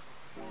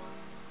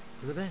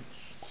 There's a bench.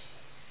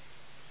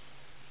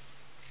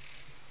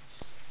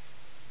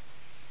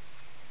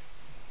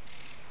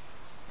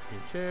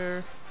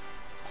 Chair.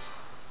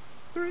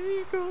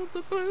 3 gold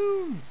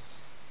doubloons!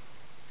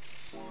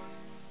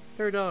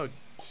 Prairie dog.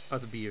 Oh,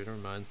 it's a bee, never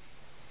mind.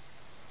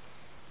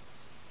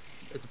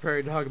 It's a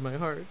prairie dog in my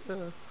heart.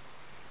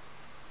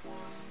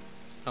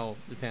 Oh,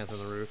 the pants on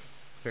the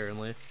roof,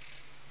 apparently.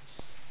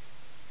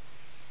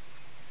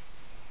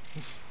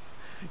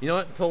 You know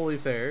what? Totally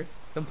fair.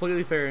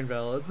 Completely fair and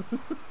valid.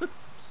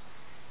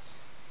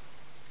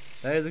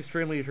 That is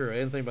extremely true. I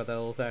didn't think about that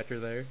little factor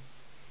there.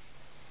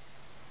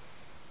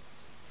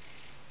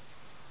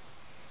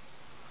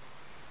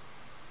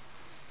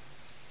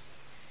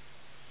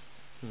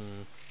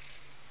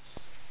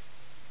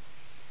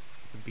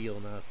 It's a beetle,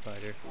 not a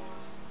spider.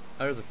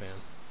 Oh, there's a fan.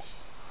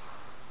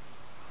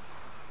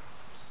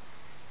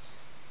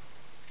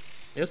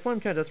 At this point,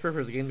 I'm kind of desperate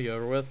for this game to be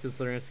over with,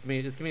 considering it's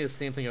gonna be the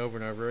same thing over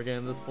and over again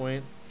at this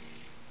point.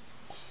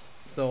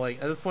 So,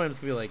 like, at this point, I'm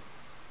just gonna be like,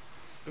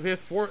 if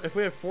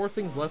we have 4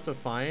 things left to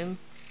find,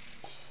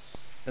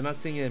 I'm not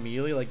seeing it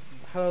immediately. Like,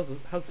 how's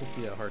we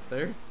see that heart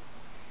there?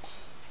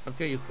 I'm just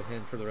gonna use the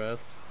hint for the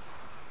rest.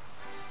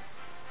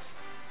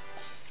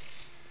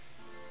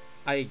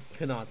 I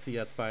cannot see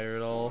that spider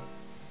at all.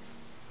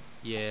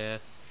 Yeah,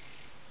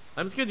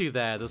 I'm just gonna do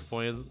that at this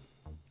point,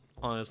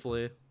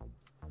 honestly.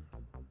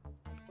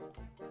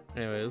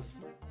 Anyways,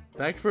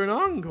 back for an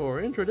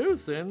encore.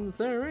 Introducing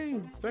Sarah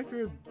Raines,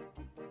 Spectre.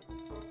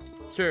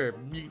 Sure,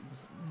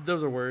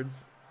 those are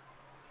words.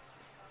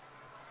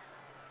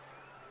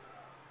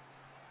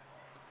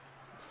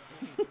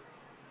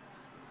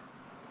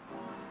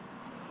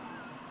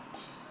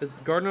 This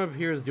Gardner up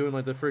here is doing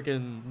like the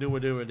freaking Numa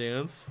Numa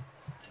dance.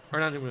 Or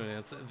not Numa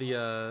dance,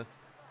 the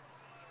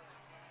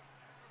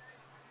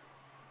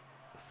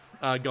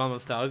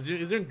Gangnam style.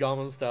 He's doing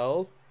Gangnam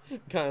style.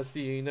 Kind of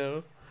see, you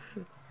know.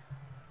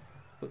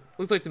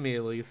 Looks like to me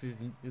at least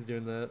he's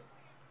doing that.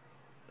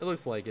 It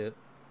looks like it.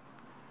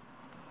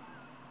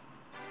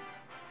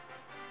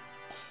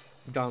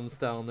 Gangnam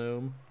style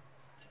gnome.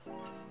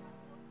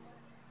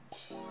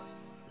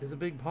 There's a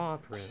big paw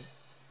print.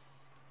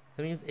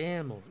 That means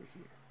animals are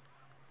here.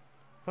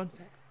 Fun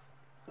fact.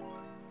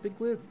 Big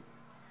Lizzie.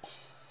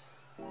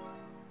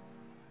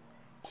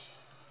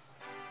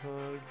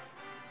 Hug.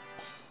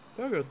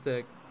 Pogo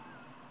stick.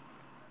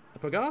 A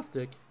pogo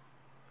stick.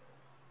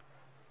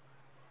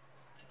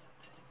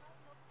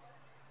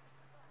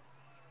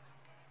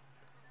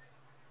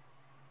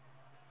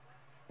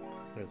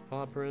 There's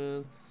paw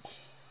prints.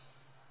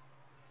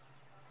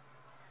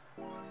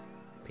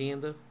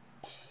 Panda.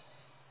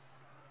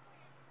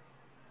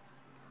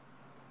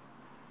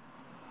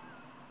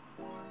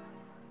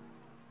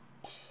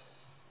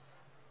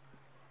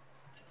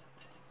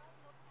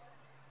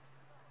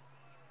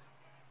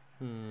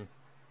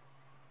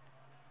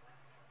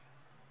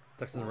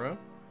 Ducks in a row.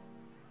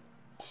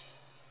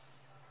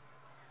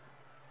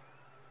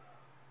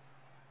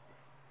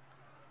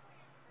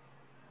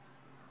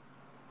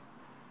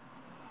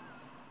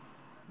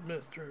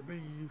 Mr.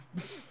 Beast.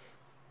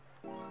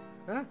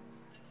 Huh?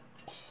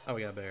 Oh,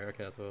 we got a bear.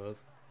 Okay, that's what it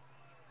was.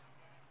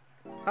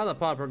 How'd the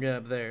popper get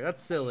up there?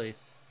 That's silly.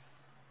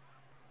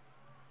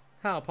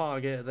 How'd Paw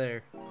get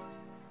there?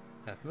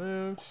 Half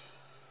moon.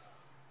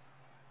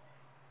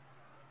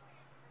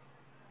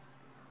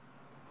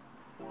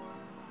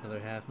 Another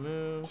half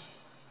moon.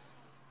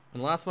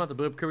 And last month, the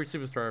Blue Kirby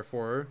Superstar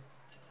for her.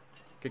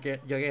 Gotta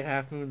get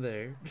half moon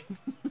there.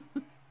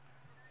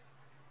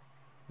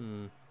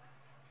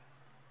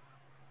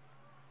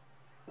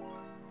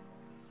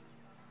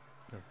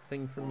 A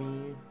thing for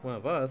me. One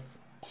of us.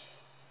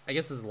 I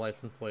guess this is a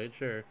license plate,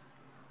 sure.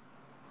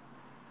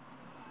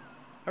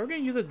 How are we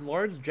gonna use a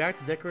large jack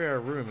to decorate our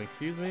room?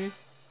 Excuse me?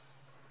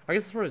 I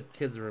guess it's for a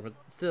kid's room, but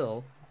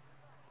still.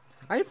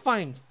 I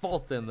find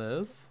fault in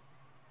this.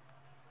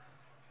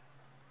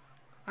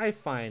 I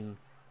find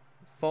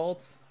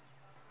fault.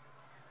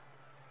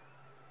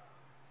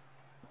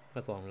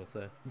 That's all I'm gonna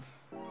say.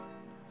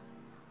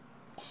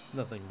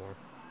 Nothing more.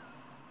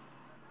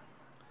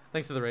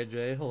 Thanks for the raid,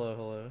 Jay. Hello,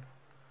 hello.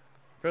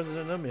 For those who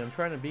don't know me, I'm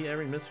trying to beat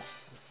every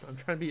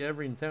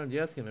Nintendo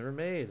DS game ever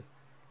made.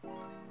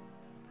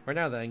 Right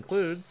now, that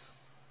includes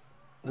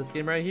this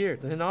game right here.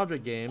 It's a hidden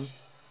object game,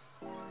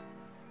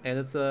 and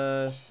it's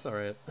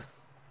alright.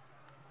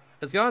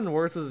 It's gotten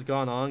worse as it's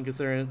gone on,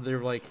 considering they're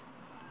like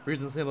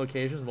reaching the same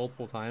locations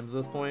multiple times at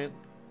this point.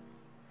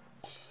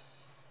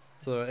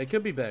 So it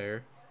could be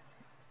better.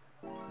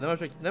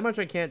 That much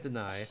I can't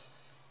deny.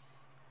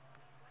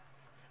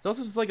 There's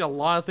also just like a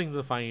lot of things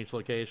to find each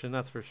location,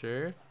 that's for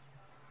sure.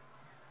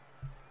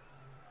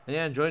 And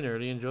yeah, enjoy,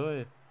 nerdy,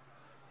 enjoy.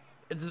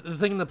 It's the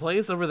thing in the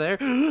place over there.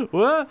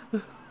 What?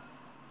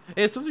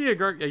 It's supposed to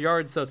be a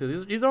yard sale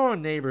too. These are all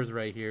neighbors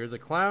right here. There's a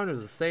clown,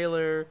 there's a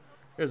sailor,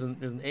 there's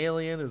an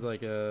alien, there's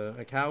like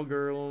a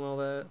cowgirl and all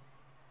that.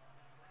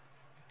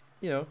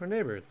 You know, our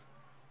neighbors.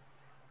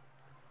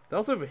 They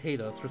also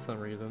hate us for some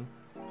reason.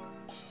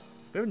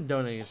 We haven't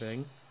done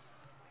anything.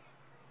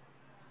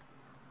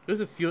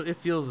 It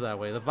feels that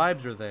way. The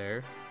vibes are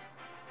there.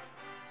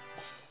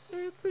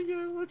 It's a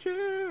yellow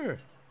chair.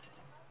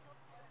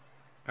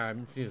 Alright,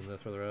 I'm just using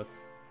this for the rest.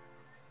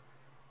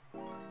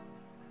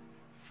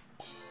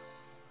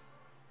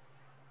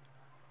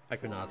 I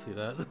could not see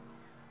that.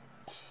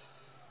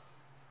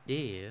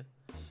 Yeah.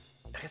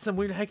 I got some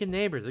weird heckin'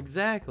 neighbors,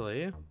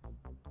 exactly.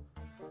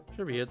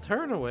 Should be a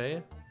turn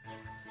away.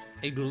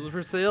 8 booze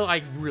for sale?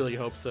 I really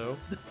hope so.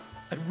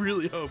 I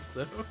really hope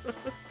so.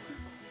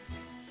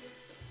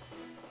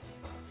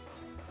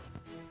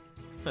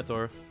 That's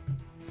Aura.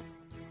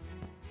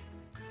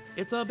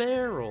 It's a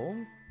barrel.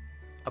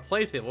 A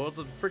play table. It's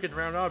a freaking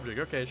round object.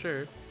 Okay,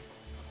 sure.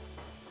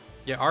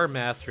 Yeah, our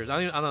masters.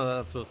 I don't know what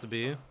that's supposed to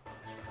be.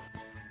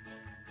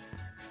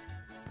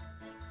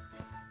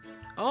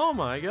 Oh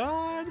my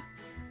god!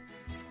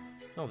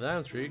 Oh,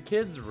 that's true.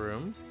 Kids'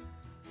 room.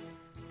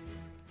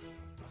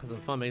 Has some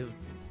fun. Makes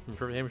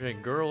perfect between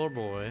a girl or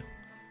boy.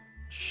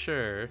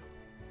 Sure.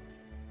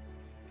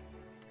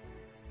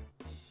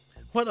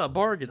 What a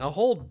bargain! A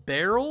whole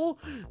barrel?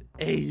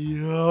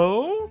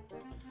 Ayo!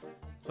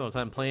 So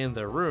time playing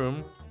the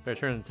room. Better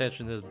turn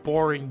attention to this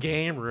boring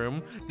game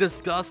room.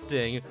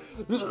 Disgusting.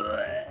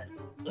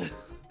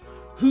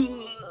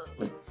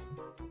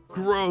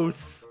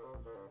 Gross.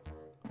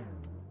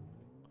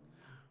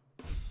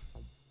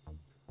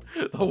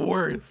 The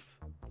worst.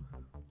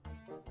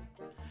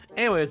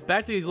 Anyways,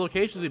 back to these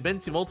locations we've been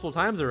to multiple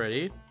times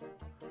already.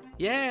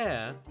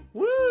 Yeah.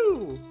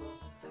 Woo!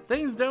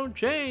 Things don't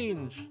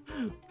change.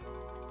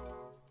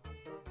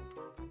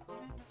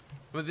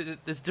 I mean,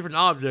 it's different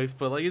objects,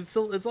 but like it's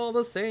all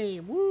the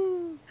same.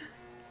 Woo!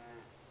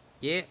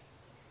 Yeah.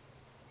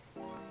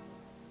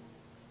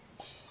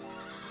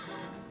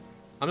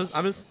 I'm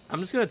just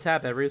gonna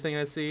tap everything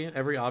I see,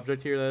 every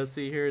object here that I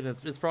see here, and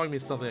it's probably gonna be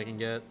something I can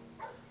get.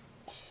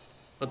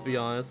 Let's be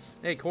honest.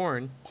 Hey,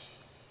 corn.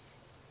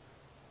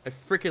 I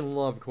freaking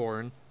love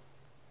corn.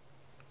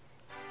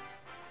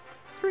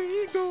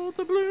 3 gold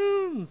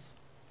doubloons.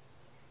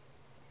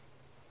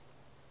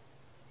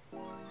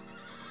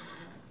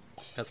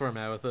 That's where I'm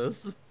at with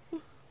this.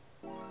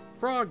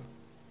 Frog.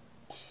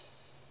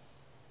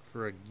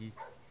 Froggy.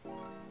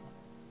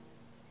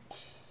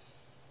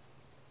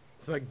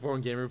 It's like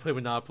boring gamer. Play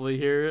Monopoly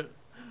here.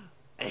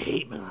 I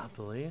hate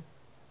Monopoly.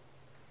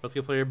 Let's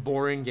go play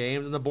boring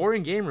games in the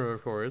boring game room,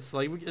 of course.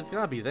 Like it's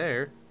gotta be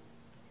there.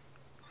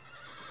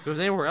 If it was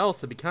anywhere else,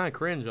 it'd be kind of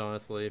cringe,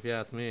 honestly, if you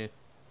ask me.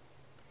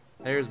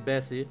 There's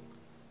Bessie.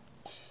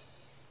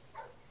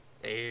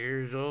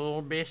 There's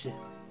old Bessie.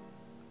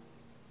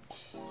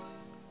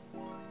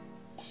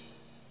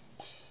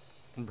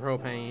 And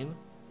propane.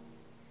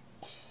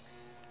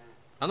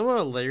 I don't know what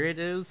a lariat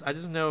is. I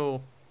just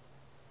know,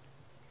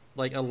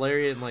 like, a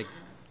lariat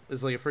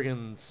is like a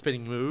freaking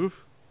spinning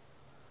move.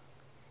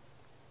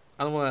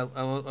 I'm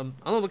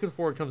not looking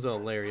forward when it comes to a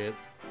lariat.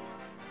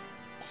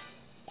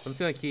 I'm just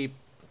gonna keep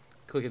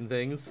clicking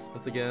things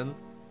once again.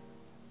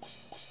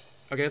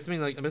 Okay, that's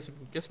mean like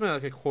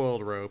like a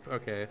coiled rope.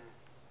 Okay,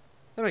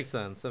 that makes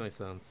sense. That makes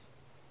sense.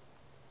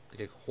 Like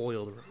a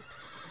coiled rope.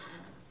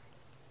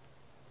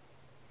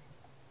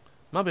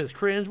 Mom is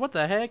cringe. What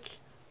the heck?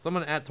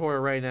 Someone at Tora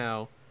right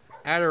now.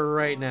 At her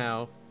right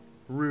now.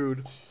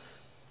 Rude.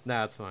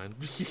 Nah, it's fine.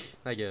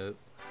 I get it.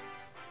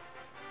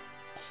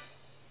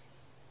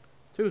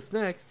 2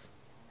 snacks.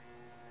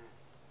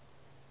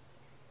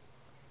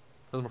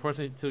 Doesn't force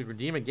me to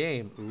redeem a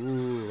game.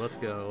 Ooh, let's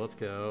go. Let's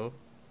go.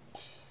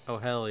 Oh,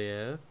 hell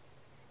yeah.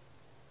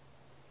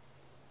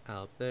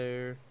 Out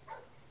there.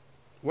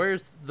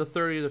 Where's the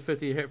 30 to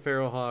 50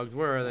 feral hogs?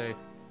 Where are they?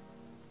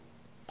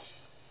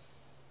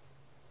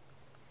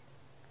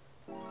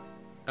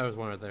 I was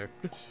one right there.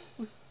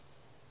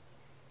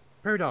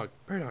 Prairie dog.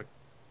 Prairie dog.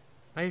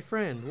 My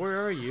friend,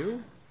 where are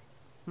you?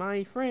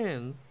 My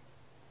friend.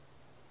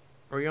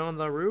 Are you on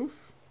the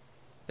roof?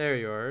 There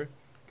you are.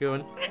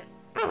 Going.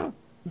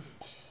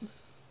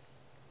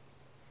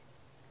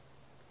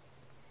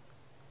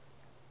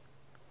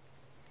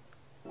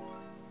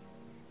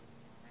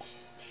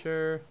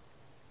 Sure.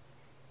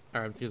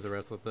 Alright, I'm seeing the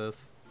rest of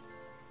this.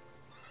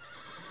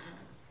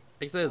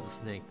 I guess there's a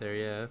snake there,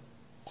 yeah.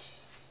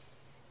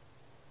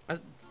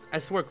 I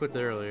swore I clicked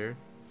it earlier.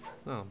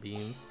 Oh,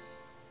 beans.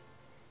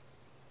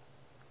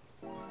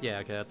 Yeah,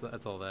 okay,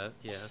 that's all that.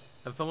 Yeah.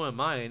 Have fun with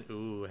mine.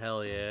 Ooh,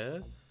 hell yeah.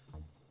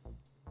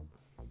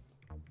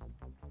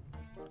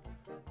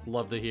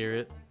 Love to hear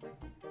it.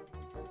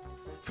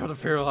 For the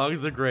feral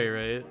hogs, they're great,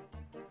 right?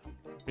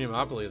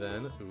 Monopoly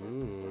then.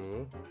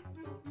 Ooh.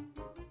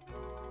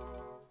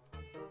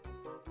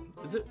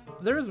 Is it?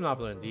 There is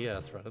Monopoly on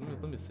DS, right?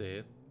 Let me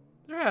see.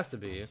 There has to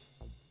be.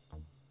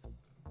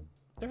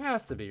 There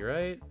has to be,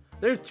 right?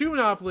 There's 2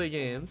 Monopoly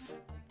games.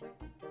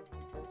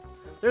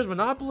 There's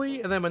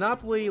Monopoly and then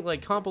Monopoly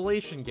like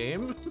compilation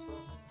game.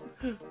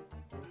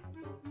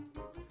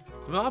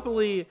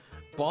 Monopoly,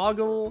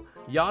 Boggle,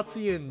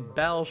 Yahtzee, and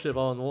Battleship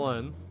all in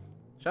one.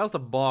 Shouts to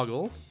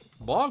Boggle.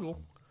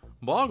 Boggle.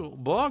 Boggle.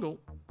 Boggle.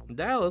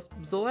 Dallas.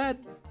 Zalad.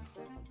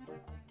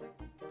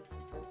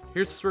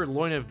 Here's Sir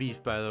Loin of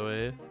Beef, by the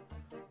way.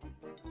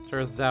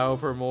 Sir Thou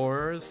for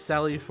more.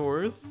 Sally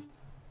Forth.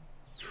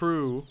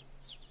 True.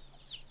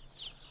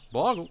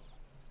 Boggle.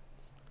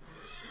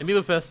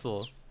 Amiibo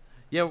Festival.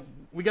 Yeah,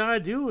 we gotta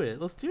do it.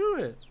 Let's do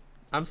it.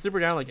 I'm super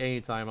down like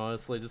anytime,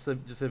 honestly. Just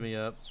hit me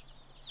up.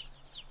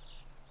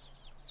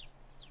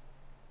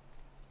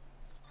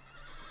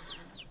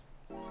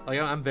 Like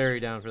I'm very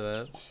down for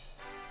that.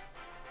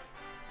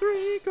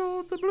 3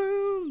 gold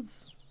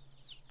doubloons.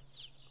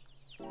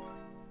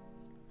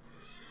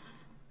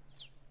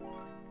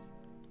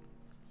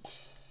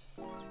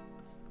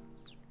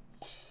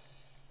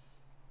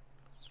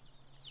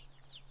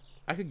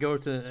 I could go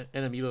to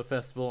an Amiibo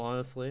festival,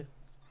 honestly.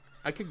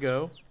 I could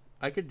go.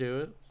 I could do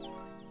it.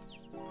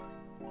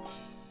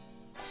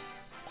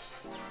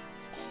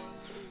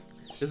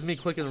 This is me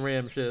clicking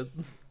RAM shit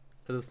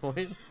at this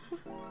point.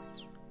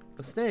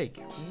 A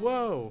snake.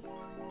 Whoa.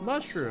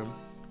 Mushroom.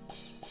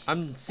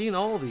 I'm seeing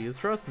all of these,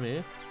 trust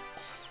me.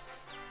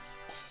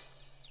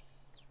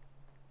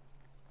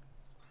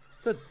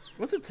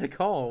 What's it to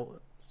call?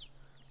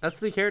 That's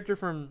the character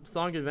from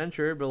Sonic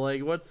Adventure, but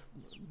like, what's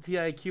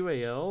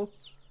TIQAL?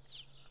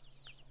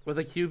 With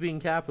a Q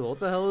being capital. What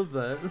the hell is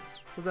that? What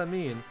does that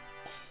mean?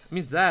 It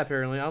means that,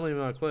 apparently. I don't even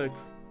know how it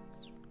clicks.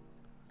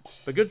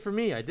 But good for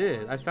me, I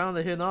did. I found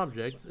the hidden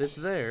object. It's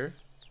there.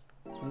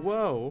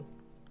 Whoa.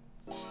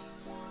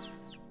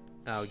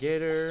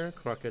 Alligator.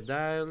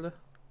 Crocodile.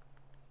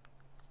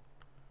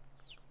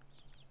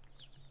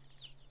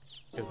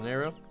 There's an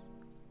arrow.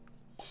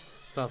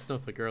 Saw a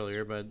snowflake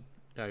earlier, but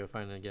gotta go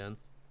find it again.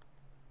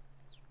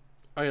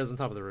 Oh, yeah, it was on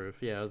top of the roof.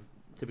 Yeah, it was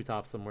tippy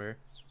top somewhere.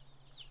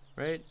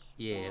 Right?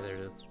 Yeah, there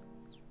it is.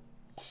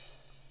 Is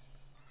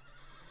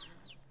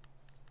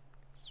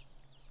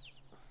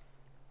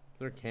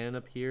there a cannon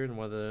up here in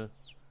one of the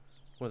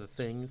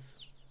things?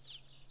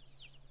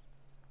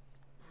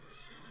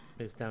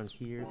 Maybe it's down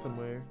here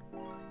somewhere.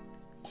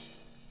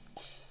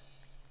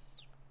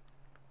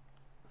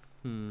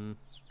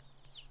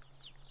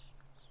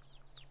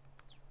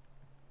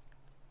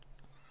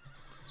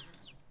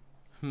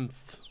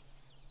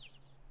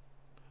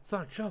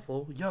 Sonic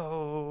Shuffle,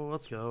 yo,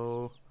 let's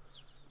go.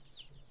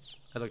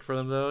 I look for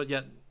them though.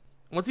 Yeah,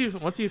 once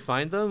you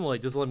find them,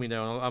 like just let me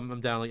know.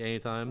 I'm down like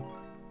anytime.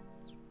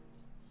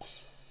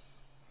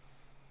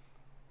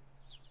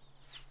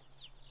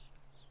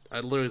 I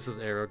literally says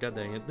arrow. God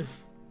dang it.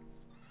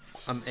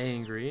 I'm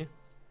angry.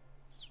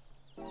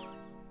 Why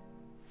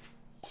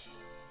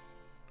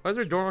is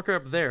there a door marker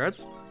up there?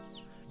 That's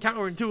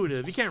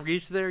counterintuitive. You can't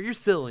reach there. You're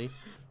silly.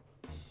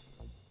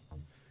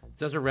 Is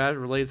that a rabbit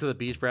related to the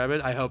beach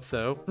rabbit? I hope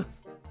so.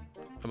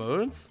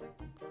 Emotes?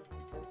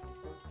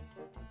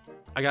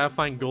 I gotta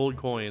find gold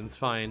coins.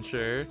 Fine,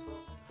 sure.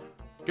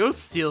 Go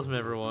steal from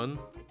everyone.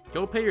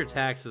 Go pay your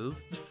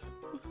taxes.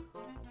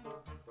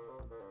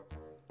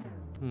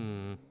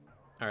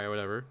 Alright,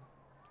 whatever.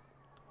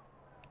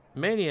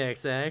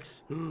 Maniac's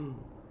axe. How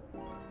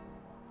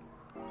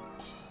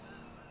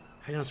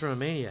you gonna throw a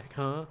maniac?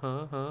 Huh?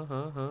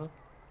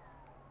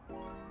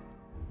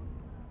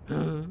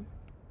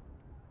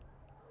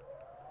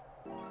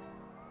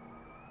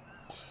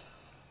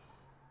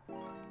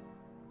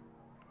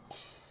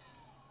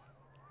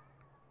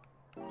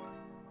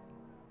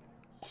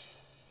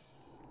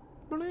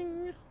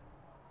 Bling.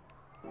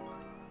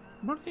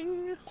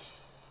 Bling.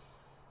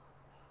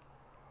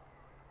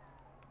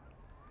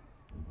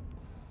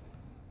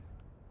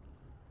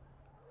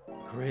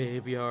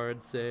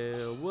 Graveyard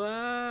sale.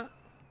 What?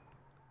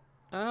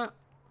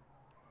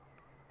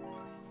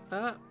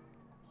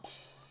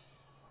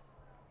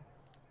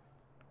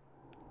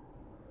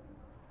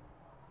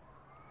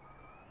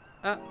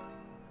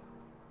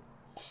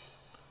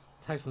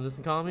 Text in this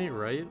economy,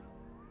 right?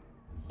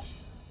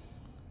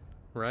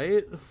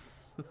 Right?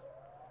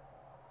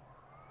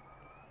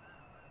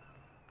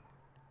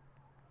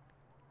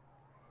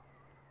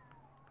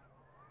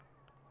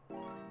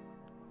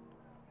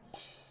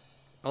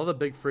 All the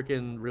big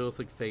freaking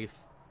realistic face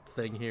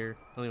thing here.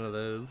 I don't know what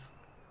that is.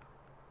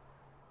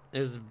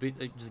 There's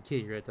just a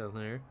kitty right down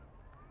there.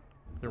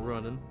 They're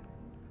running.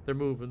 They're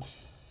moving.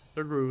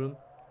 They're grooving.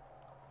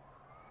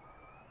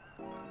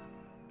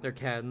 They're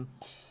catting.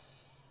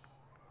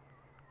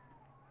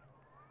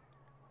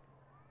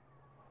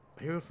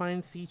 Here we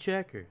find sea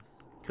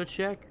checkers. Cut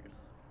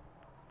checkers.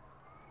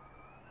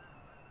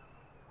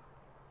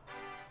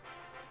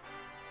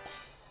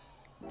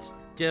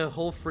 Get a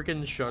whole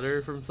freaking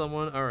shutter from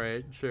someone?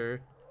 Alright,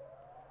 sure.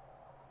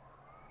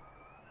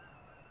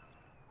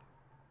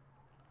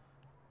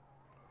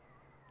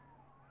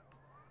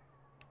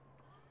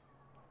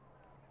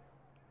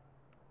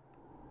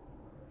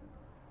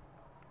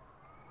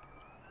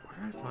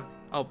 Where did I find?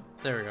 Oh,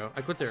 there we go.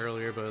 I clicked it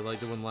earlier, but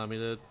like it wouldn't allow me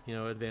to, you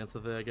know, advance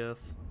with it, I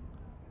guess.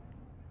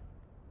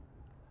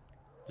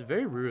 It's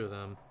very rude of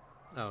them.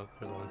 Oh,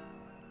 there's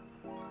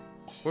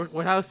one.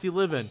 What house do you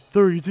live in?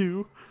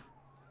 32.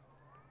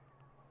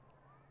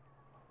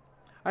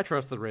 I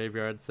trust the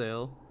graveyard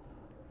sale.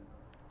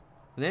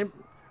 My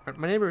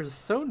neighbor is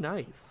so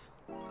nice.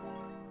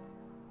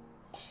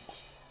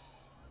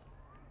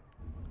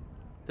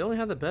 They only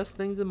have the best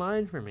things in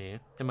mind for me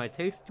and my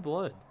tasty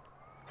blood.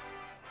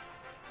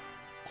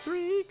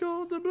 3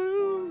 gold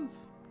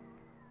doubloons.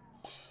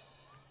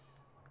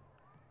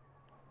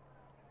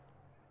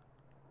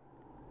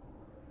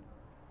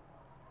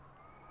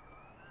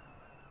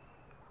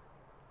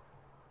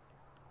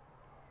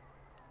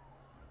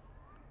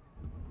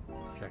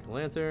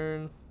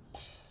 Jack-o'-lantern.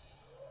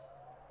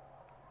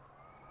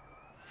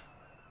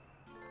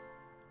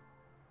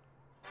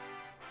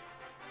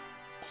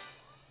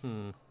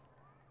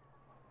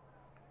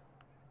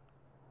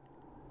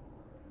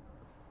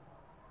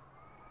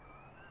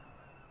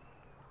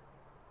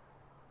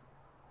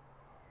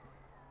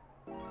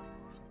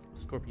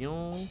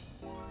 Scorpion.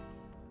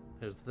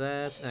 There's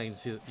that. I can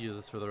use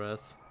this for the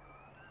rest.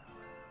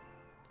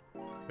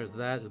 There's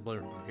that. It's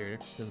blurred from here.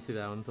 Didn't see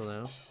that one until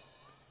now.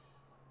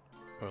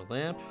 Or a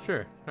lamp?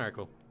 Sure. Alright,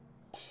 cool.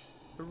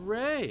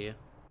 Hooray!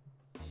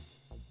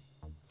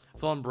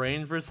 Fallen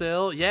Brain for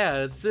sale?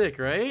 Yeah, it's sick,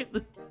 right?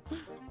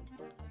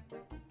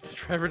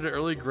 Trevor to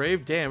early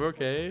grave? Damn,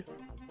 okay.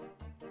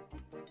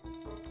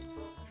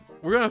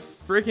 We're gonna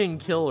freaking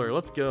kill her.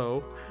 Let's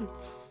go.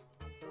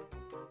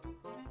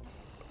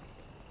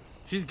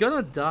 She's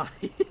gonna die.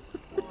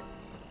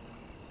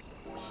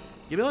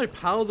 Give me like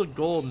piles of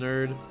gold,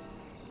 nerd.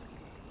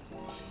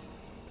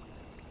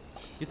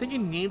 You think you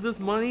need this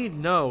money?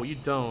 No, you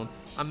don't.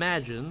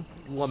 Imagine,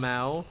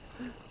 Lamau.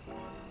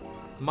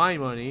 My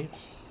money,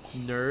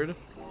 nerd.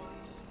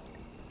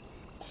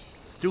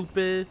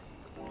 Stupid.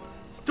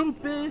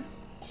 Stupid.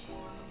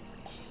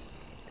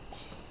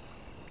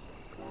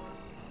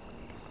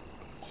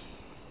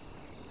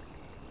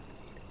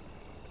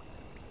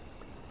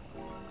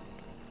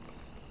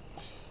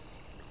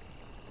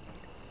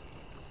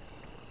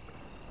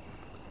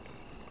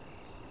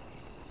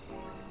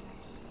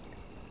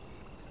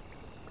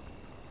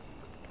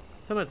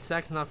 Tell me that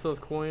sack's not filled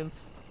with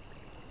coins.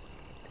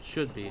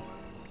 Should be.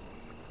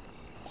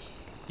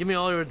 Give me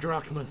all your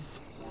drachmas.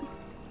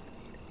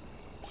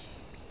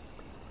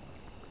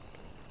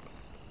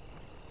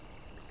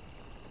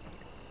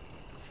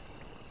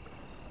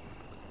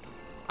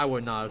 I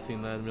would not have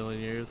seen that in a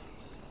million years.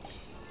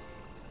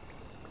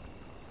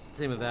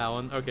 Same with that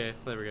one. Okay,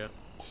 there we go.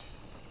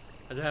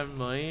 I don't have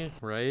money,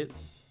 right?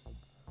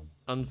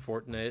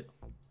 Unfortunate.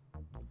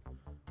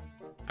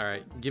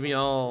 Alright, give me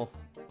all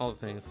the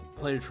things.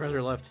 Plenty of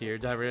treasure left here.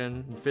 Dive in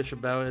and fish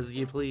about as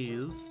ye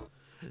please.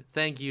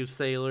 Thank you,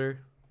 sailor.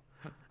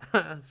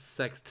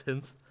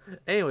 Sextant.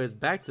 Anyways,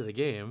 back to the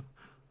game.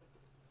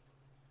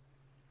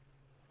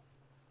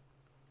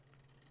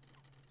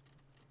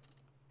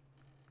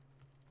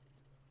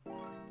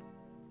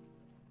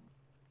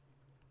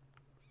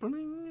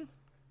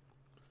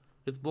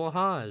 It's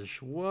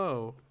Blahaj.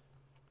 Whoa.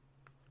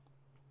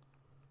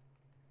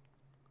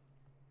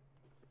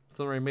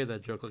 Someone already made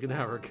that joke like an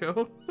hour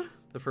ago.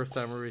 The first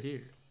time we were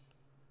here.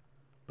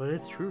 But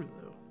it's true,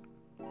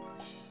 though.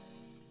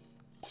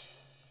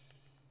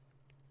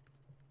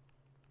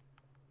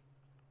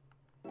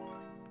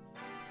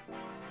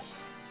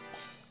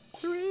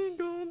 Three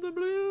gold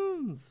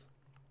doubloons!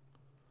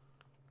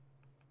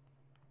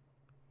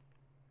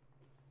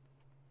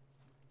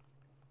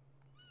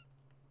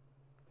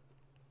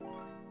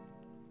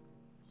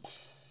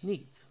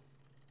 Neat.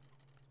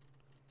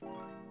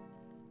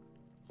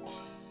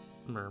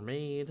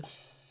 Mermaid.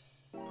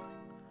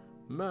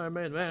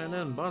 Mermaid Man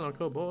and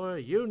Barnacle Boy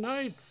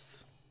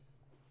unites!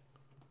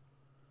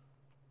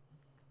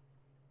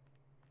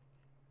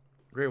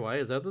 Great White,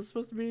 is that what this is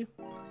supposed to be?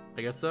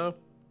 I guess so.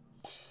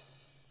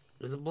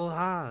 It's a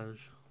Blahaj.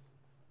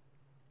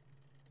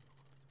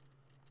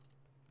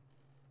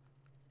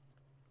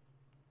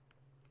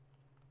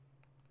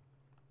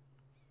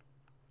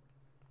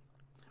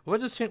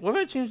 What if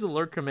I change the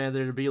lurk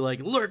commander to be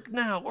like, lurk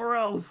now or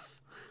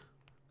else?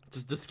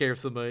 Just to scare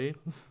somebody.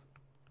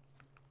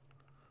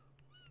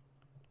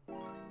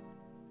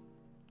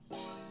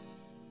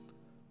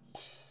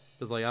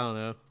 It's like, I don't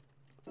know.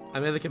 I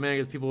made the command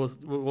because people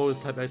will always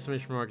type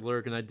exclamation mark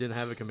lurk and I didn't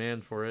have a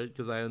command for it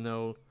because I didn't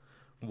know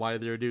why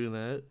they were doing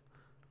that.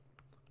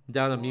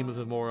 Down a meme of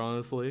it more,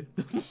 honestly.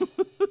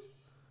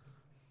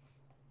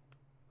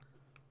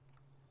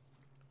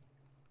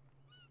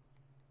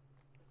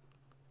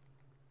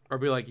 Or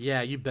be like,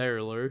 yeah, you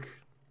better lurk.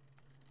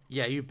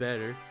 Yeah, you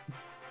better.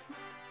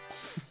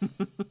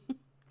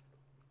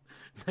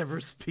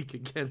 Never speak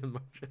again in my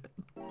chat.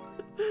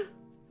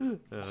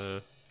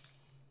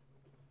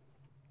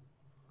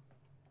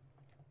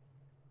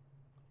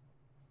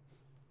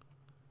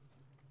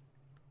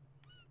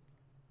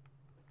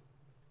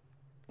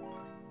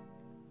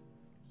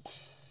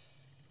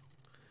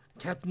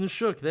 Captain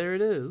Shook, there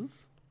it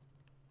is.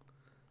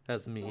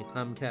 That's me.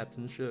 I'm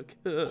Captain Shook.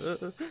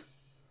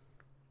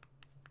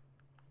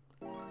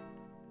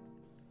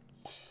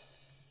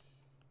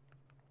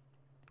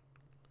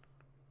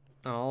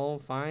 I'll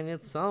find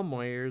it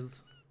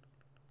somewheres.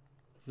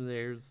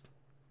 There's.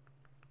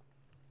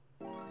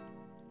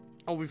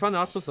 Oh, we found the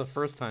octopus the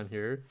first time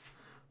here.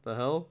 The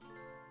hell?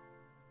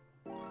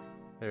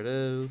 There it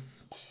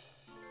is.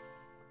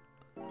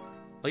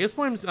 I guess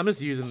I'm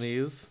just using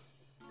these.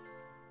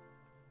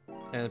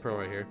 And the pearl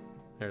right here.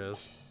 There it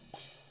is.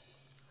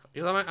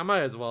 Because I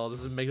might as well.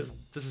 This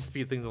is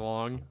speed things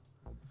along.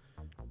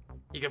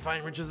 You can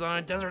find riches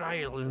on desert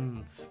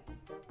islands.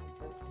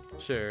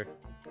 Sure.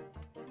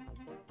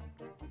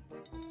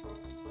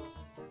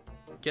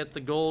 Get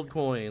the gold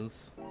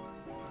coins.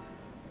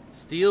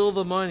 Steal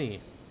the money.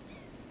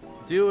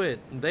 Do it.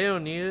 They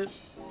don't need it.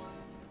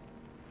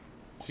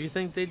 If you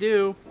think they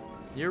do,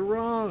 you're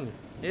wrong.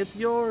 It's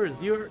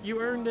yours. You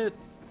earned it.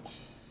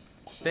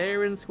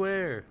 Fair and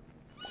square.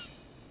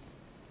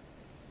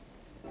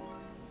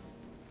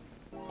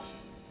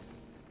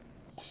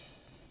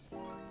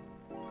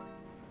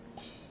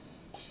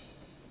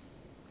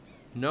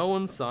 No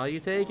one saw you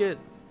take it.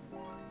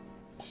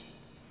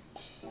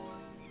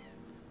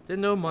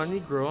 Didn't know money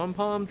grow on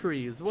palm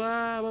trees.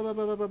 Wow.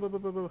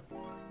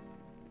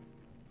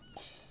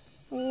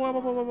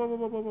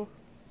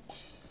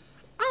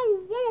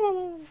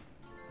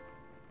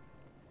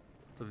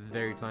 It's a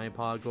very tiny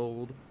pot of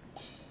gold.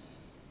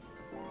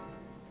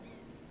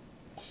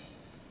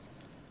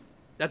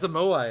 That's a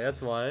Moai,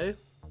 that's why.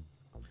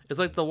 It's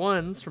like the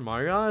ones from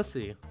Mario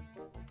Odyssey.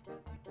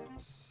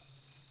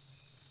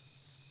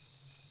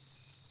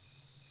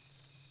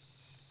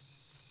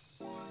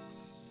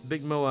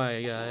 Big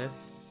Moai guy.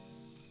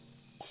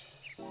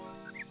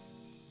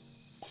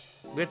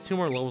 We got 2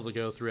 more levels to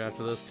go through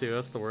after this too,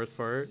 that's the worst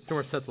part. 2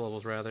 more sets of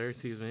levels rather,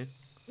 excuse me.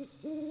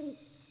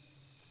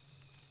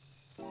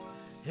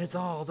 It's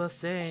all the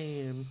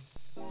same.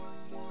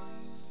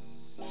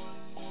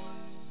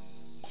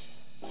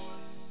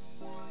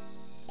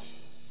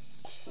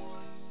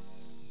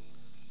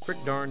 Frick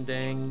darn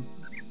dang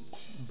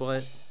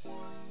butt.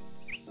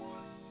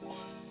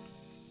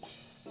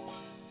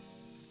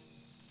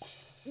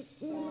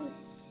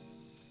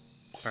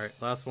 Alright,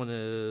 last one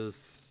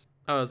is...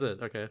 Oh, that's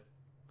it, okay.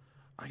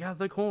 I got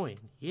the coin,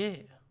 yeah.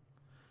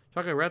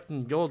 Chocolate wrapped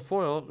in gold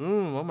foil.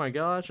 Oh my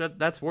gosh,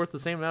 that's worth the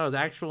same amount as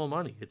actual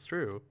money. It's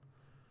true.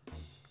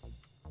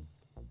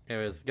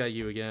 Anyways, got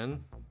you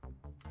again.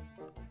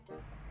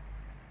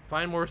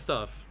 Find more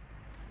stuff.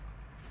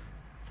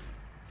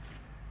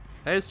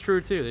 That is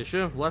true too. They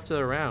shouldn't have left it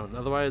around.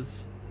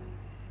 Otherwise,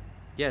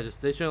 yeah, they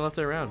shouldn't have left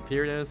it around.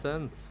 Period. In a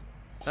sense.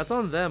 That's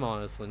on them,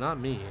 honestly, not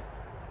me.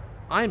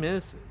 I'm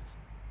innocent.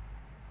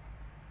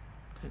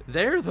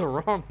 They're the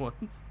wrong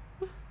ones.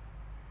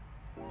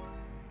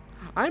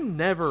 I'm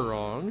never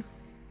wrong.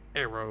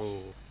 Arrow.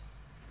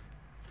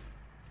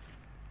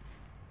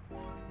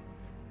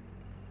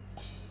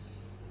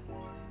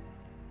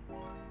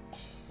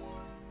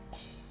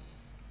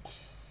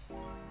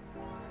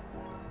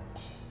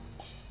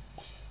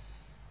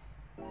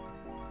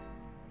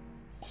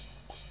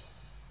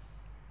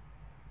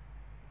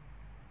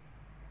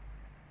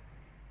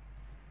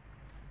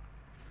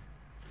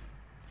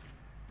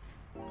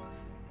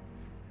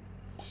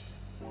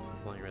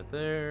 Lying right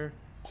there.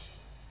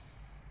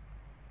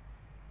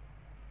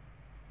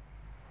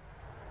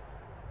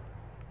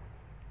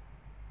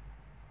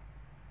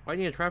 Why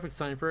do you need a traffic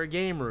sign for a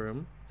game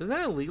room? Isn't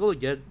that illegal to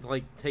get,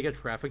 like, take a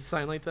traffic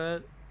sign like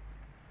that?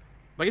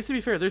 I guess to be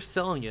fair, they're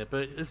selling it,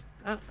 but it's,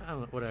 I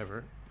don't know, whatever.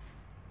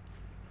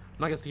 I'm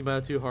not gonna think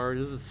about it too hard.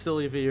 This is a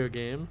silly video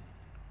game.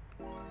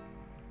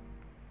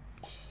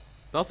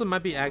 It also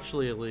might be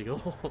actually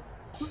illegal.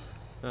 I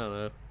don't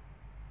know.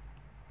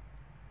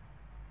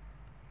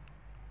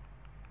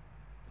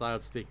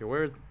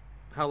 Loudspeaker.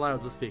 How loud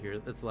is the speaker?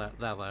 It's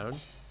that loud.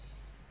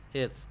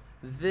 It's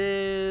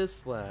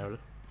this loud.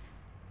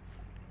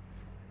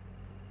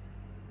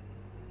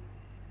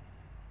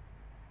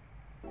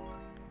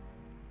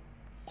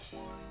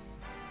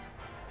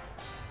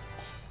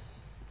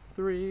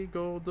 Three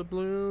gold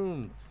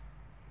doubloons.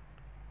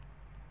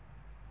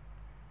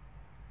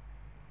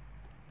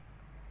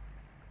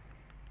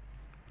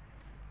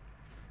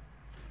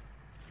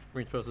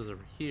 Range post is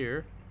over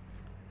here.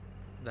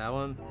 That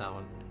one, that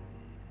one.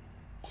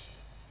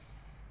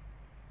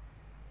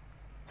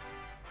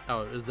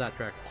 Oh, is that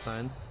track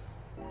sign?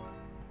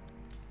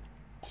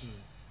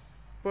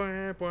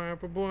 Bwah, bwah,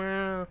 bwah,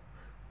 bwah.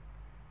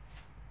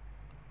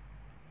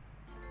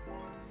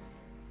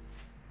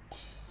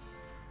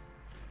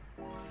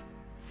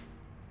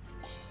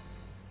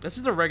 That's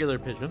just a regular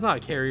pigeon. It's not a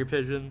carrier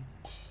pigeon.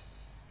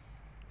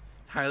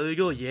 Highly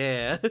legal,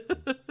 yeah.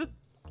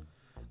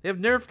 They have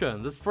Nerf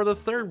guns. This is for the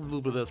third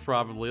loop of this,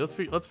 probably. Let's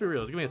be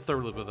real. Give me a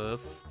third loop of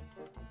this.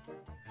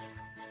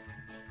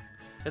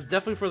 It's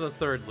definitely for the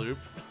third loop.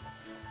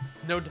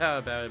 No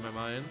doubt about it in my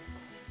mind.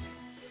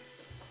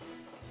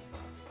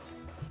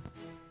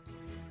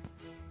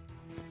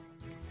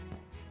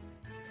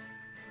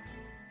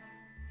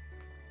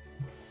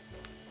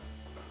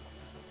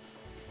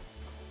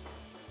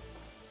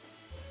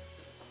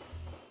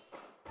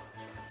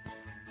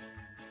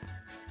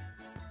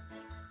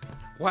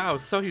 Wow,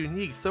 so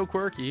unique, so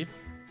quirky.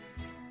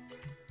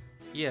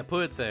 Yeah,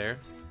 put it there.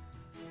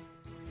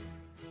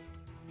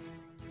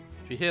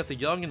 If you hit the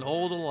young and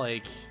old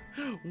alike.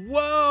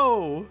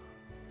 Whoa!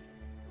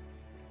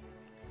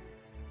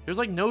 There's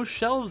like no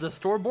shelves to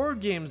store board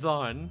games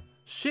on.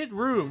 Shit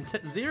room.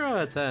 0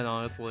 out of 10,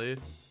 honestly.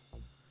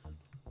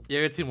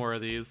 Yeah, I got 2 more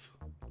of these.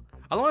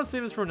 I don't want to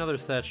save this for another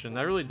session.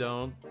 I really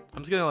don't.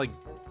 I'm just gonna like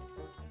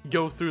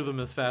go through them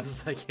as fast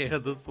as I can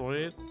at this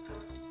point.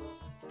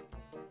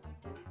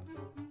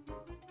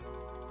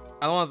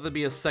 I don't want there to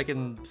be a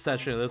second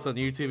session of this on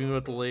YouTube even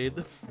with delayed.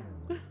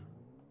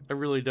 I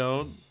really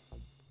don't.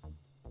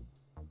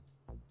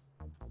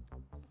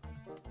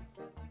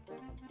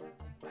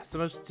 So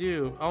much to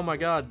do. Oh my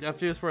god, I have to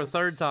do this for a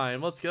third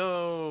time. Let's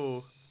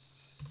go!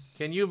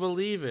 Can you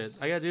believe it?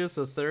 I gotta do this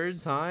a third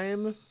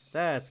time?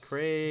 That's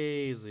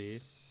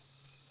crazy.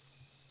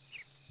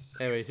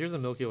 Anyways, here's a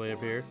Milky Way up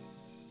here.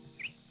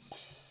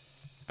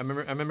 I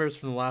remember this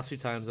from the last few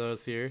times I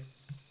was here.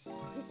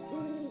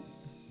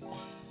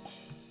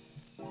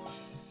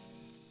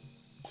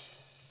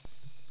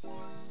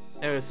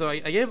 Anyway, so I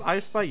gave I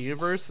Spy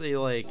Universe a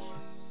like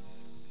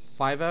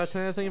 5 out of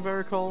 10, I think, if I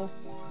recall.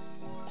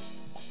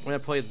 When I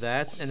played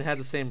that, and it had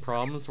the same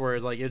problems where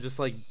like it just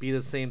like be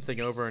the same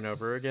thing over and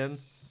over again,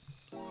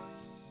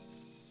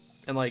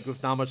 and like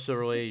with not much to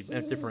really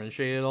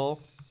differentiate at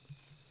all.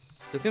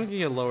 This game's gonna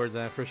get lower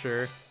than that for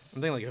sure.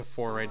 I'm thinking like a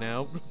 4 right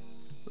now.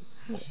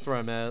 That's where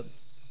I'm at.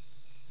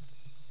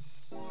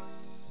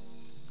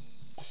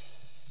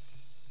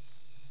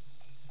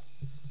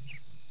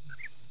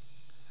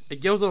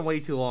 It goes on way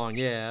too long,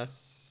 yeah.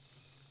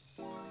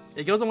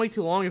 It goes on way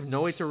too long with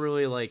no way to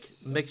really like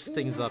mix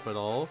things up at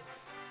all.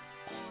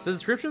 The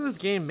description of this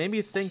game made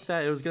me think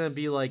that it was gonna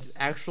be like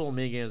actual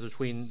minigames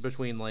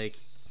between like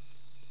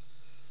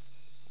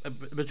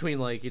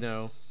you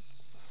know,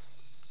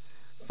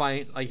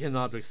 find like hidden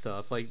object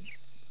stuff, like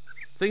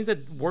things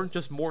that weren't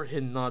just more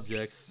hidden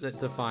objects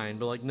to find,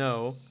 but like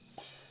no,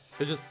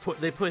 it's just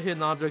they put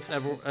hidden objects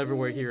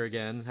everywhere here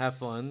again. Have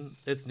fun.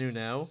 It's new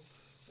now.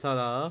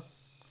 Ta-da.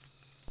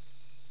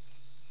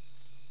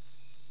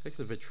 Fix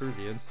a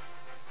Vitruvian.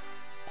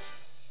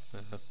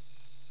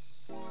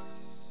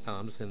 Oh,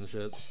 I'm just hitting the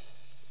shit.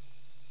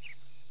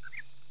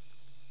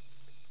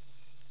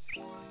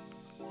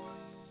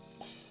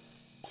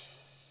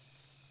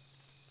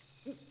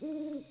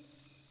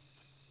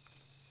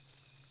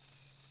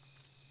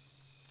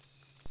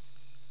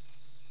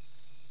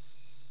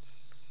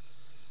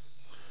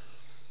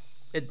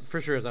 It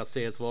for sure is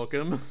outstayed its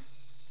welcome.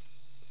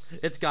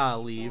 It's gotta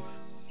leave.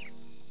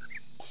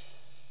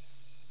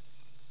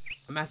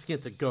 I'm asking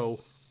it to go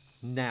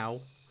now.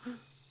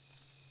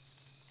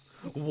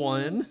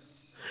 1,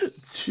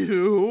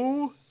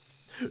 2,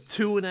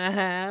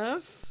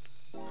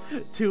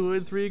 2.5,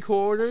 2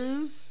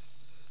 3/4,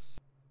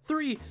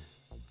 3.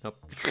 Nope.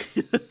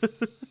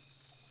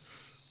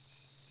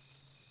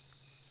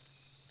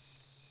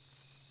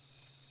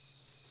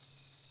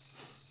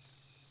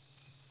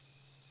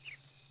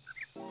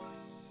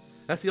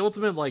 That's the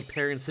ultimate like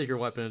parent secret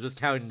weapon, just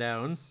counting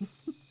down.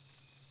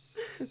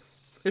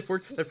 It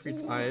works every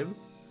time.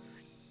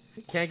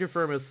 Can't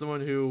confirm as someone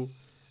who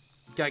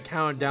got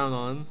counted down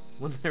on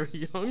when they were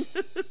young.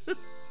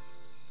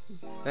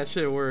 That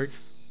shit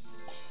works.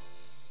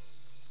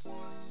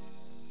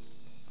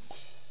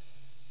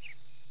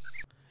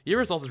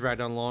 Yours also dragged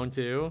on long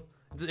too.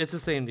 It's the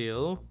same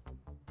deal.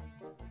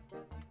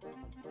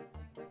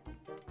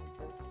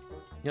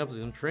 Yep,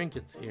 some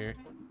trinkets here.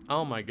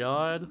 Oh my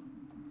god.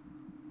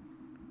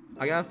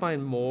 I gotta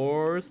find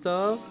more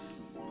stuff?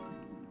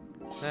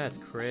 That's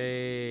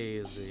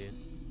crazy.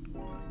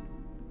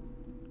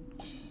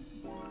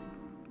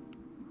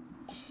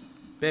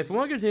 But if you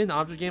want to get a hidden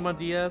object game on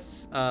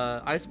DS,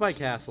 I Spy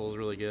Castle is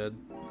really good.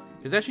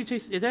 It actually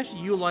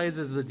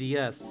utilizes the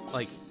DS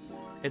like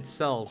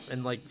itself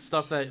and like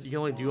stuff that you can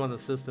only do on the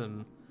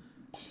system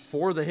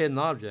for the hidden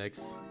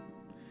objects.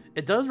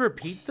 It does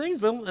repeat things,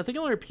 but I think it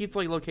only repeats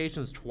like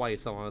locations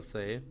twice, I want to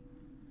say.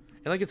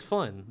 And like it's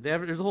fun.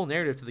 There's a whole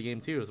narrative to the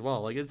game too as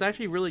well. Like it's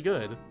actually really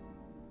good.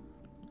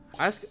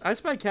 I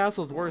Spy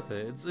Castle is worth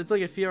it. It's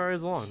like a few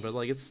hours long, but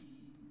like it's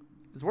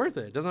worth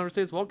it. It doesn't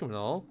overstay its welcome at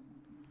all.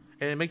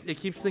 And it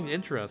keeps things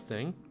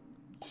interesting.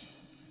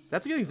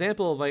 That's a good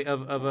example of like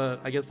of a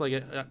I guess like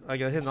a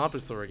hidden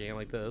object store game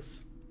like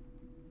this.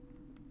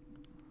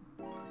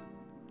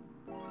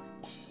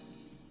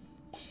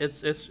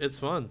 It's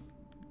fun.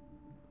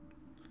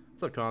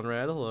 What's up,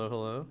 Conrad? Hello,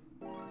 hello.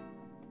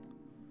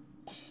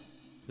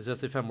 It's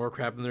just they found more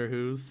crap in their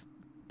hoos.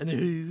 And their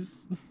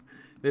hoos.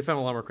 They found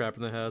a lot more crap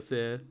in their house,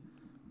 yeah.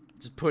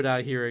 Just put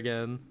out here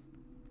again.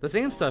 The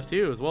same stuff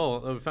too, as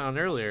well, that we found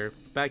earlier.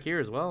 It's back here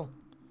as well.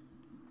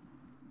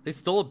 They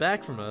stole it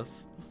back from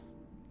us.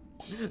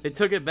 They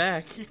took it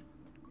back.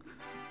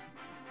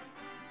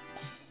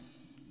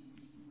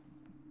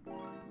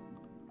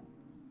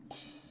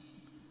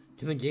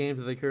 Get the game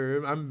to the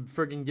curb. I'm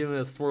freaking giving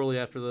it a swirly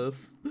after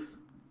this.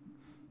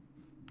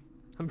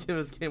 I'm giving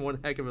this game one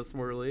heck of a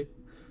swirly.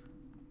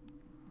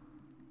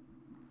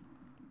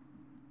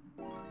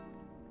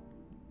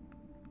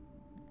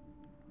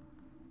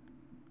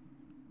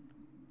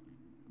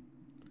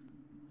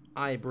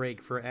 I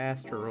break for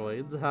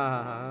asteroids. Ha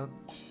ha.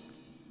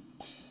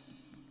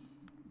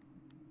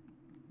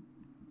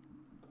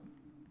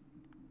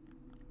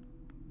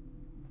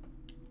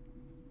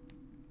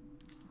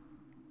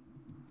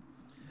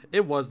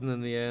 It wasn't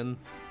in the end.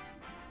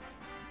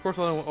 Of course,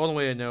 only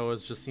way I know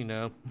is just, you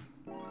know,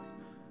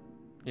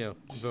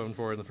 voting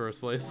for it in the first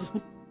place.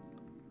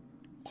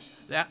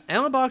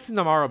 Animal Boxing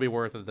tomorrow will be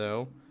worth it,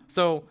 though.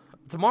 So,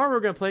 tomorrow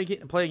we're going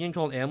to play a game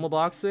called Animal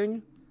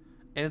Boxing.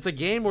 And it's a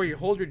game where you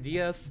hold your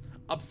DS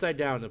upside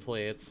down to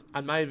play it.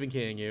 I'm not even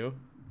kidding you.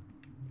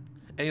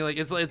 And you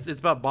it's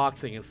about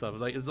boxing and stuff.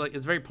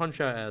 It's very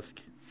Punch-Out-esque.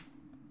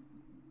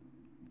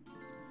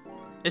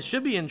 It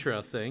should be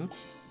interesting.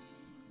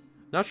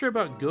 Not sure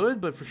about good,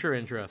 but for sure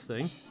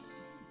interesting.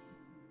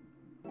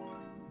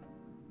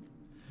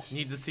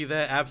 Need to see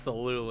that?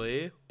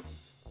 Absolutely.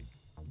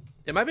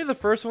 It might be the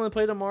first one to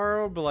play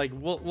tomorrow, but like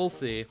we'll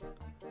see.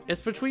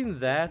 It's between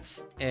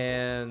that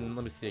and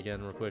let me see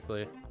again real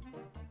quickly.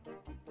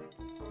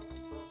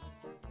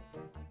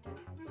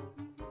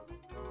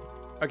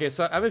 Okay,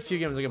 so I have a few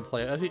games I can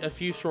play. A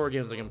few short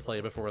games I can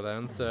play before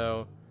then.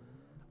 So,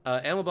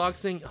 Animal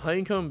Boxing,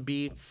 Honeycomb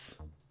Beats,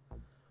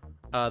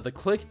 The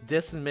Click,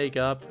 Diss and Make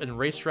Up, and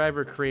Race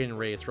Driver, Korean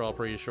Race are all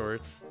pretty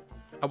shorts.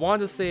 I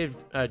wanted to save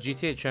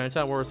GTA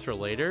Chinatown Wars for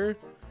later.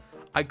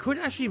 I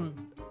couldn't actually...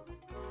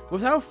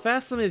 With how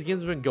fast some of these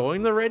games have been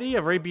going already,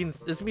 I've already beaten...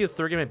 This is going to be the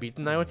third game I beat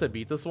tonight once I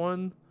beat this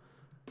one.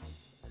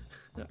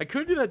 I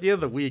could do that at the end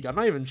of the week. I'm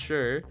not even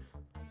sure.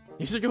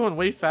 These are going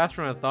way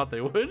faster than I thought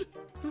they would.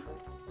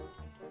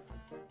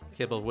 It's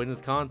capable of winning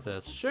this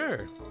contest.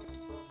 Sure.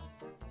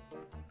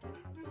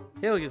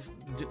 Hey, look,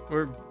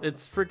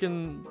 it's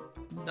freaking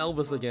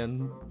Elvis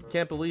again.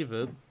 Can't believe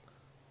it.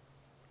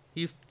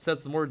 He said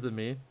some words at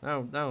me.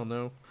 I don't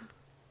know.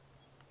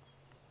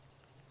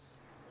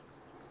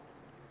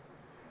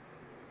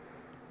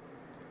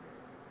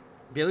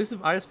 But at least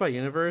with I Spy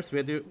Universe, we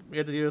had to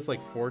do this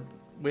like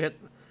they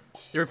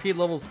repeat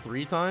levels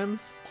 3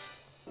 times.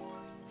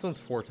 This one's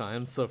 4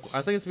 times, so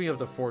I think it's gonna be up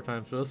to 4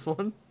 times for this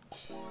one.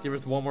 Give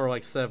us one more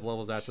like set of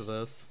levels after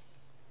this.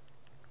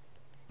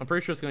 I'm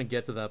pretty sure it's gonna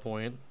get to that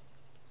point.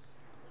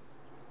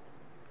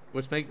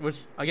 Which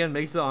again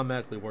makes it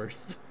automatically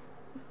worse.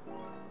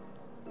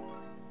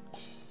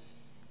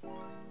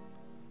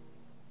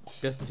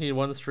 Destiny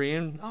 1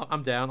 stream?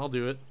 I'm down, I'll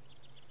do it.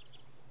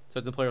 So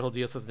the player hold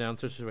DS down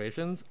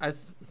situations. I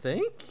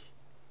think?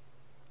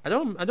 I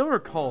don't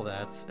recall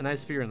that. And I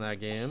fear in that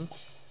game.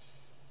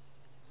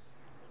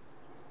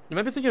 You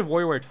might be thinking of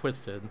WarioWare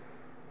Twisted.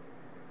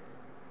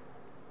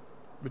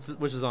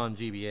 Which is on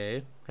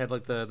GBA. Had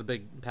like the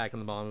big pack on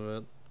the bottom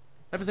of it.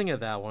 I've been thinking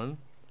of that one.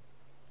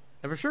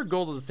 And for sure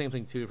Gold is the same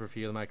thing too for a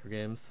few of the micro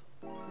games.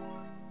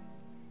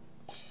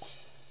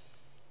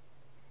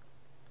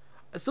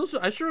 I should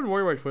run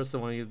WarioWare Twisted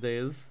one of these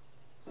days.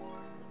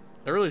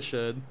 I really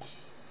should.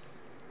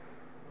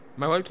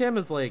 My webcam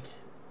is like,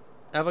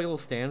 I have like a little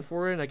stand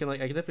for it, and I can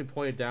definitely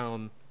point it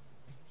down,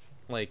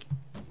 like,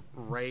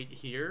 right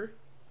here,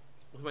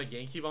 with my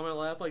GameCube on my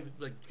lap, like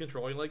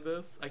controlling like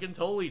this. I can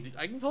totally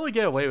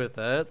get away with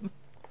that.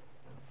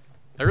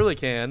 I really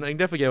can. I can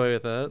definitely get away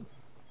with that.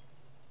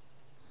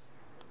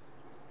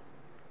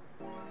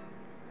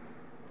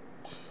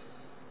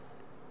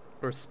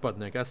 Or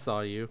Sputnik, I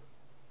saw you.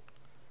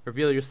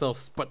 Reveal yourself,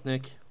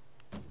 Sputnik.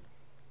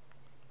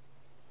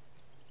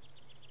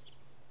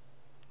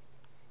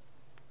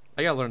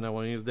 I gotta learn that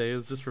one of these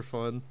days, just for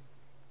fun.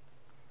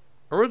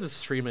 Or we'll just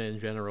stream it in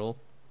general.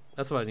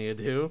 That's what I need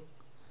to do.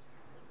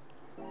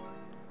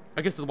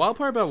 I guess the wild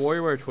part about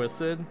WarioWare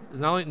Twisted is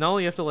not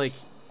only you have to like,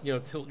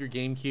 tilt your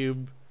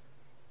GameCube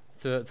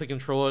to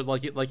control it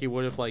like you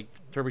would if like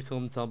Turbo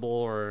Tilt and Tumble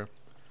or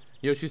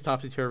Yoshi's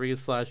Topsy Turvy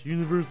 /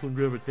 Universal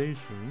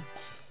Gravitation.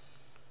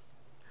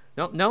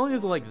 Not only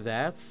is it like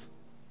that,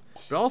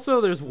 but also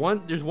there's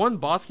one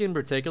boss game in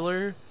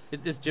particular.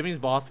 It's Jimmy's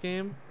boss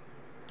game,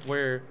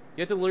 where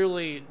you have to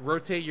literally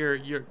rotate your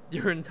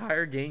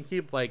entire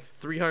GameCube like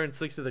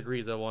 360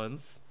 degrees at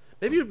once.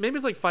 Maybe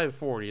it's like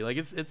 540. Like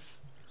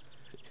it's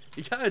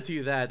you gotta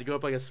do that to go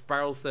up like a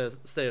spiral set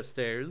of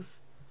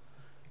stairs.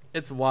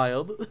 It's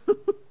wild.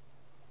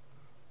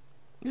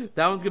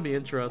 That one's gonna be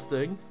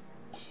interesting.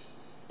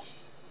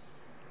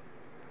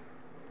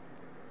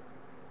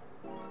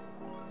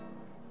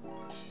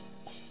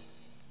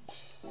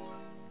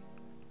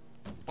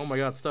 Oh my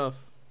god, stuff.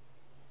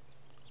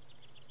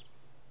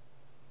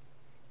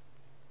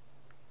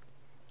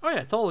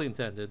 yeah, totally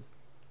intended.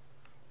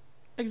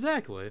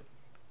 Exactly.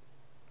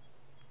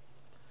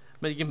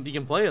 But you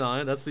can play it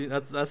on it. That's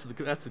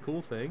the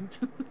cool thing.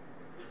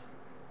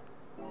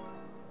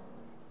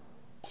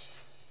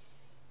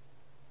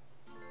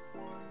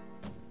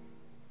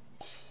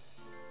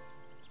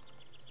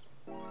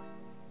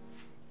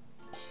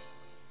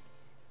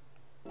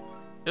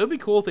 It would be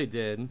cool if they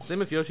did. Same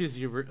with Yoshi's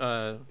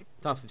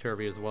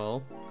Topsy-Turvy as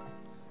well.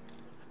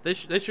 They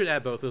should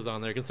add both those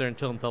on there, considering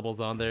Tilt and Tubble's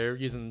on there,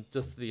 using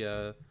just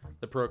the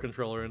Pro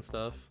Controller and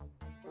stuff.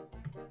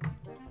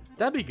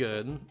 That'd be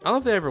good. I don't know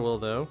if they ever will,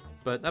 though,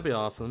 but that'd be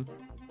awesome.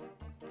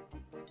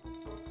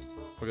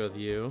 We'll go with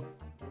you.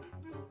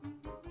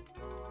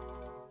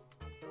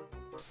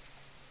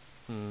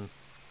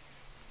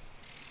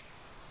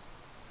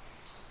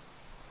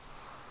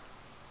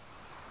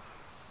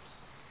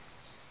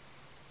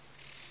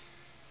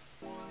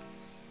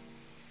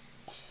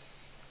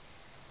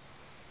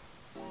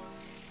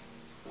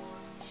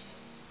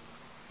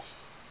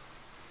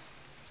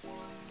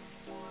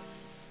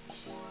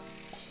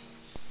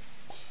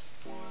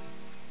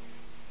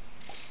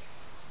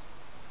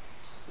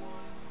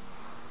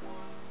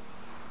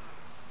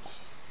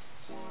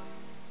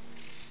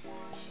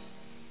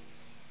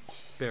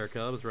 Bear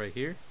Cub is right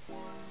here.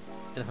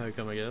 And how you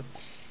come, I guess.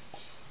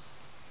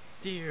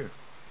 Deer.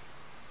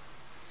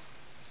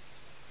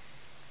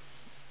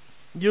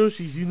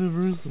 Yoshi's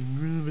Universal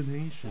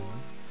Gravitation.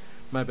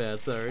 My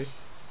bad, sorry.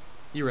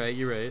 You're right,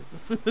 you're right.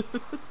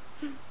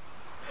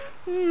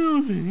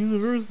 Yoshi's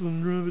Universal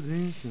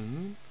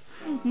Gravitation.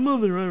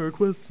 Mother, I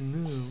request you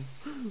now.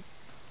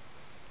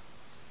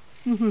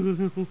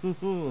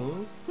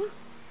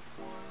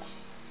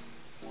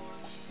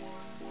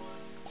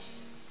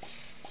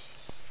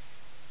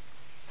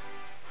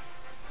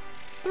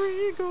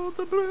 Three gold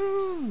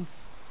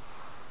doubloons.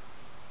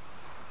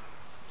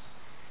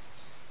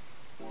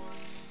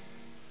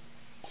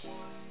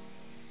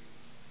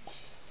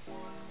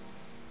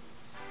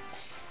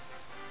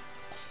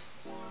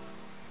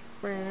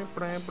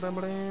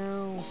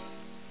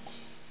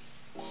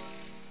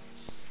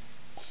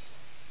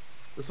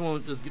 This one will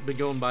just be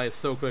going by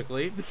so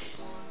quickly.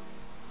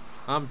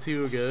 I'm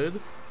too good.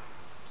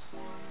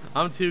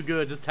 I'm too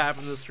good just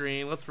tapping the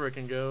screen. Let's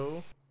frickin'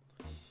 go.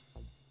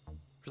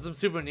 For some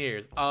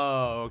souvenirs.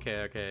 Oh,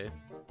 okay, okay.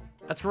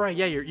 That's right,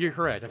 yeah, you're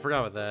correct. I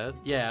forgot about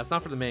that. Yeah, it's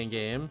not for the main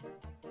game.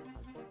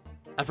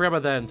 I forgot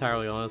about that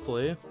entirely,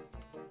 honestly.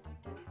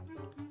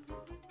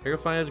 Here to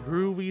find his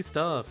groovy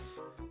stuff.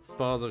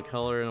 Spas of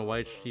color and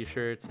white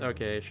t-shirts.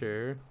 Okay,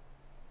 sure.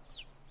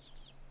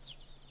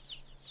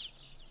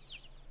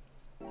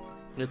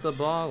 It's a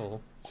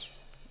bottle.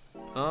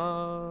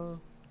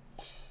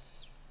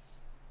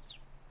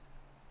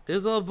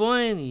 It's a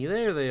bunny.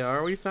 There they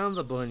are. We found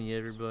the bunny,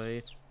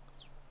 everybody.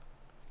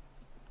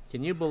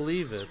 Can you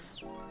believe it?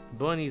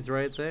 Bunny's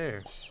right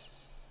there.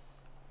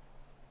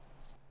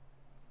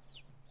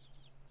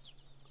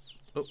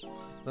 Oh,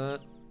 what's that?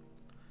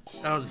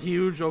 That was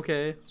huge,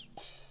 okay.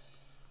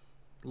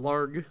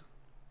 Larg.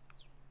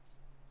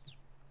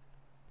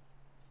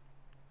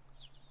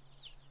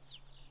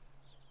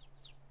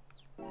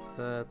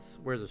 That's...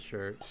 where's the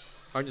shirt?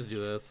 I'll just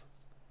do this.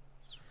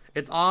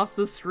 It's off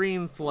the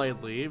screen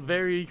slightly.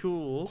 Very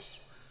cool.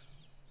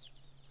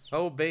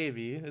 Oh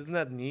baby, isn't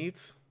that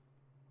neat?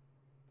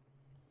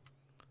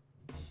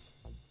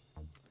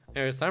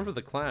 Hey, it's time for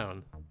the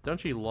clown.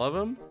 Don't you love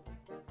him?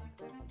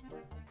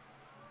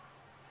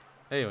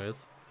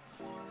 Anyways.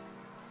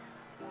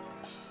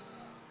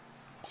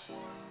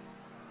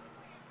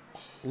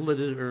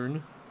 Lidded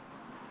urn.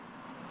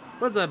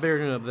 What's that bear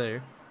doing up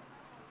there?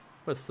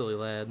 What a silly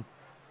lad.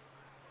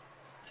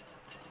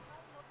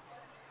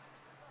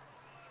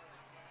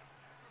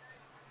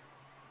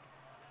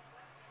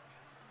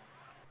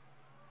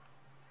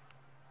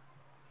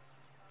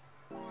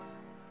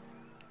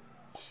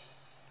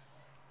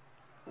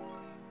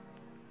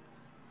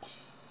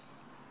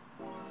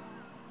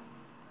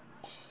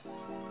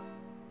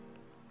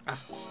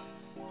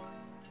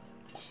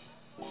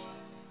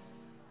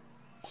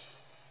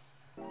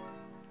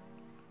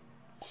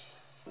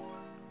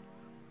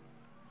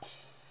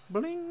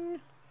 Bling.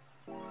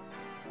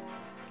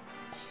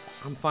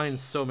 I'm finding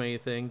so many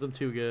things. I'm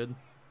too good.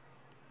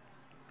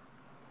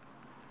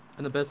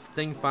 I'm the best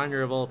thing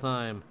finder of all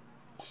time.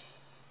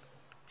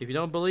 If you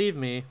don't believe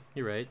me,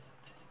 you're right.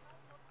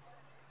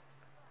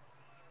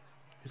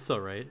 You're so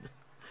right.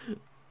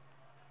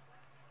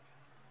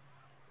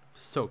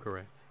 So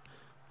correct.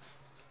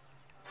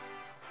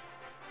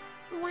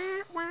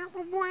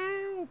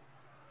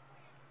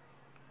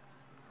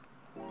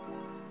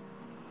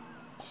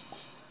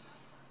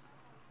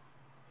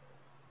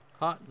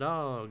 Hot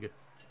dog.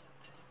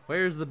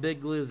 Where's the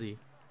big glizzy?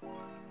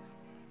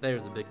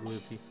 There's the big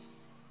glizzy.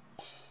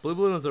 Blue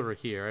balloon is over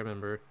here, I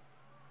remember.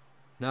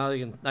 Now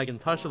I can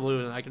touch the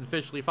balloon and I can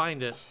officially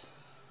find it.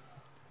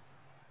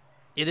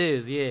 It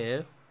is,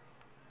 yeah.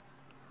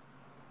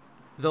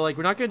 Though, like,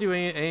 we're not gonna do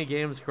any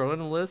games currently on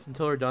the list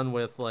until we're done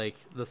with, like,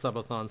 the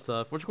subathon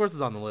stuff, which of course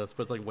is on the list,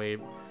 but it's like way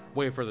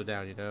further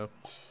down, you know.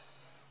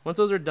 Once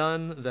those are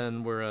done,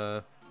 then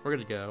we're We're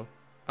good to go.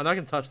 I'm not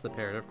gonna touch the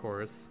parrot, of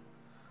course.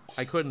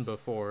 I couldn't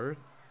before,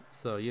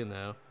 so you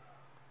know.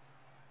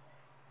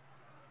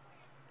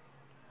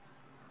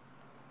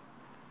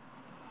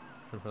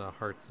 I'm for the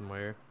heart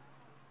somewhere.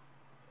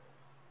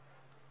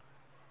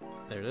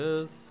 There it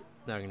is.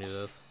 Now I can do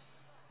this.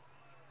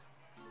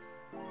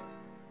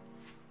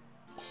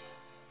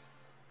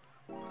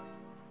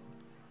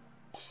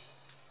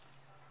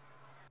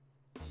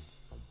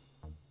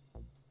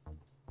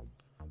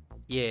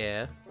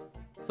 Yeah,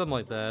 something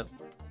like that.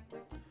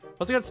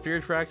 Also got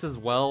Spirit Tracks as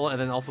well,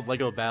 and then also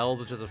Lego Battles,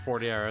 which is a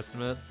 40-hour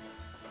estimate.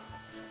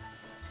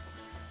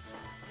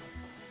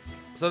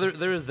 So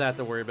there is that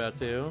to worry about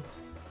too.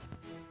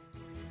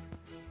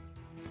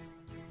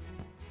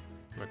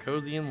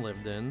 Marcosi and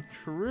lived in.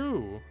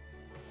 True.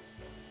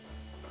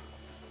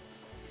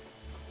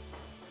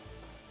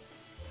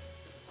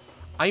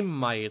 I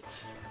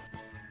might.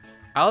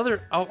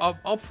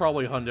 I'll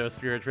probably hundo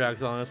Spirit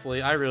Tracks,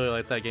 honestly. I really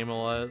like that game a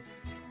lot.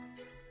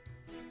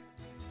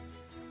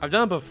 I've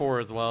done it before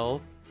as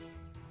well.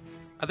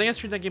 I think I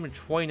streamed that game in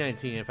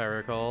 2019, if I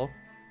recall.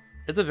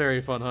 It's a very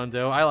fun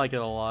hundo. I like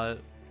it a lot.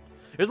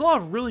 There's a lot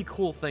of really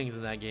cool things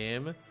in that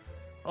game.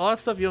 A lot of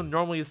stuff you don't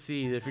normally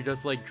see if you're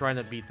just like trying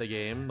to beat the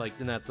game, like,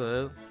 and that's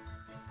it.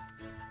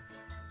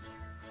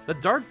 The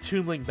Dark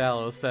Toon Link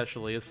battle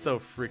especially is so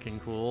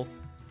freaking cool.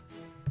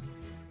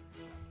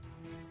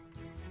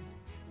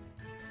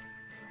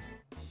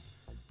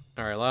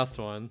 Alright, last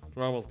one.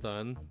 We're almost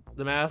done.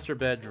 The master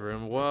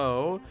bedroom.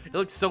 Whoa. It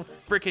looks so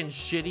freaking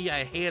shitty.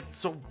 I hate it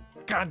so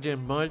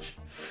goddamn much.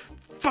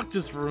 Fuck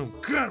this room.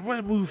 God,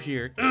 why move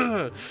here?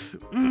 Ugh.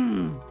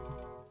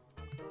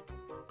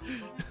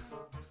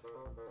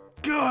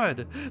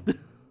 God.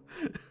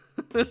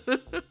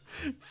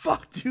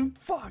 Fuck, dude.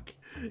 Fuck.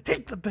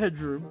 Hate the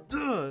bedroom.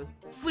 Ugh.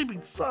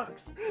 Sleeping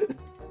sucks.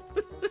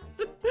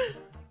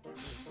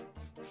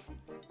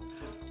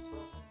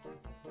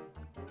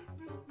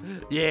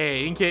 Yeah,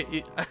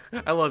 Inkay.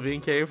 I love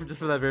Inkay just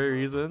for that very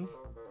reason.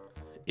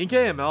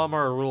 Inkay and Malamar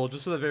are rule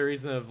just for the very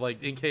reason of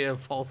like Inkay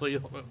falls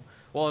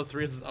while the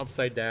 3 is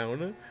upside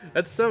down.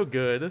 That's so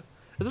good.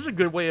 It's such a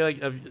good way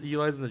like of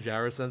utilizing the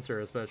gyro sensor,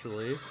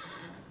 especially.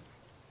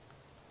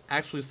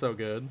 Actually, so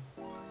good.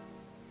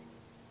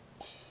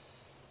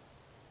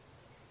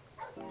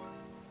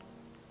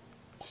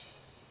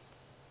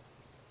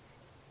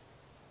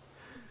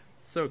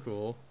 So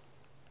cool.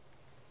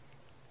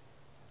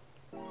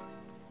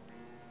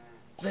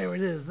 There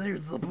it is.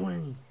 There's the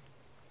bunny.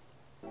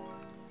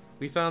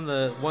 We found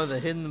one of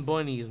the hidden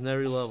bunnies in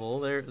every level.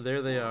 There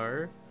they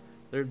are.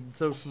 They're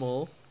so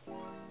small.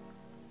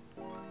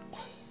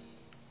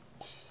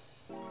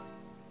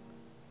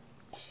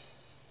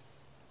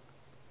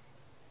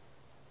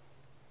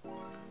 I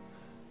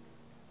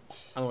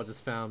don't know what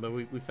just found, but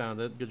we found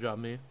it. Good job,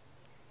 me.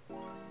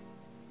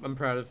 I'm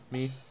proud of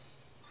me.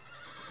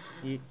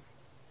 Yeet.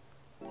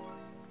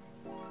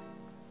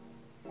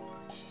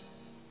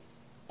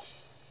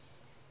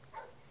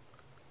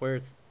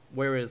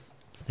 Where is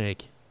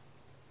Snake?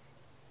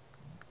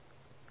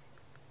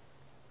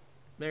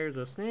 There's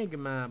a snake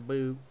in my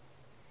boot.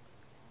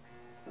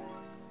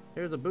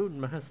 There's a boot in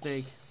my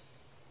snake.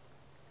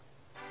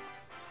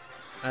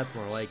 That's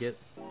more like it.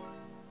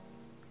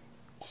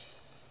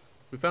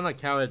 We found that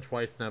cow head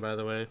twice now, by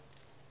the way.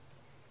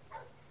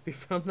 We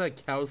found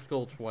that cow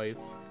skull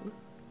twice.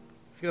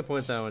 Just gonna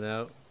point that one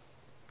out.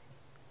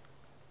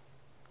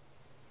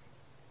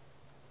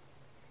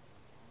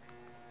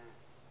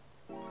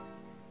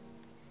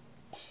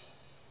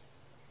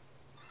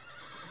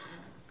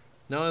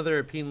 Not only they're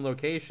repeating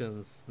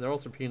locations, they're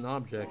also repeating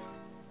objects.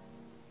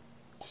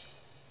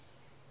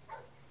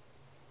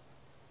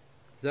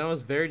 That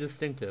was very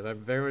distinctive. I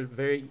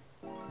very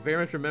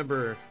much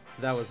remember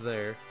that was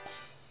there.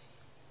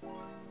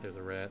 There's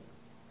a rat.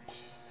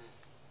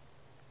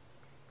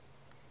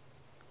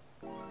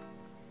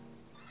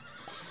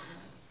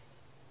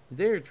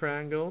 There,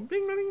 triangle.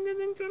 Ding, ding, ding, ding,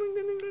 ding, ding,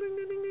 ding, ding,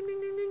 ding,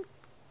 ding, ding, ding.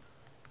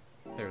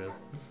 There it is.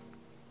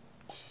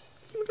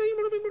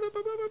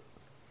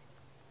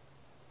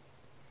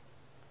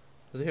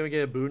 Does anyone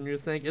get a boot in your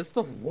sink? It's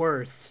the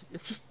worst.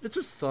 It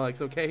just sucks.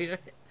 Okay, I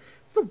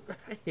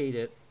hate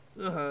it.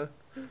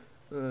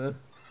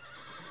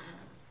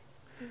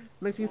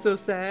 Makes me so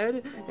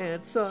sad, and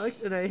it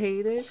sucks, and I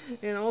hate it,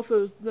 and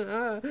also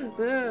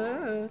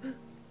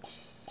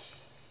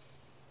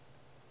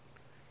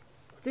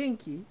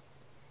stinky.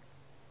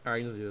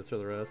 Alright, let's do this for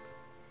the rest.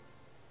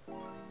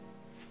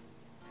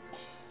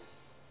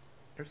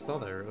 I saw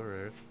that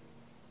earlier.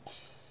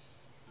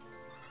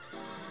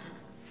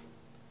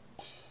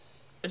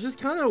 It's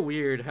just kind of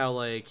weird how,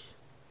 like...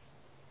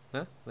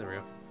 Huh? There we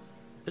go.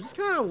 It's just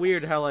kind of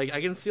weird how, like, I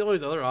can see all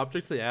these other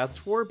objects they asked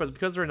for, but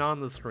because they're not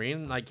on the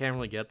screen, I can't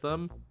really get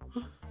them.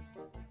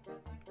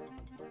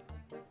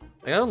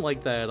 I don't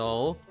like that at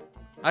all.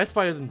 I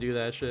Spy doesn't do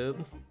that shit.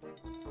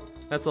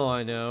 That's all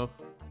I know.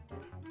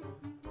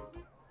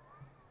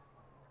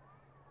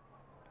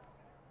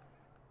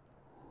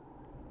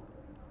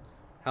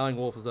 Howling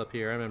Wolf is up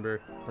here, I remember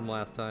from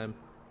last time.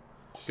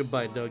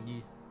 Goodbye,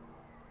 Dougie.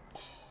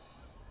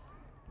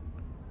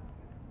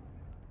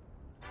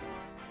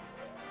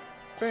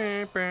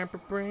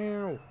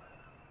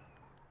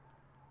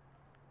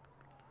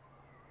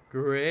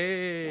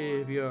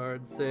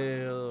 Graveyard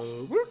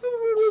sale.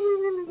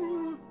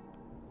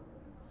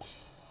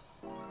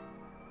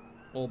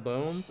 Old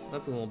bones?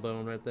 That's an old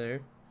bone right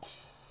there.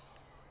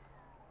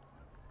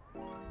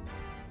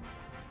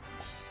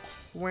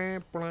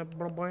 There's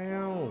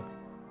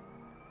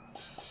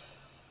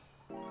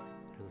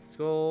a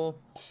skull.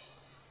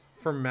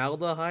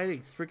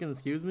 Formaldehyde? Freaking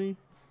excuse me?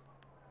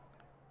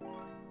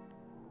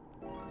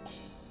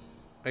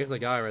 I guess I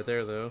got it right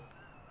there though.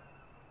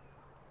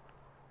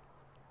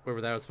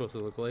 Whatever that was supposed to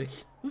look like.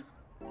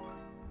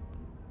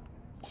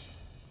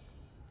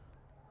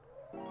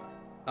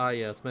 Ah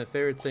yes, my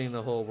favorite thing in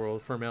the whole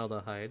world,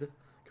 formaldehyde.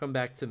 Come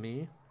back to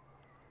me.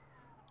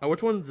 Oh,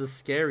 which one's the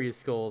scary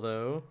skull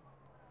though?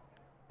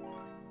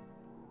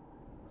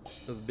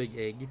 That's a big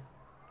egg.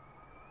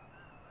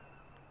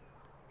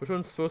 Which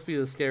one's supposed to be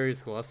the scary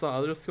skull? I saw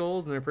other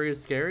skulls and they're pretty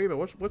scary, but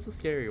what's the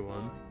scary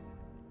one?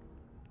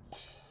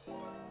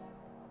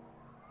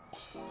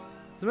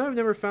 Somehow I've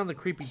never found the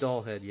creepy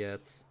doll head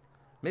yet.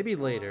 Maybe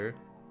later.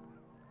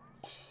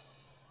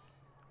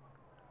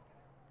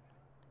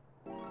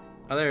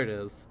 Oh, there it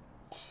is.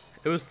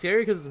 It was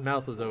scary because his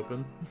mouth was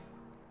open.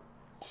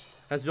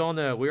 As we all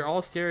know, we're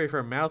all scary if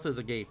our mouth is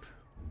agape.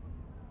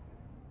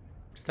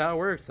 Just how it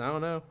works. I don't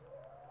know.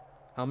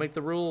 I'll make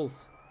the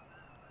rules.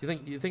 Do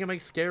you think I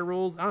make scare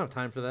rules? I don't have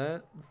time for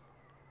that.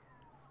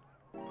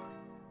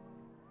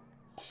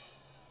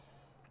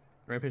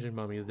 Rampaging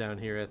Mummy is down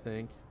here, I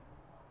think.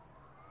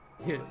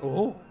 Yeah.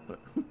 Oh.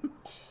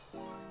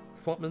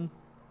 Swampman.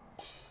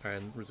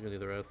 Alright, we're just gonna do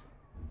the rest.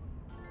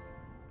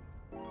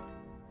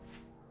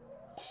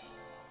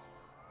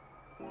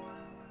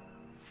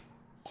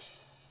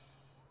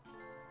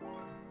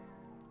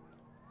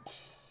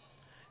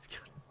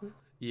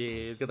 Yeah,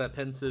 he's got that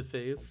pensive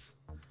face.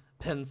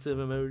 Pensive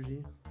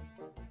emoji.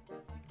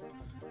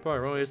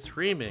 Probably always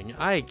screaming.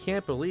 I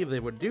can't believe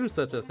they would do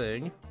such a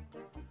thing.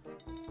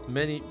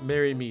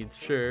 Merry meat,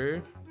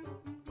 sure.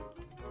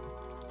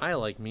 I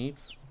like meat.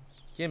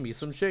 Give me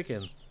some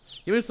chicken.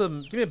 Give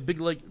me a big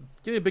leg.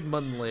 Give me a big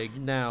mutton leg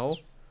now.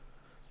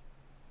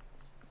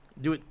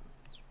 Do it.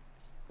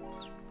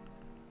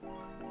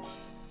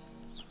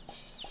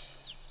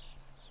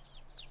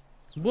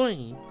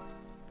 Boing.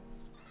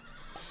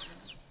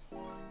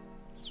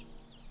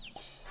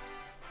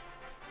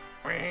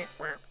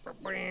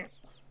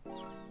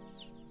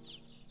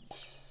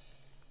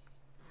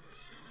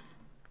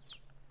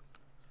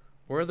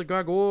 Where are the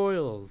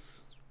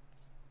gargoyles?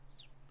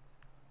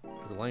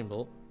 There's a lightning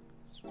bolt.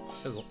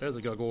 There's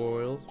a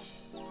gargoyle.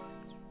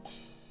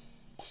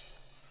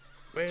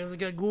 Where's the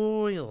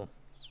gargoyle?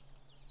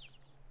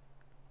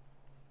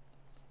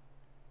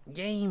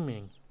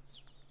 Gaming.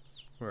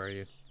 Where are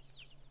you?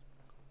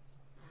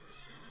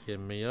 Give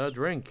me a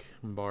drink,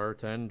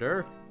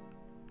 bartender.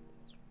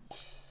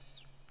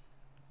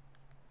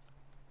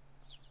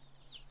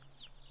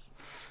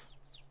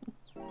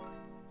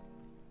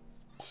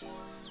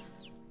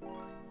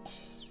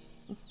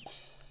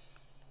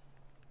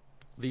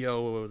 The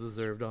O was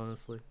deserved,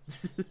 honestly.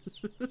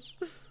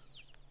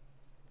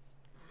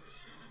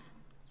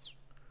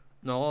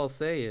 No, all I'll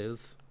say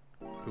is,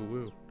 ooh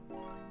woo.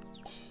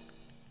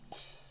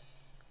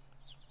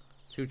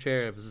 2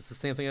 cherubs. It's the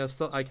same thing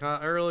I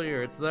caught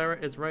earlier. It's there.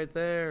 It's right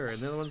there, and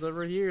the other one's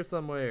over here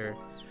somewhere.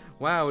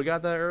 Wow, we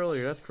got that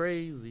earlier. That's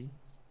crazy.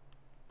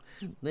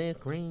 That's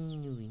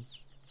crazy.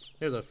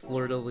 There's a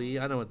fleur-de-lis.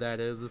 I know what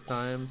that is this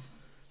time.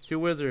 2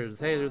 wizards.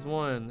 Hey, there's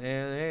one.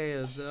 And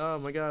hey, oh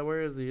my god,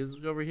 where is he?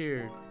 He's over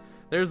here.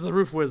 There's the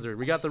roof wizard.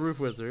 We got the roof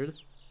wizard.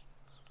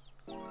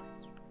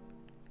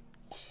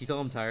 You tell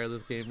I'm tired of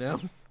this game now.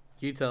 Can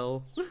you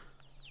tell?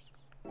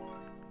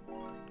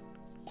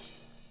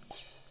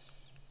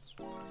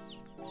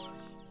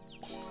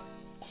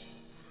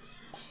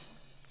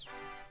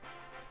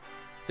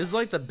 This is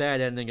like the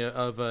bad ending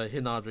of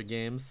hidden object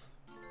games.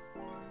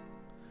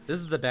 This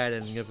is the bad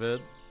ending of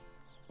it.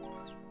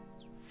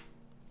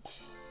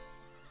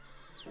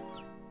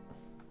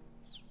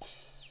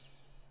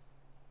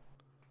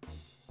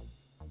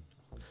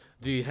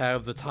 Do you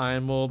have the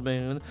time, old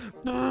man?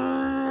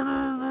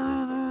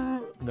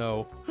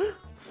 No.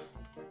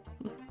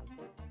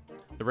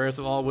 The rarest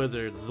of all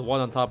wizards, the one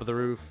on top of the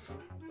roof.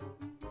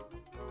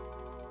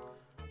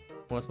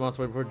 Once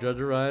monster before judge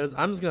arrives.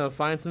 I'm just gonna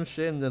find some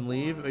shit and then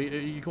leave. Are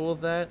you cool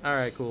with that?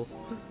 Alright, cool.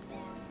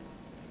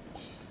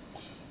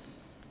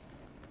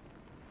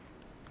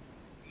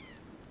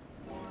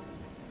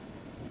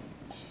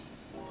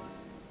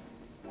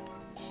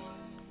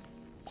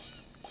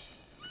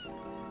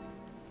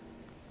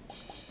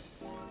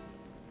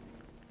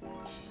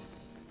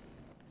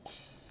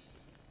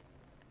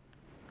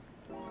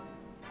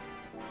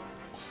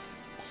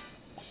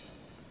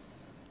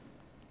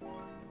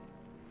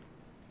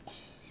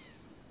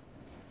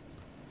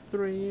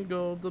 Three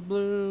gold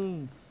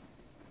doubloons.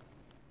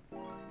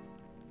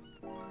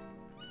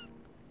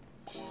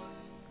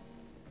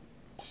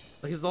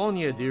 Like, it's all I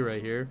need to do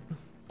right here.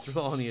 It's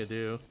all I need to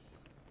do.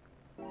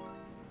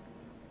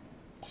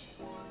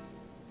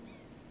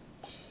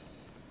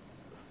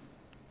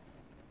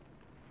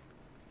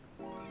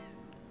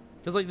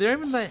 Because, like, they're not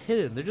even that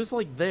hidden. They're just,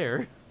 like,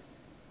 there.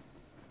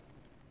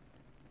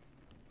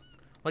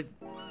 Like,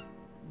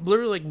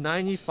 literally, like,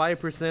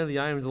 95% of the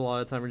items a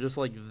lot of the time are just,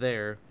 like,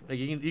 there. Like,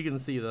 you can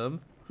see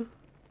them.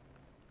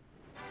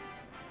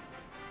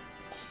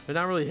 They're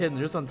not really hidden.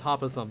 They're just on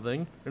top of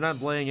something. They're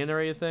not laying in or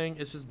anything.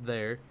 It's just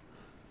there.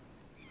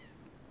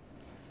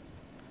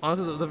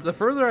 Honestly, the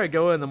further I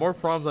go in, the more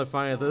problems I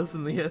find at this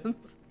in the end.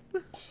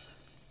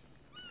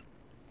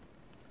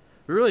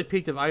 We really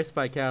peaked at Ice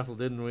Spike Castle,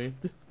 didn't we?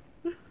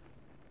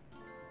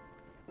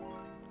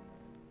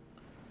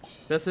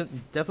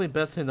 Definitely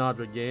best hidden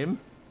object game.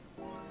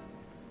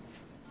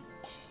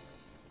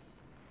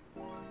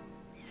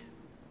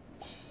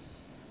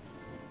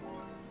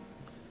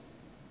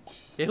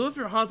 Yeah, who left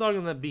your hot dog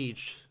on the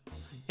beach?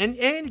 And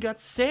you got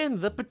sand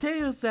in the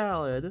potato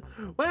salad.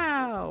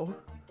 Wow.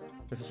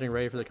 We're fishing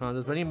ready for the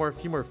contest. But I need a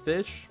few more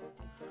fish.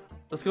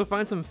 Let's go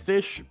find some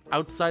fish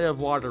outside of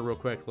water real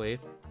quickly.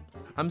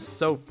 I'm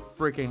so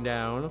freaking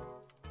down.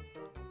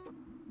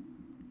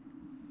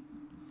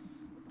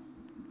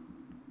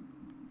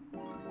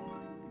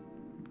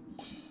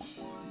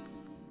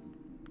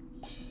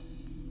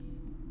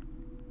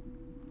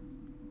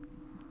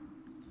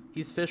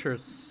 These fish are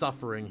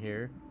suffering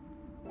here.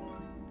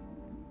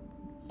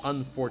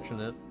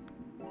 Unfortunate.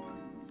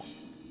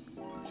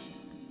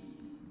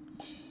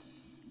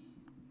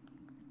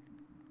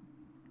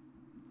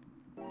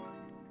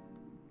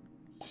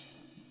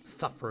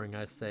 Suffering,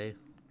 I say.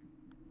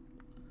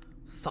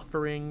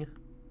 Suffering.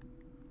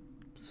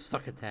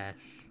 Succotash.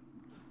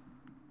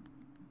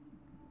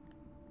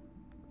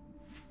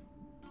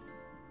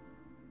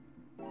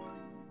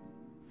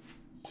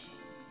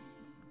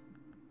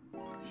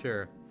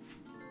 Sure.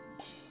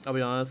 I'll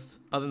be honest.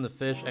 Other than the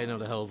fish, I didn't know what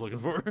the hell I was looking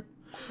for.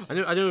 I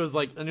knew it was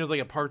like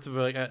a parts of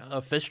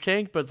a fish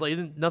tank, but it's like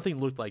nothing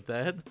looked like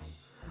that.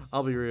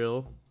 I'll be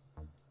real.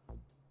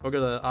 We'll go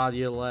to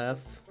audio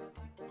last.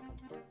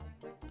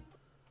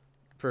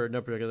 For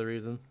no particular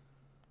reason.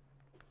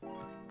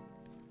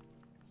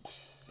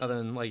 Other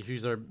than, like,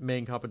 she's our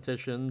main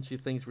competition. She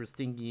thinks we're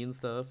stinky and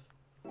stuff.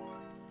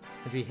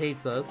 And she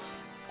hates us.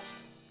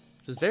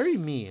 Which is very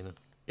mean.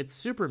 It's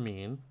super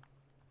mean.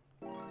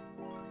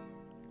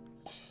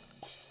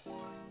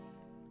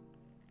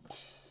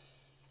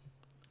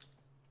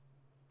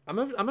 I'm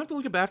gonna have to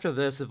look up after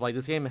this if, like,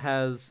 this game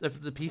has...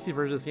 If the PC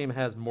version of this game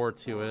has more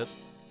to it.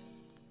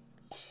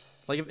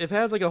 Like, if it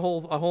has, like, a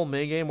whole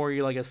mini-game where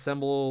you, like,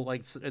 assemble,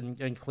 like,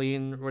 and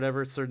clean, or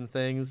whatever, certain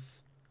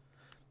things,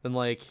 then,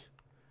 like,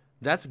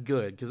 that's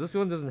good, because this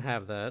one doesn't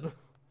have that.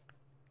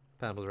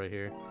 Paddle's right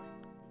here.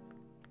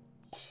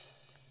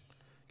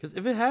 Because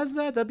if it has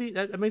that, that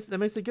makes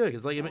it good,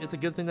 because, like, it's a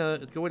good thing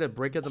it's a good way to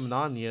break up the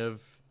monotony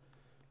of,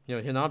 you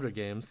know, hidden object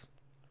games.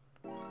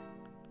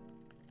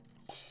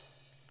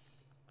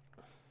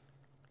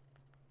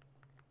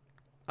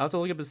 I'll have to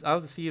look up this, I'll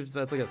have to see if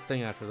that's, like, a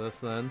thing after this,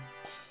 then.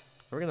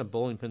 We're gonna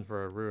bowling pin for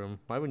our room.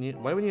 Why would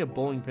we need a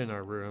bowling pin in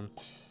our room?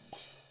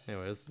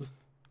 Anyways.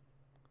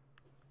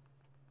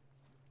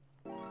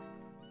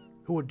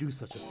 Who would do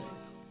such a thing?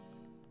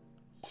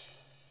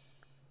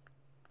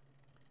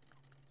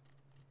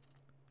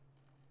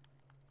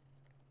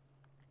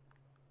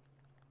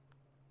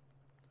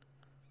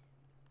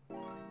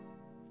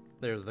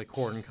 There's the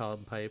corn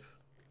cob pipe.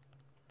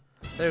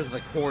 There's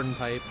the corn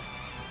pipe.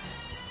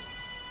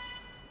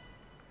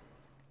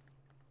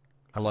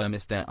 Hello,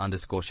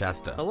 Mr.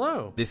 Shasta.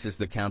 Hello. This is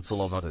the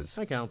Council of Otters.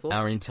 Hi, Council.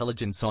 Our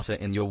intelligence otter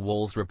in your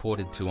walls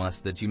reported to us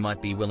that you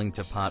might be willing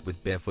to part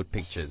with barefoot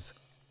pictures.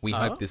 We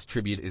hope this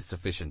tribute is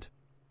sufficient.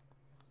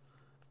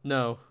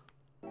 No.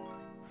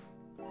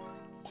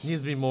 Needs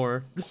to be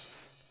more.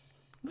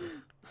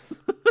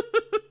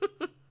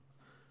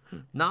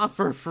 Not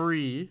for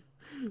free.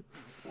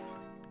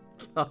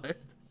 God.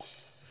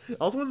 I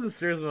also wasn't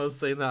serious when I was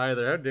saying that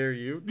either. How dare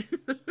you?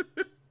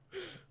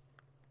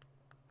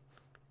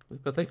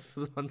 But thanks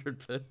for the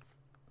 100 bits.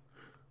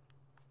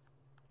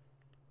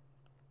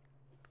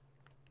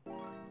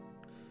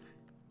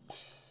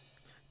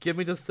 Give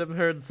me the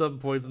 700 some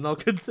points and I'll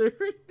consider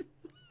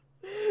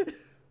it.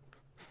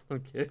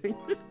 I'm kidding.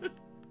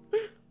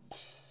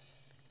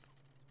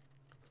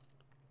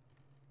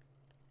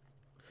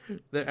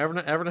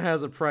 Everyone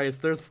has a price.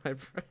 There's my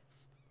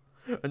price.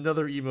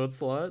 Another emote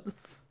slot.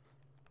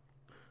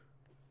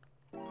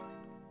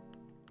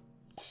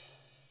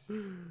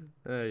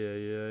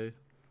 Ay.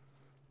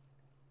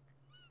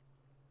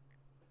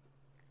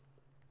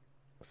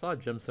 I saw a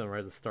gemstone right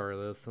at the start of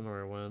this. I don't know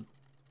where it went.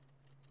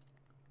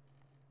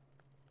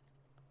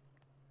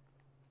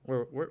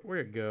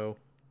 Where'd it go?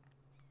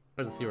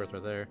 I just see where it's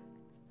right there.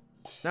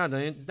 Now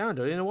don't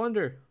even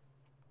wonder.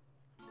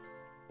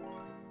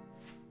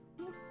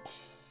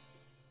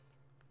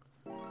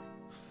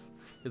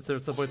 Consider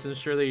at some points to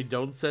ensure that you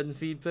don't send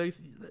feed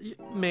pics?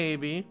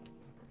 Maybe.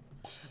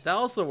 That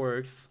also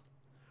works.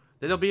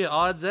 Then it'll be at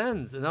odds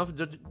ends, and I don't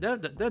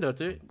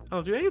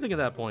do anything at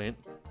that point.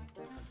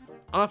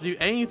 I don't have to do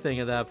anything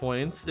at that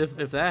point,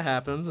 if that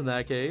happens in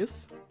that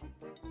case.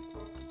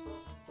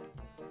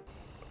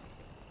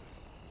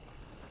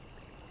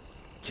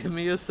 Give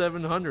me a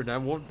 700.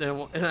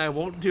 And I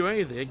won't do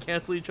anything. I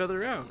cancel each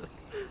other out.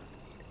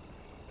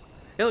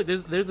 Hey, look,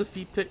 there's a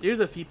feet pick. There's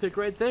a feet pick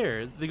right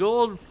there. The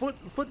gold foot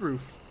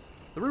roof,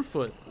 the roof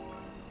foot.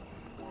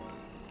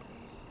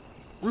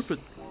 Roof it.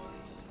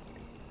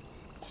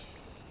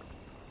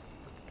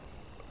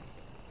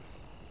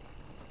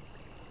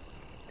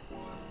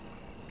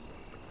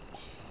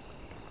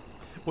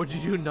 Would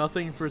you do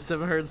nothing for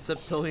 $700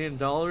 septillion?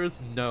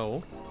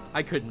 No,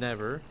 I could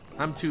never.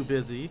 I'm too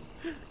busy.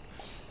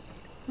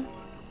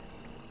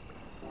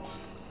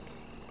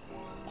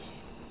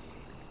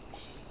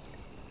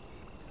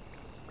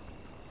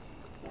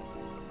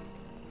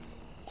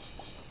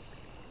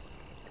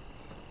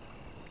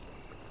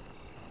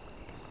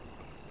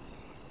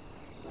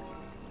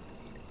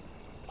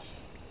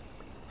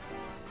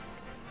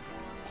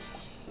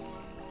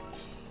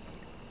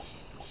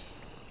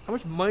 How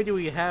much money do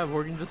we have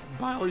where we can just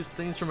buy all these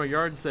things from a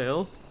yard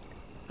sale?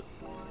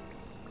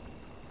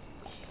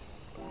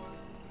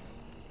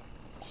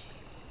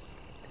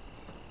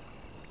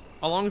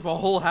 Along with a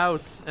whole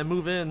house and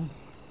move in.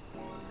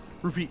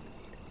 Repeat.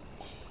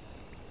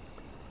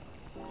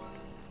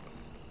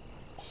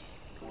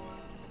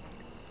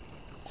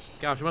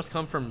 Gosh, it must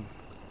come from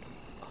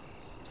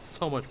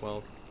so much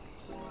wealth.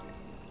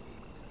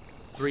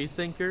 3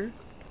 thinker,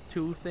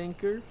 2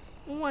 thinker,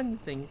 1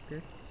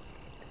 thinker.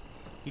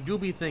 You do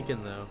be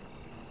thinking, though.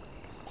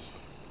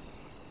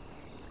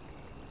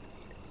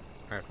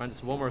 Alright, find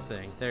just one more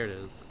thing. There it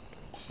is.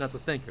 That's a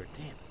thinker.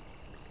 Damn.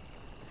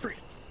 Freak.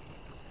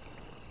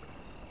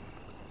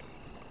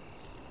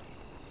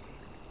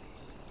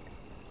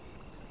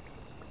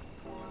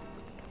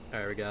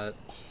 Alright, we got it.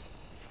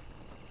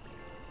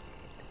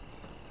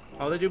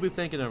 Oh, they do be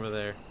thinking over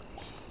there.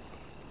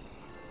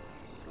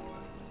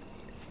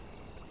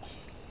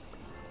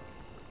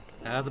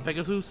 As a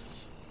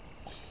Pegasus.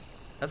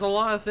 That's a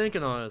lot of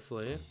thinking,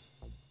 honestly.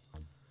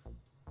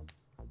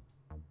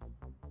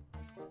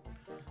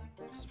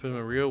 Just put him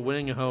a real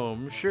winning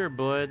home. Sure,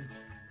 bud.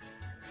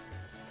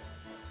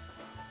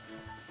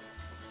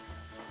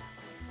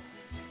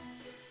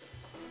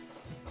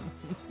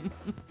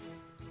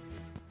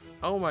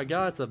 Oh my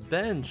god, it's a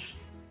bench.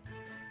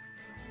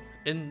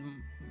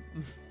 In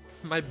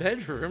my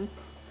bedroom.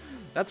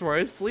 That's where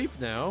I sleep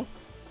now.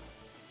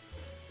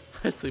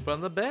 I sleep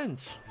on the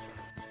bench.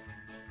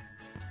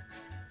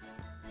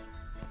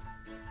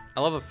 I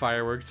love the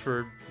fireworks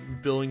for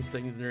building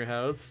things in your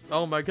house.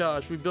 Oh my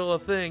gosh, we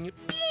built a thing.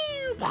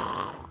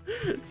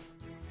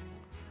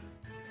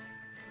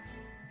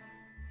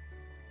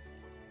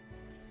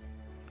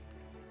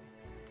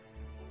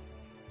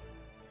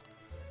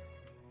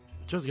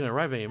 Joe's gonna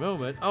arrive any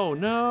moment. Oh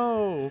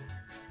no!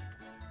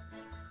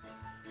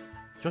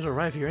 Joe's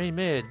arrive here any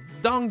minute.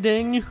 Dong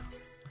ding!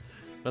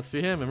 Must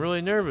be him. I'm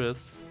really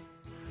nervous.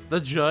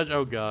 The judge.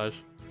 Oh gosh.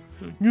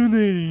 Good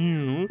day to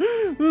you.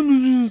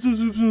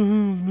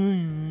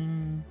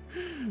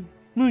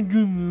 My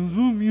goodness,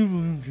 what beautiful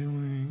I'm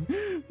doing.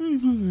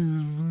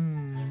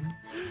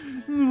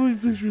 My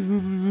pictures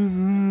of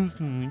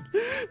fantastic.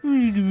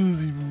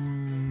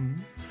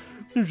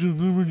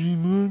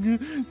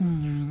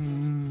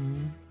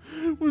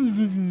 What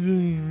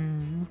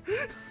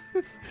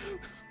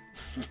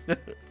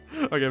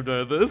okay, I'm done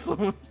with this.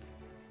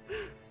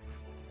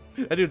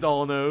 That dude's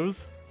all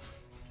knows.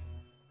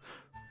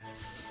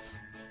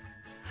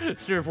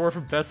 Sure, 4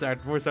 for best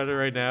actor, voice actor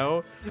right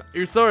now.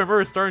 You're so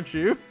immersed, aren't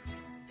you?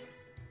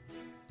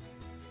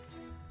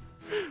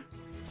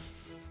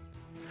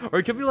 Or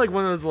it could be like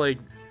one of those like,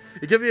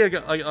 it could be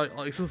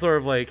like some sort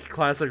of like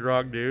classic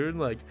rock dude.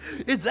 Like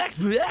it's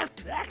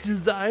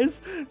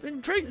exercise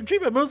and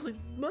treatment mostly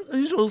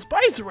unusual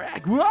spice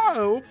rack.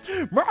 Wow,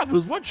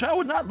 marvelous! What child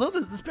would not love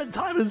this to spend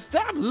time in this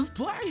fabulous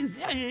place?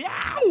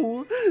 Yeah.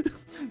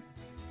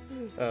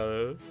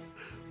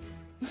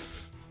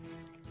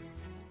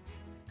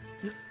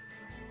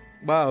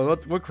 Wow,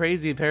 what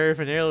crazy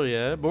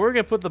paraphernalia. But we're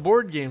gonna put the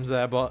board games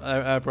that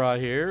I brought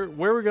here.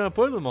 Where are we gonna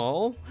put them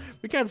all?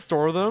 We can't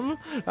store them.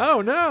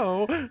 Oh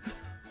no!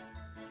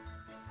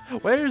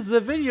 Where's the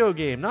video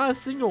game? Not a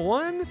single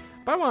one?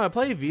 But I want to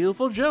play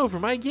Beautiful Joe for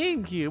my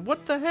GameCube.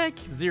 What the heck?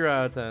 0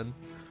 out of 10.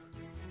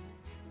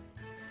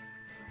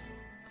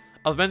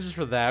 Oh, the bench is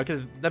for that.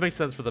 Okay, that makes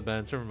sense for the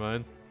bench. Never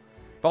mind.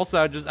 But also,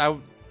 I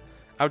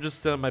would just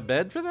sit on my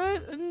bed for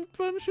that and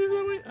put on shoes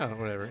that way. Oh,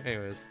 whatever.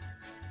 Anyways.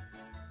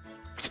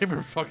 This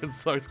gamer fucking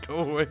sucks. Go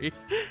away.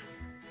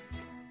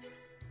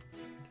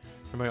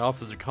 For my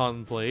officer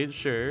contemplate,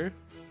 sure.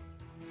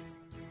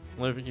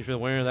 Living you feel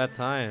wearing that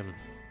time.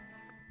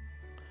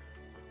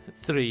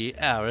 3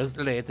 hours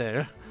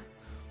later.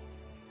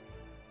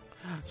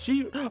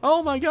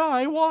 Oh my god,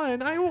 I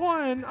won!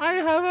 I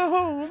have a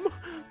home!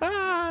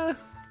 Ah!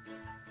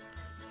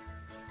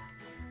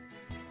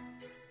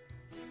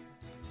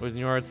 Boys in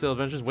your hard sale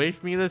adventures, wait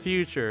for me in the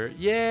future.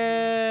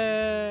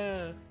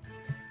 Yeah!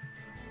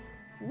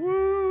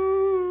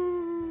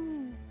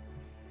 Woo!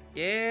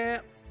 Yeah!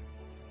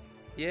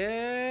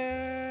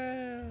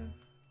 Yeah!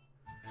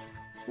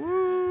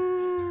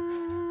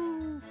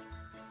 Woo!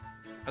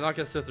 I'm not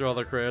gonna sit through all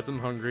the credits, I'm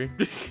hungry.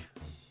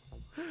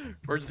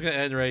 We're just gonna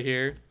end right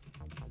here.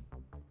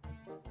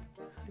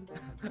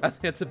 I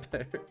think it's a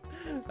better.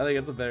 I think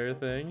it's a better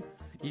thing.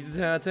 Easy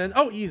 10 out of 10.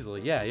 Oh,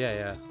 easily. Yeah, yeah,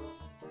 yeah.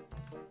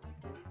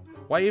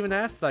 Why even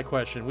ask that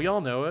question? We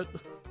all know it.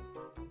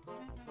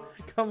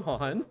 Come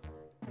on.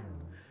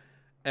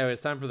 Anyway,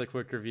 it's time for the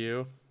quick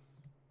review.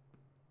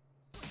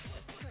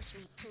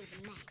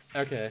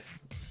 Okay.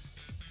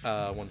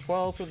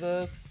 112 for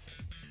this.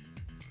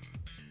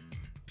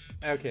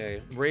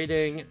 Okay,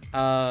 rating.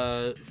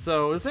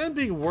 So this ended up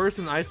being worse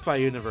than I Spy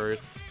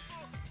Universe.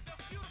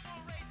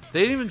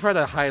 They didn't even try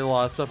to hide a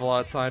lot of stuff a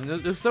lot of time.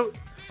 There's so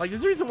like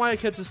there's a reason why I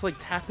kept just like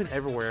tapping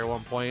everywhere at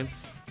one point.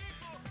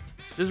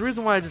 There's a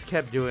reason why I just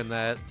kept doing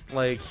that.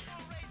 Like,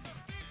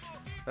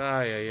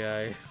 I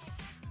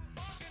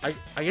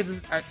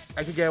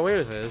could get away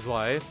with it. Is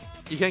why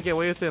you can't get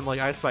away with it in like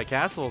I Spy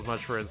Castle as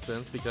much, for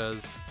instance,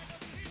 because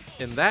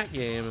in that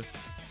game,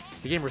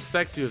 the game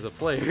respects you as a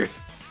player,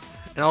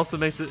 and also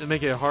make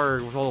it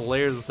hard with all the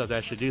layers and stuff to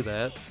actually do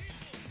that.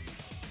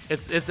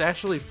 It's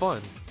actually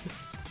fun.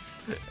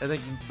 And then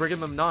bringing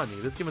them Nani.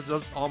 This game is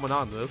just all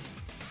monotonous.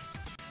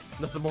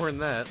 Nothing more than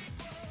that.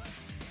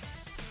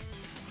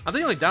 I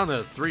think like down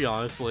to 3,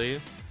 honestly.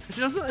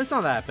 Actually, it's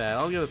not that bad.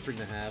 I'll give it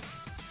 3.5.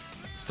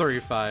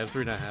 35,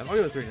 3.5. I'll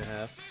give it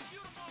 3.5.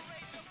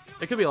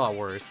 It could be a lot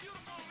worse,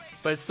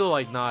 but it's still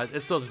like not.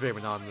 It's still just very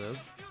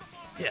monotonous.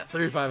 Yeah,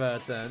 35 out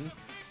of 10.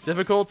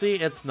 Difficulty?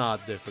 It's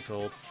not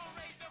difficult.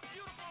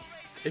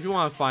 If you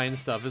want to find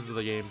stuff, this is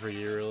the game for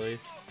you, really.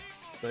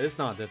 But it's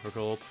not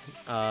difficult.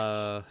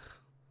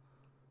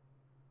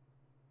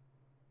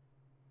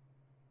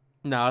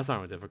 No, it's not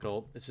really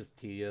difficult. It's just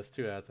tedious.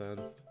 2 out of 10.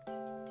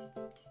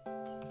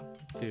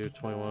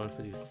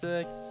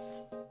 22156.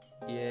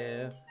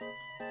 Yeah.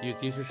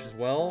 Use usage as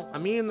well. I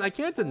mean, I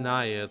can't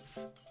deny it.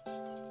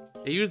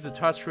 It used the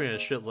touchscreen a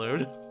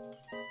shitload.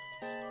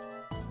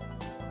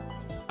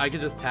 I could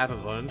just tap a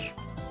bunch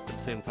at the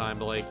same time,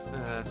 but like,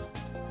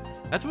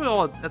 that's what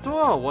all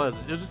it was.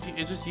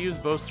 It just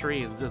used both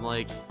screens, and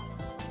like,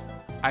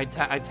 I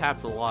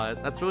tapped a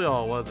lot. That's really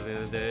all it was at the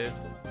end of the day.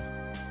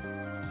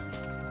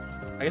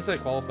 I guess that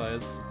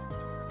qualifies.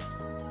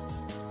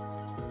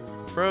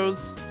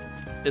 Pros,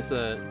 it's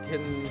a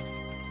hidden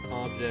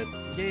object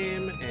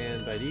game,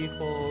 and by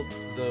default,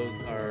 those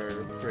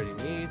are pretty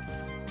neat.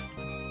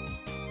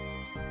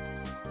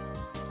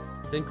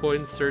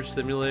 Pincoin search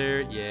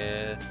simulator,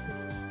 yeah.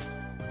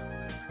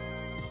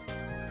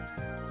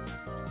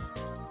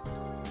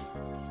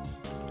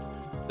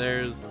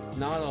 There's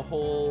not a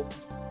whole.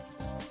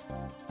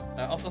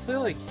 I'll say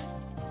like,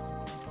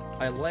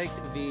 I like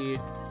the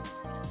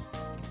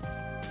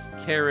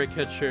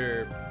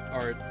caricature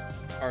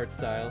art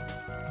style.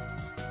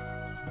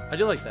 I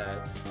do like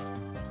that.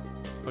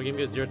 What game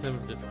gives 0 to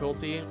 10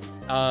 difficulty?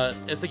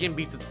 If the game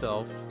beats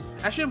itself.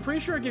 Actually, I'm pretty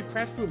sure I gave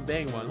Crash Boom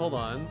Bang one. Hold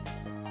on.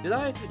 Did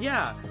I?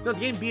 Yeah. No, the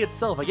game beat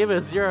itself. I gave it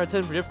a 0 out of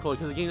 10 for difficulty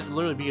because the game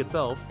literally beat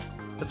itself.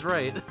 That's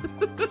right.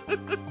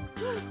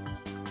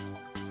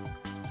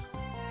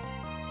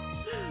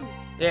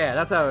 Yeah,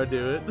 that's how I would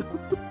do it.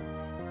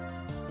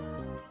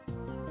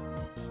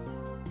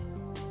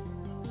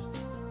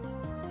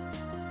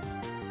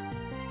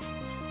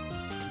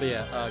 But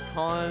yeah,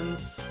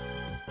 cons.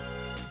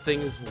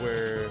 Things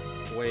were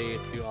way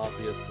too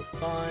obvious to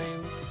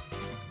find.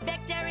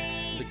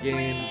 Victory! The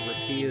game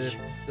repeated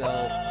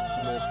itself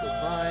multiple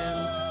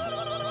times.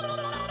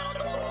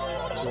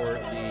 For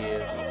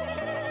the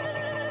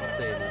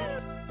same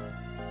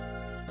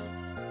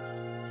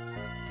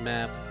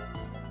maps.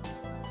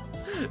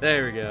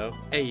 There we go.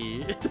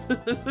 Hey.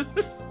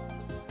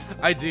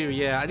 I do,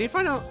 yeah. I need to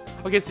find out.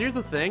 Okay, so here's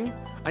the thing.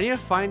 I need to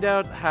find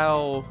out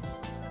how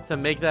to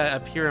make that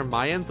appear in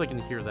my end so I can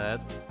hear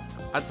that.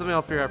 That's something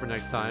I'll figure out for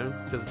next time,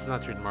 because it's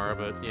not true tomorrow,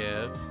 but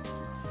yeah.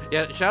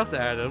 Yeah, shouts to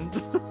Adam.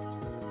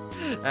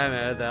 Adam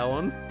added that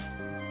one.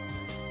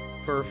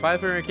 For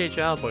 500k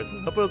channel points.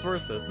 I hope it was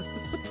worth it.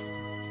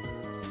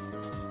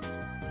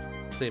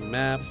 Same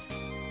maps.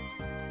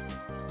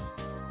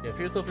 Yeah,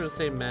 appear yourself for the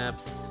same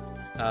maps.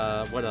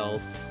 What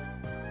else?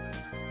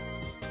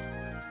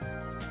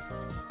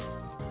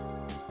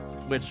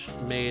 Which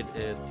made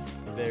it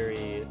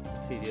very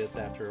tedious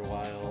after a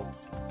while.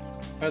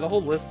 The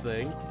whole list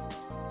thing.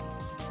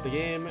 The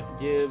game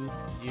gives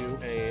you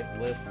a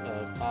list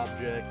of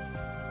objects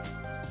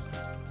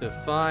to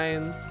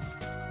find,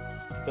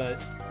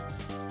 but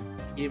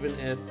even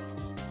if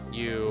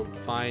you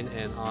find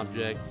an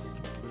object,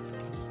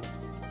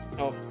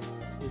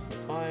 this is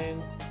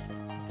fine,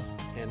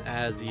 and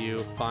as you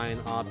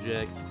find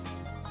objects,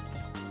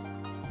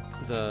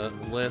 the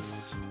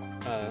list,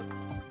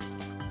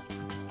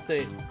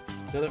 say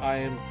another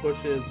item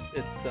pushes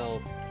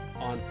itself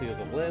onto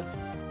the list.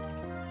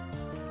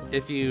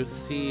 If you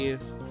see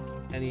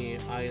any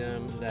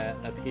item that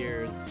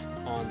appears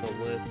on the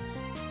list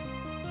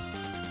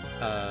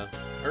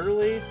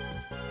early,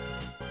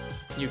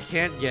 you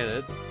can't get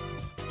it.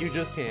 You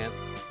just can't.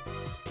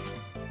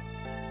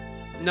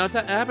 No, it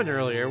happened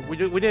earlier. We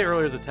did it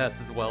earlier as a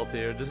test as well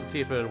too, just to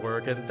see if it would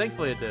work, and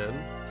thankfully it did.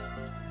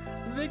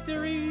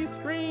 Victory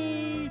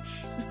Screech!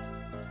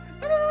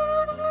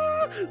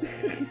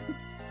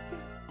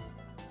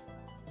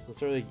 So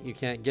certainly you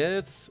can't get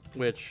it,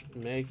 which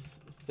makes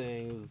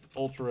things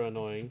ultra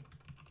annoying.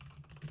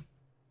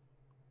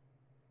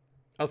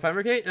 Oh,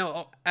 fabricate? No,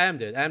 oh, Adam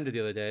did. Adam did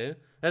the other day.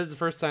 That's the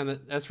first time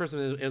that's the first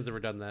time Adam's ever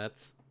done that.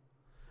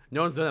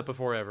 No one's done that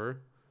before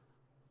ever.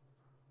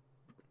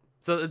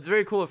 So it's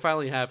very cool it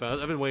finally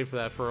happened. I've been waiting for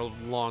that for a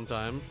long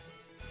time.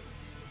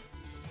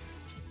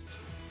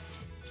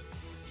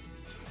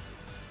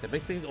 That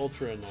makes things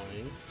ultra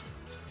annoying.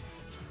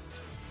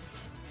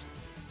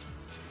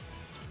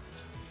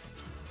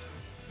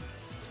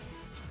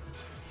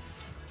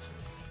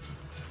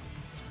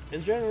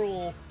 In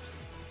general...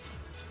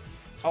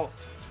 Oh.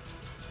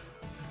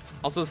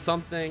 Also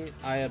something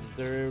I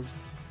observed,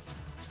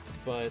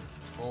 but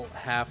I'll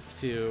have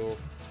to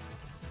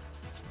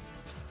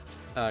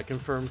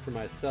confirm for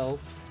myself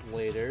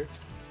later,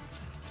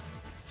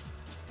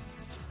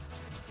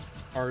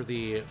 are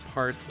the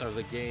parts of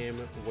the game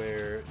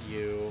where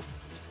you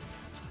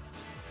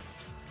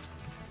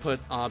put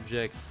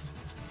objects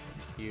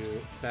you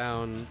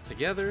found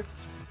together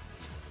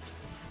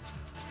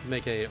to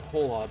make a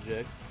whole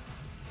object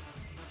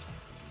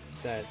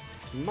that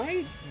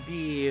might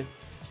be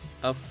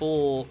a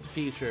full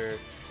feature,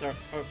 or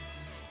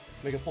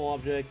make a full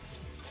object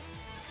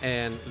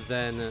and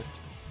then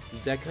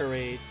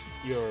decorate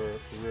your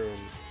room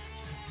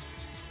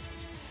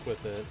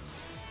with it.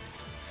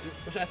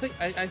 Which I think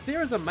I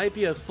theorize that might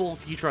be a full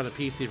feature on the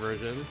PC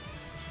version,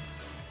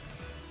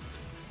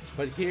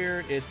 but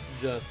here it's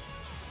just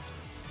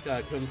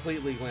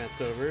completely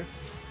glanced over.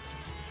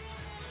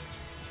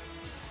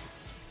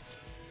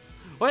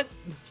 What?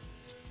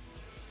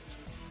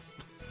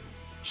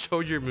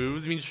 Show your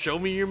moves? You mean show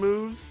me your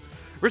moves?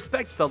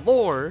 Respect the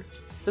lore.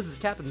 This is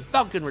Captain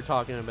Falcon we're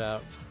talking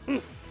about.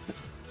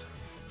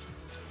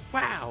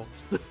 Wow.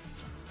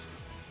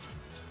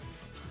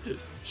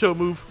 Show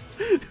move.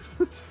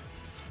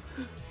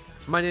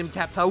 My name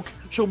Cap Falk.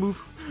 Show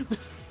move.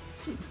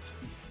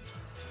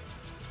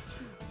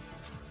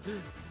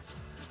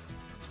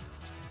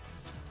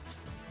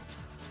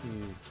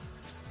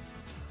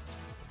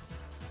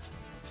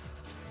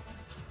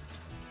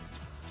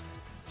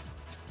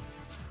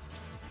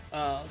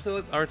 So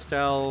with art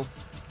style,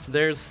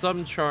 there's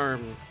some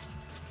charm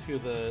to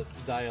the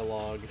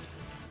dialogue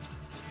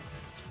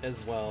as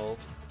well.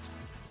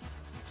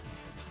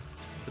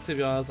 But to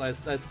be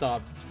honest, I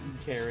stopped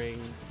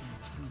caring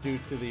due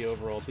to the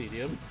overall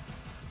tedium.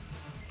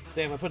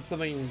 Damn, I put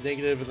something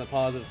negative in the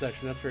positive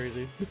section, that's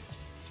crazy.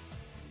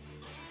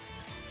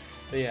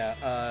 But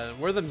yeah,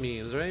 where are the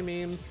memes? Are there any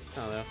memes?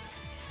 I don't know.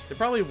 There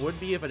probably would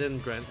be if I didn't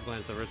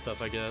glance over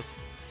stuff, I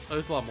guess. Oh,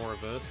 there's a lot more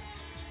of it.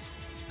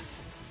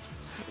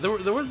 There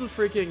was this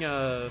freaking,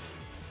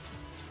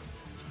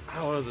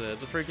 how was it?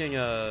 The freaking,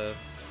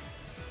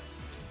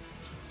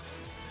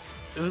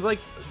 it was like,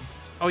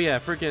 oh yeah,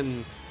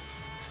 freaking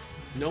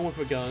no one with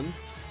a gun.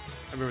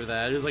 I remember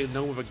that. It was like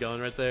no one with a gun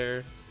right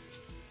there.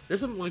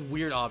 There's some like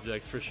weird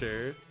objects for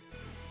sure.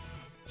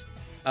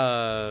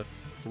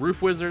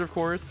 Roof Wizard, of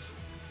course.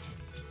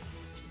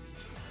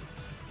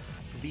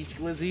 Beach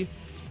Glizzy.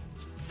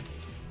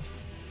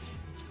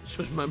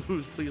 Show my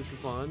moves, please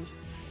respond.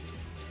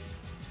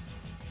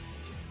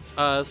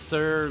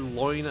 Sir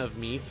Loin of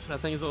Meat, I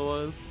think is what it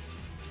was.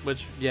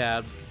 Which,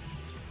 yeah.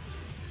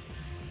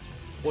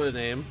 What a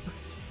name.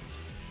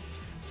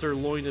 Sir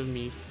Loin of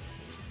Meat.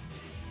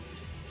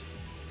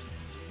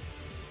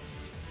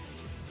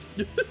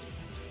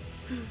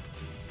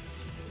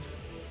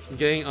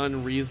 Getting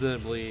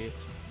unreasonably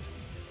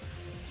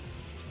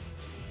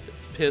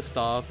pissed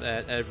off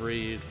at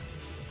every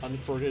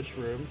unfurnished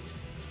room.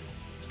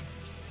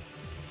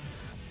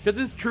 Because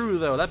it's true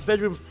though, that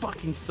bedroom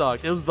fucking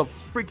sucked. It was the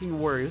freaking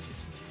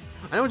worst.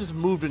 I know I just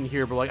moved in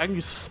here, but like I can do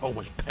so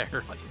much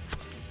better. Like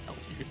fucking hell,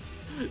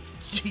 dude.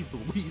 Jeez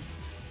Louise.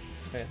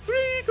 Okay.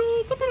 3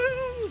 gold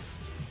balloons.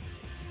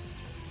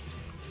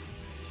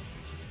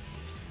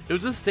 It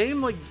was the same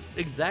like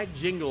exact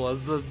jingle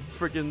as the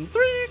freaking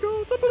 3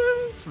 gold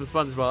balloons from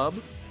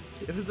SpongeBob.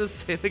 It was the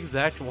same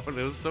exact one.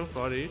 It was so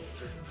funny.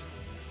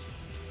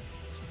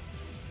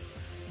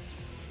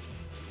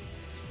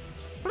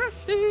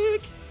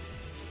 Plastic.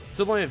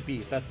 Still only have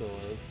beef, that's what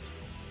it was.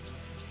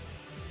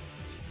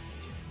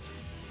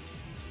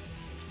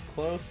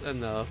 Close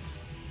enough.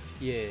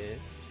 Yeah.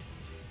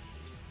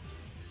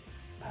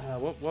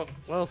 What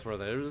else were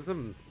there? There was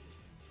some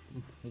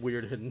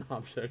weird hidden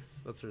objects,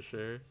 that's for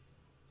sure.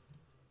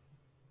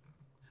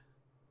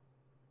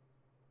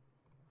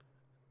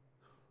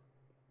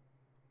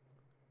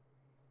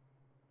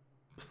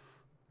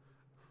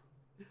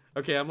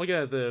 Okay, I'm looking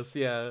at this,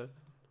 yeah.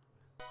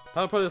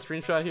 I'll put a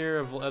screenshot here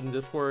of on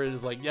Discord.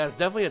 Is like, yeah, it's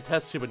definitely a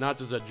test tube, but not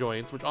just a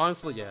joint. Which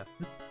honestly, yeah,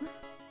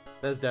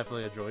 that's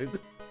definitely a joint.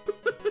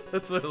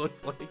 That's what it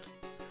looks like.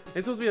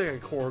 It's supposed to be like a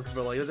cork,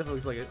 but like it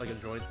definitely looks like a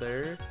joint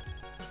there.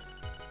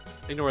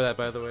 Ignore that,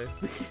 by the way.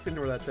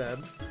 Ignore that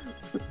tab.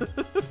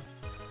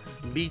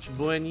 Beach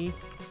bunny.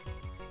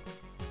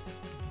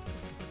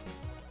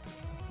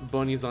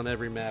 Bunnies on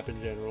every map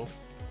in general.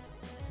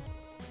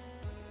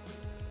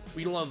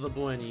 We love the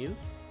bunnies.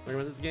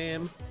 recommend this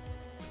game.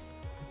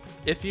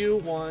 If you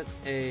want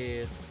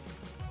a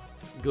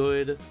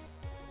good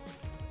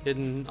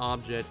hidden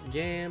object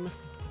game,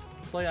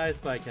 play I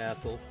Spy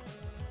Castle.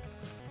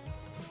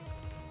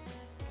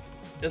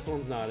 This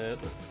one's not it.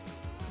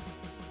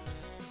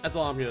 That's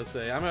all I'm gonna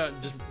say. I'm gonna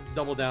just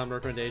double down the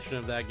recommendation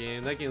of that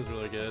game. That game's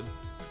really good.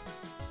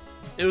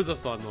 It was a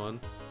fun one.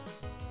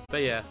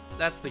 But yeah,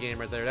 that's the game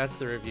right there. That's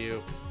the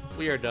review.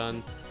 We are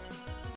done.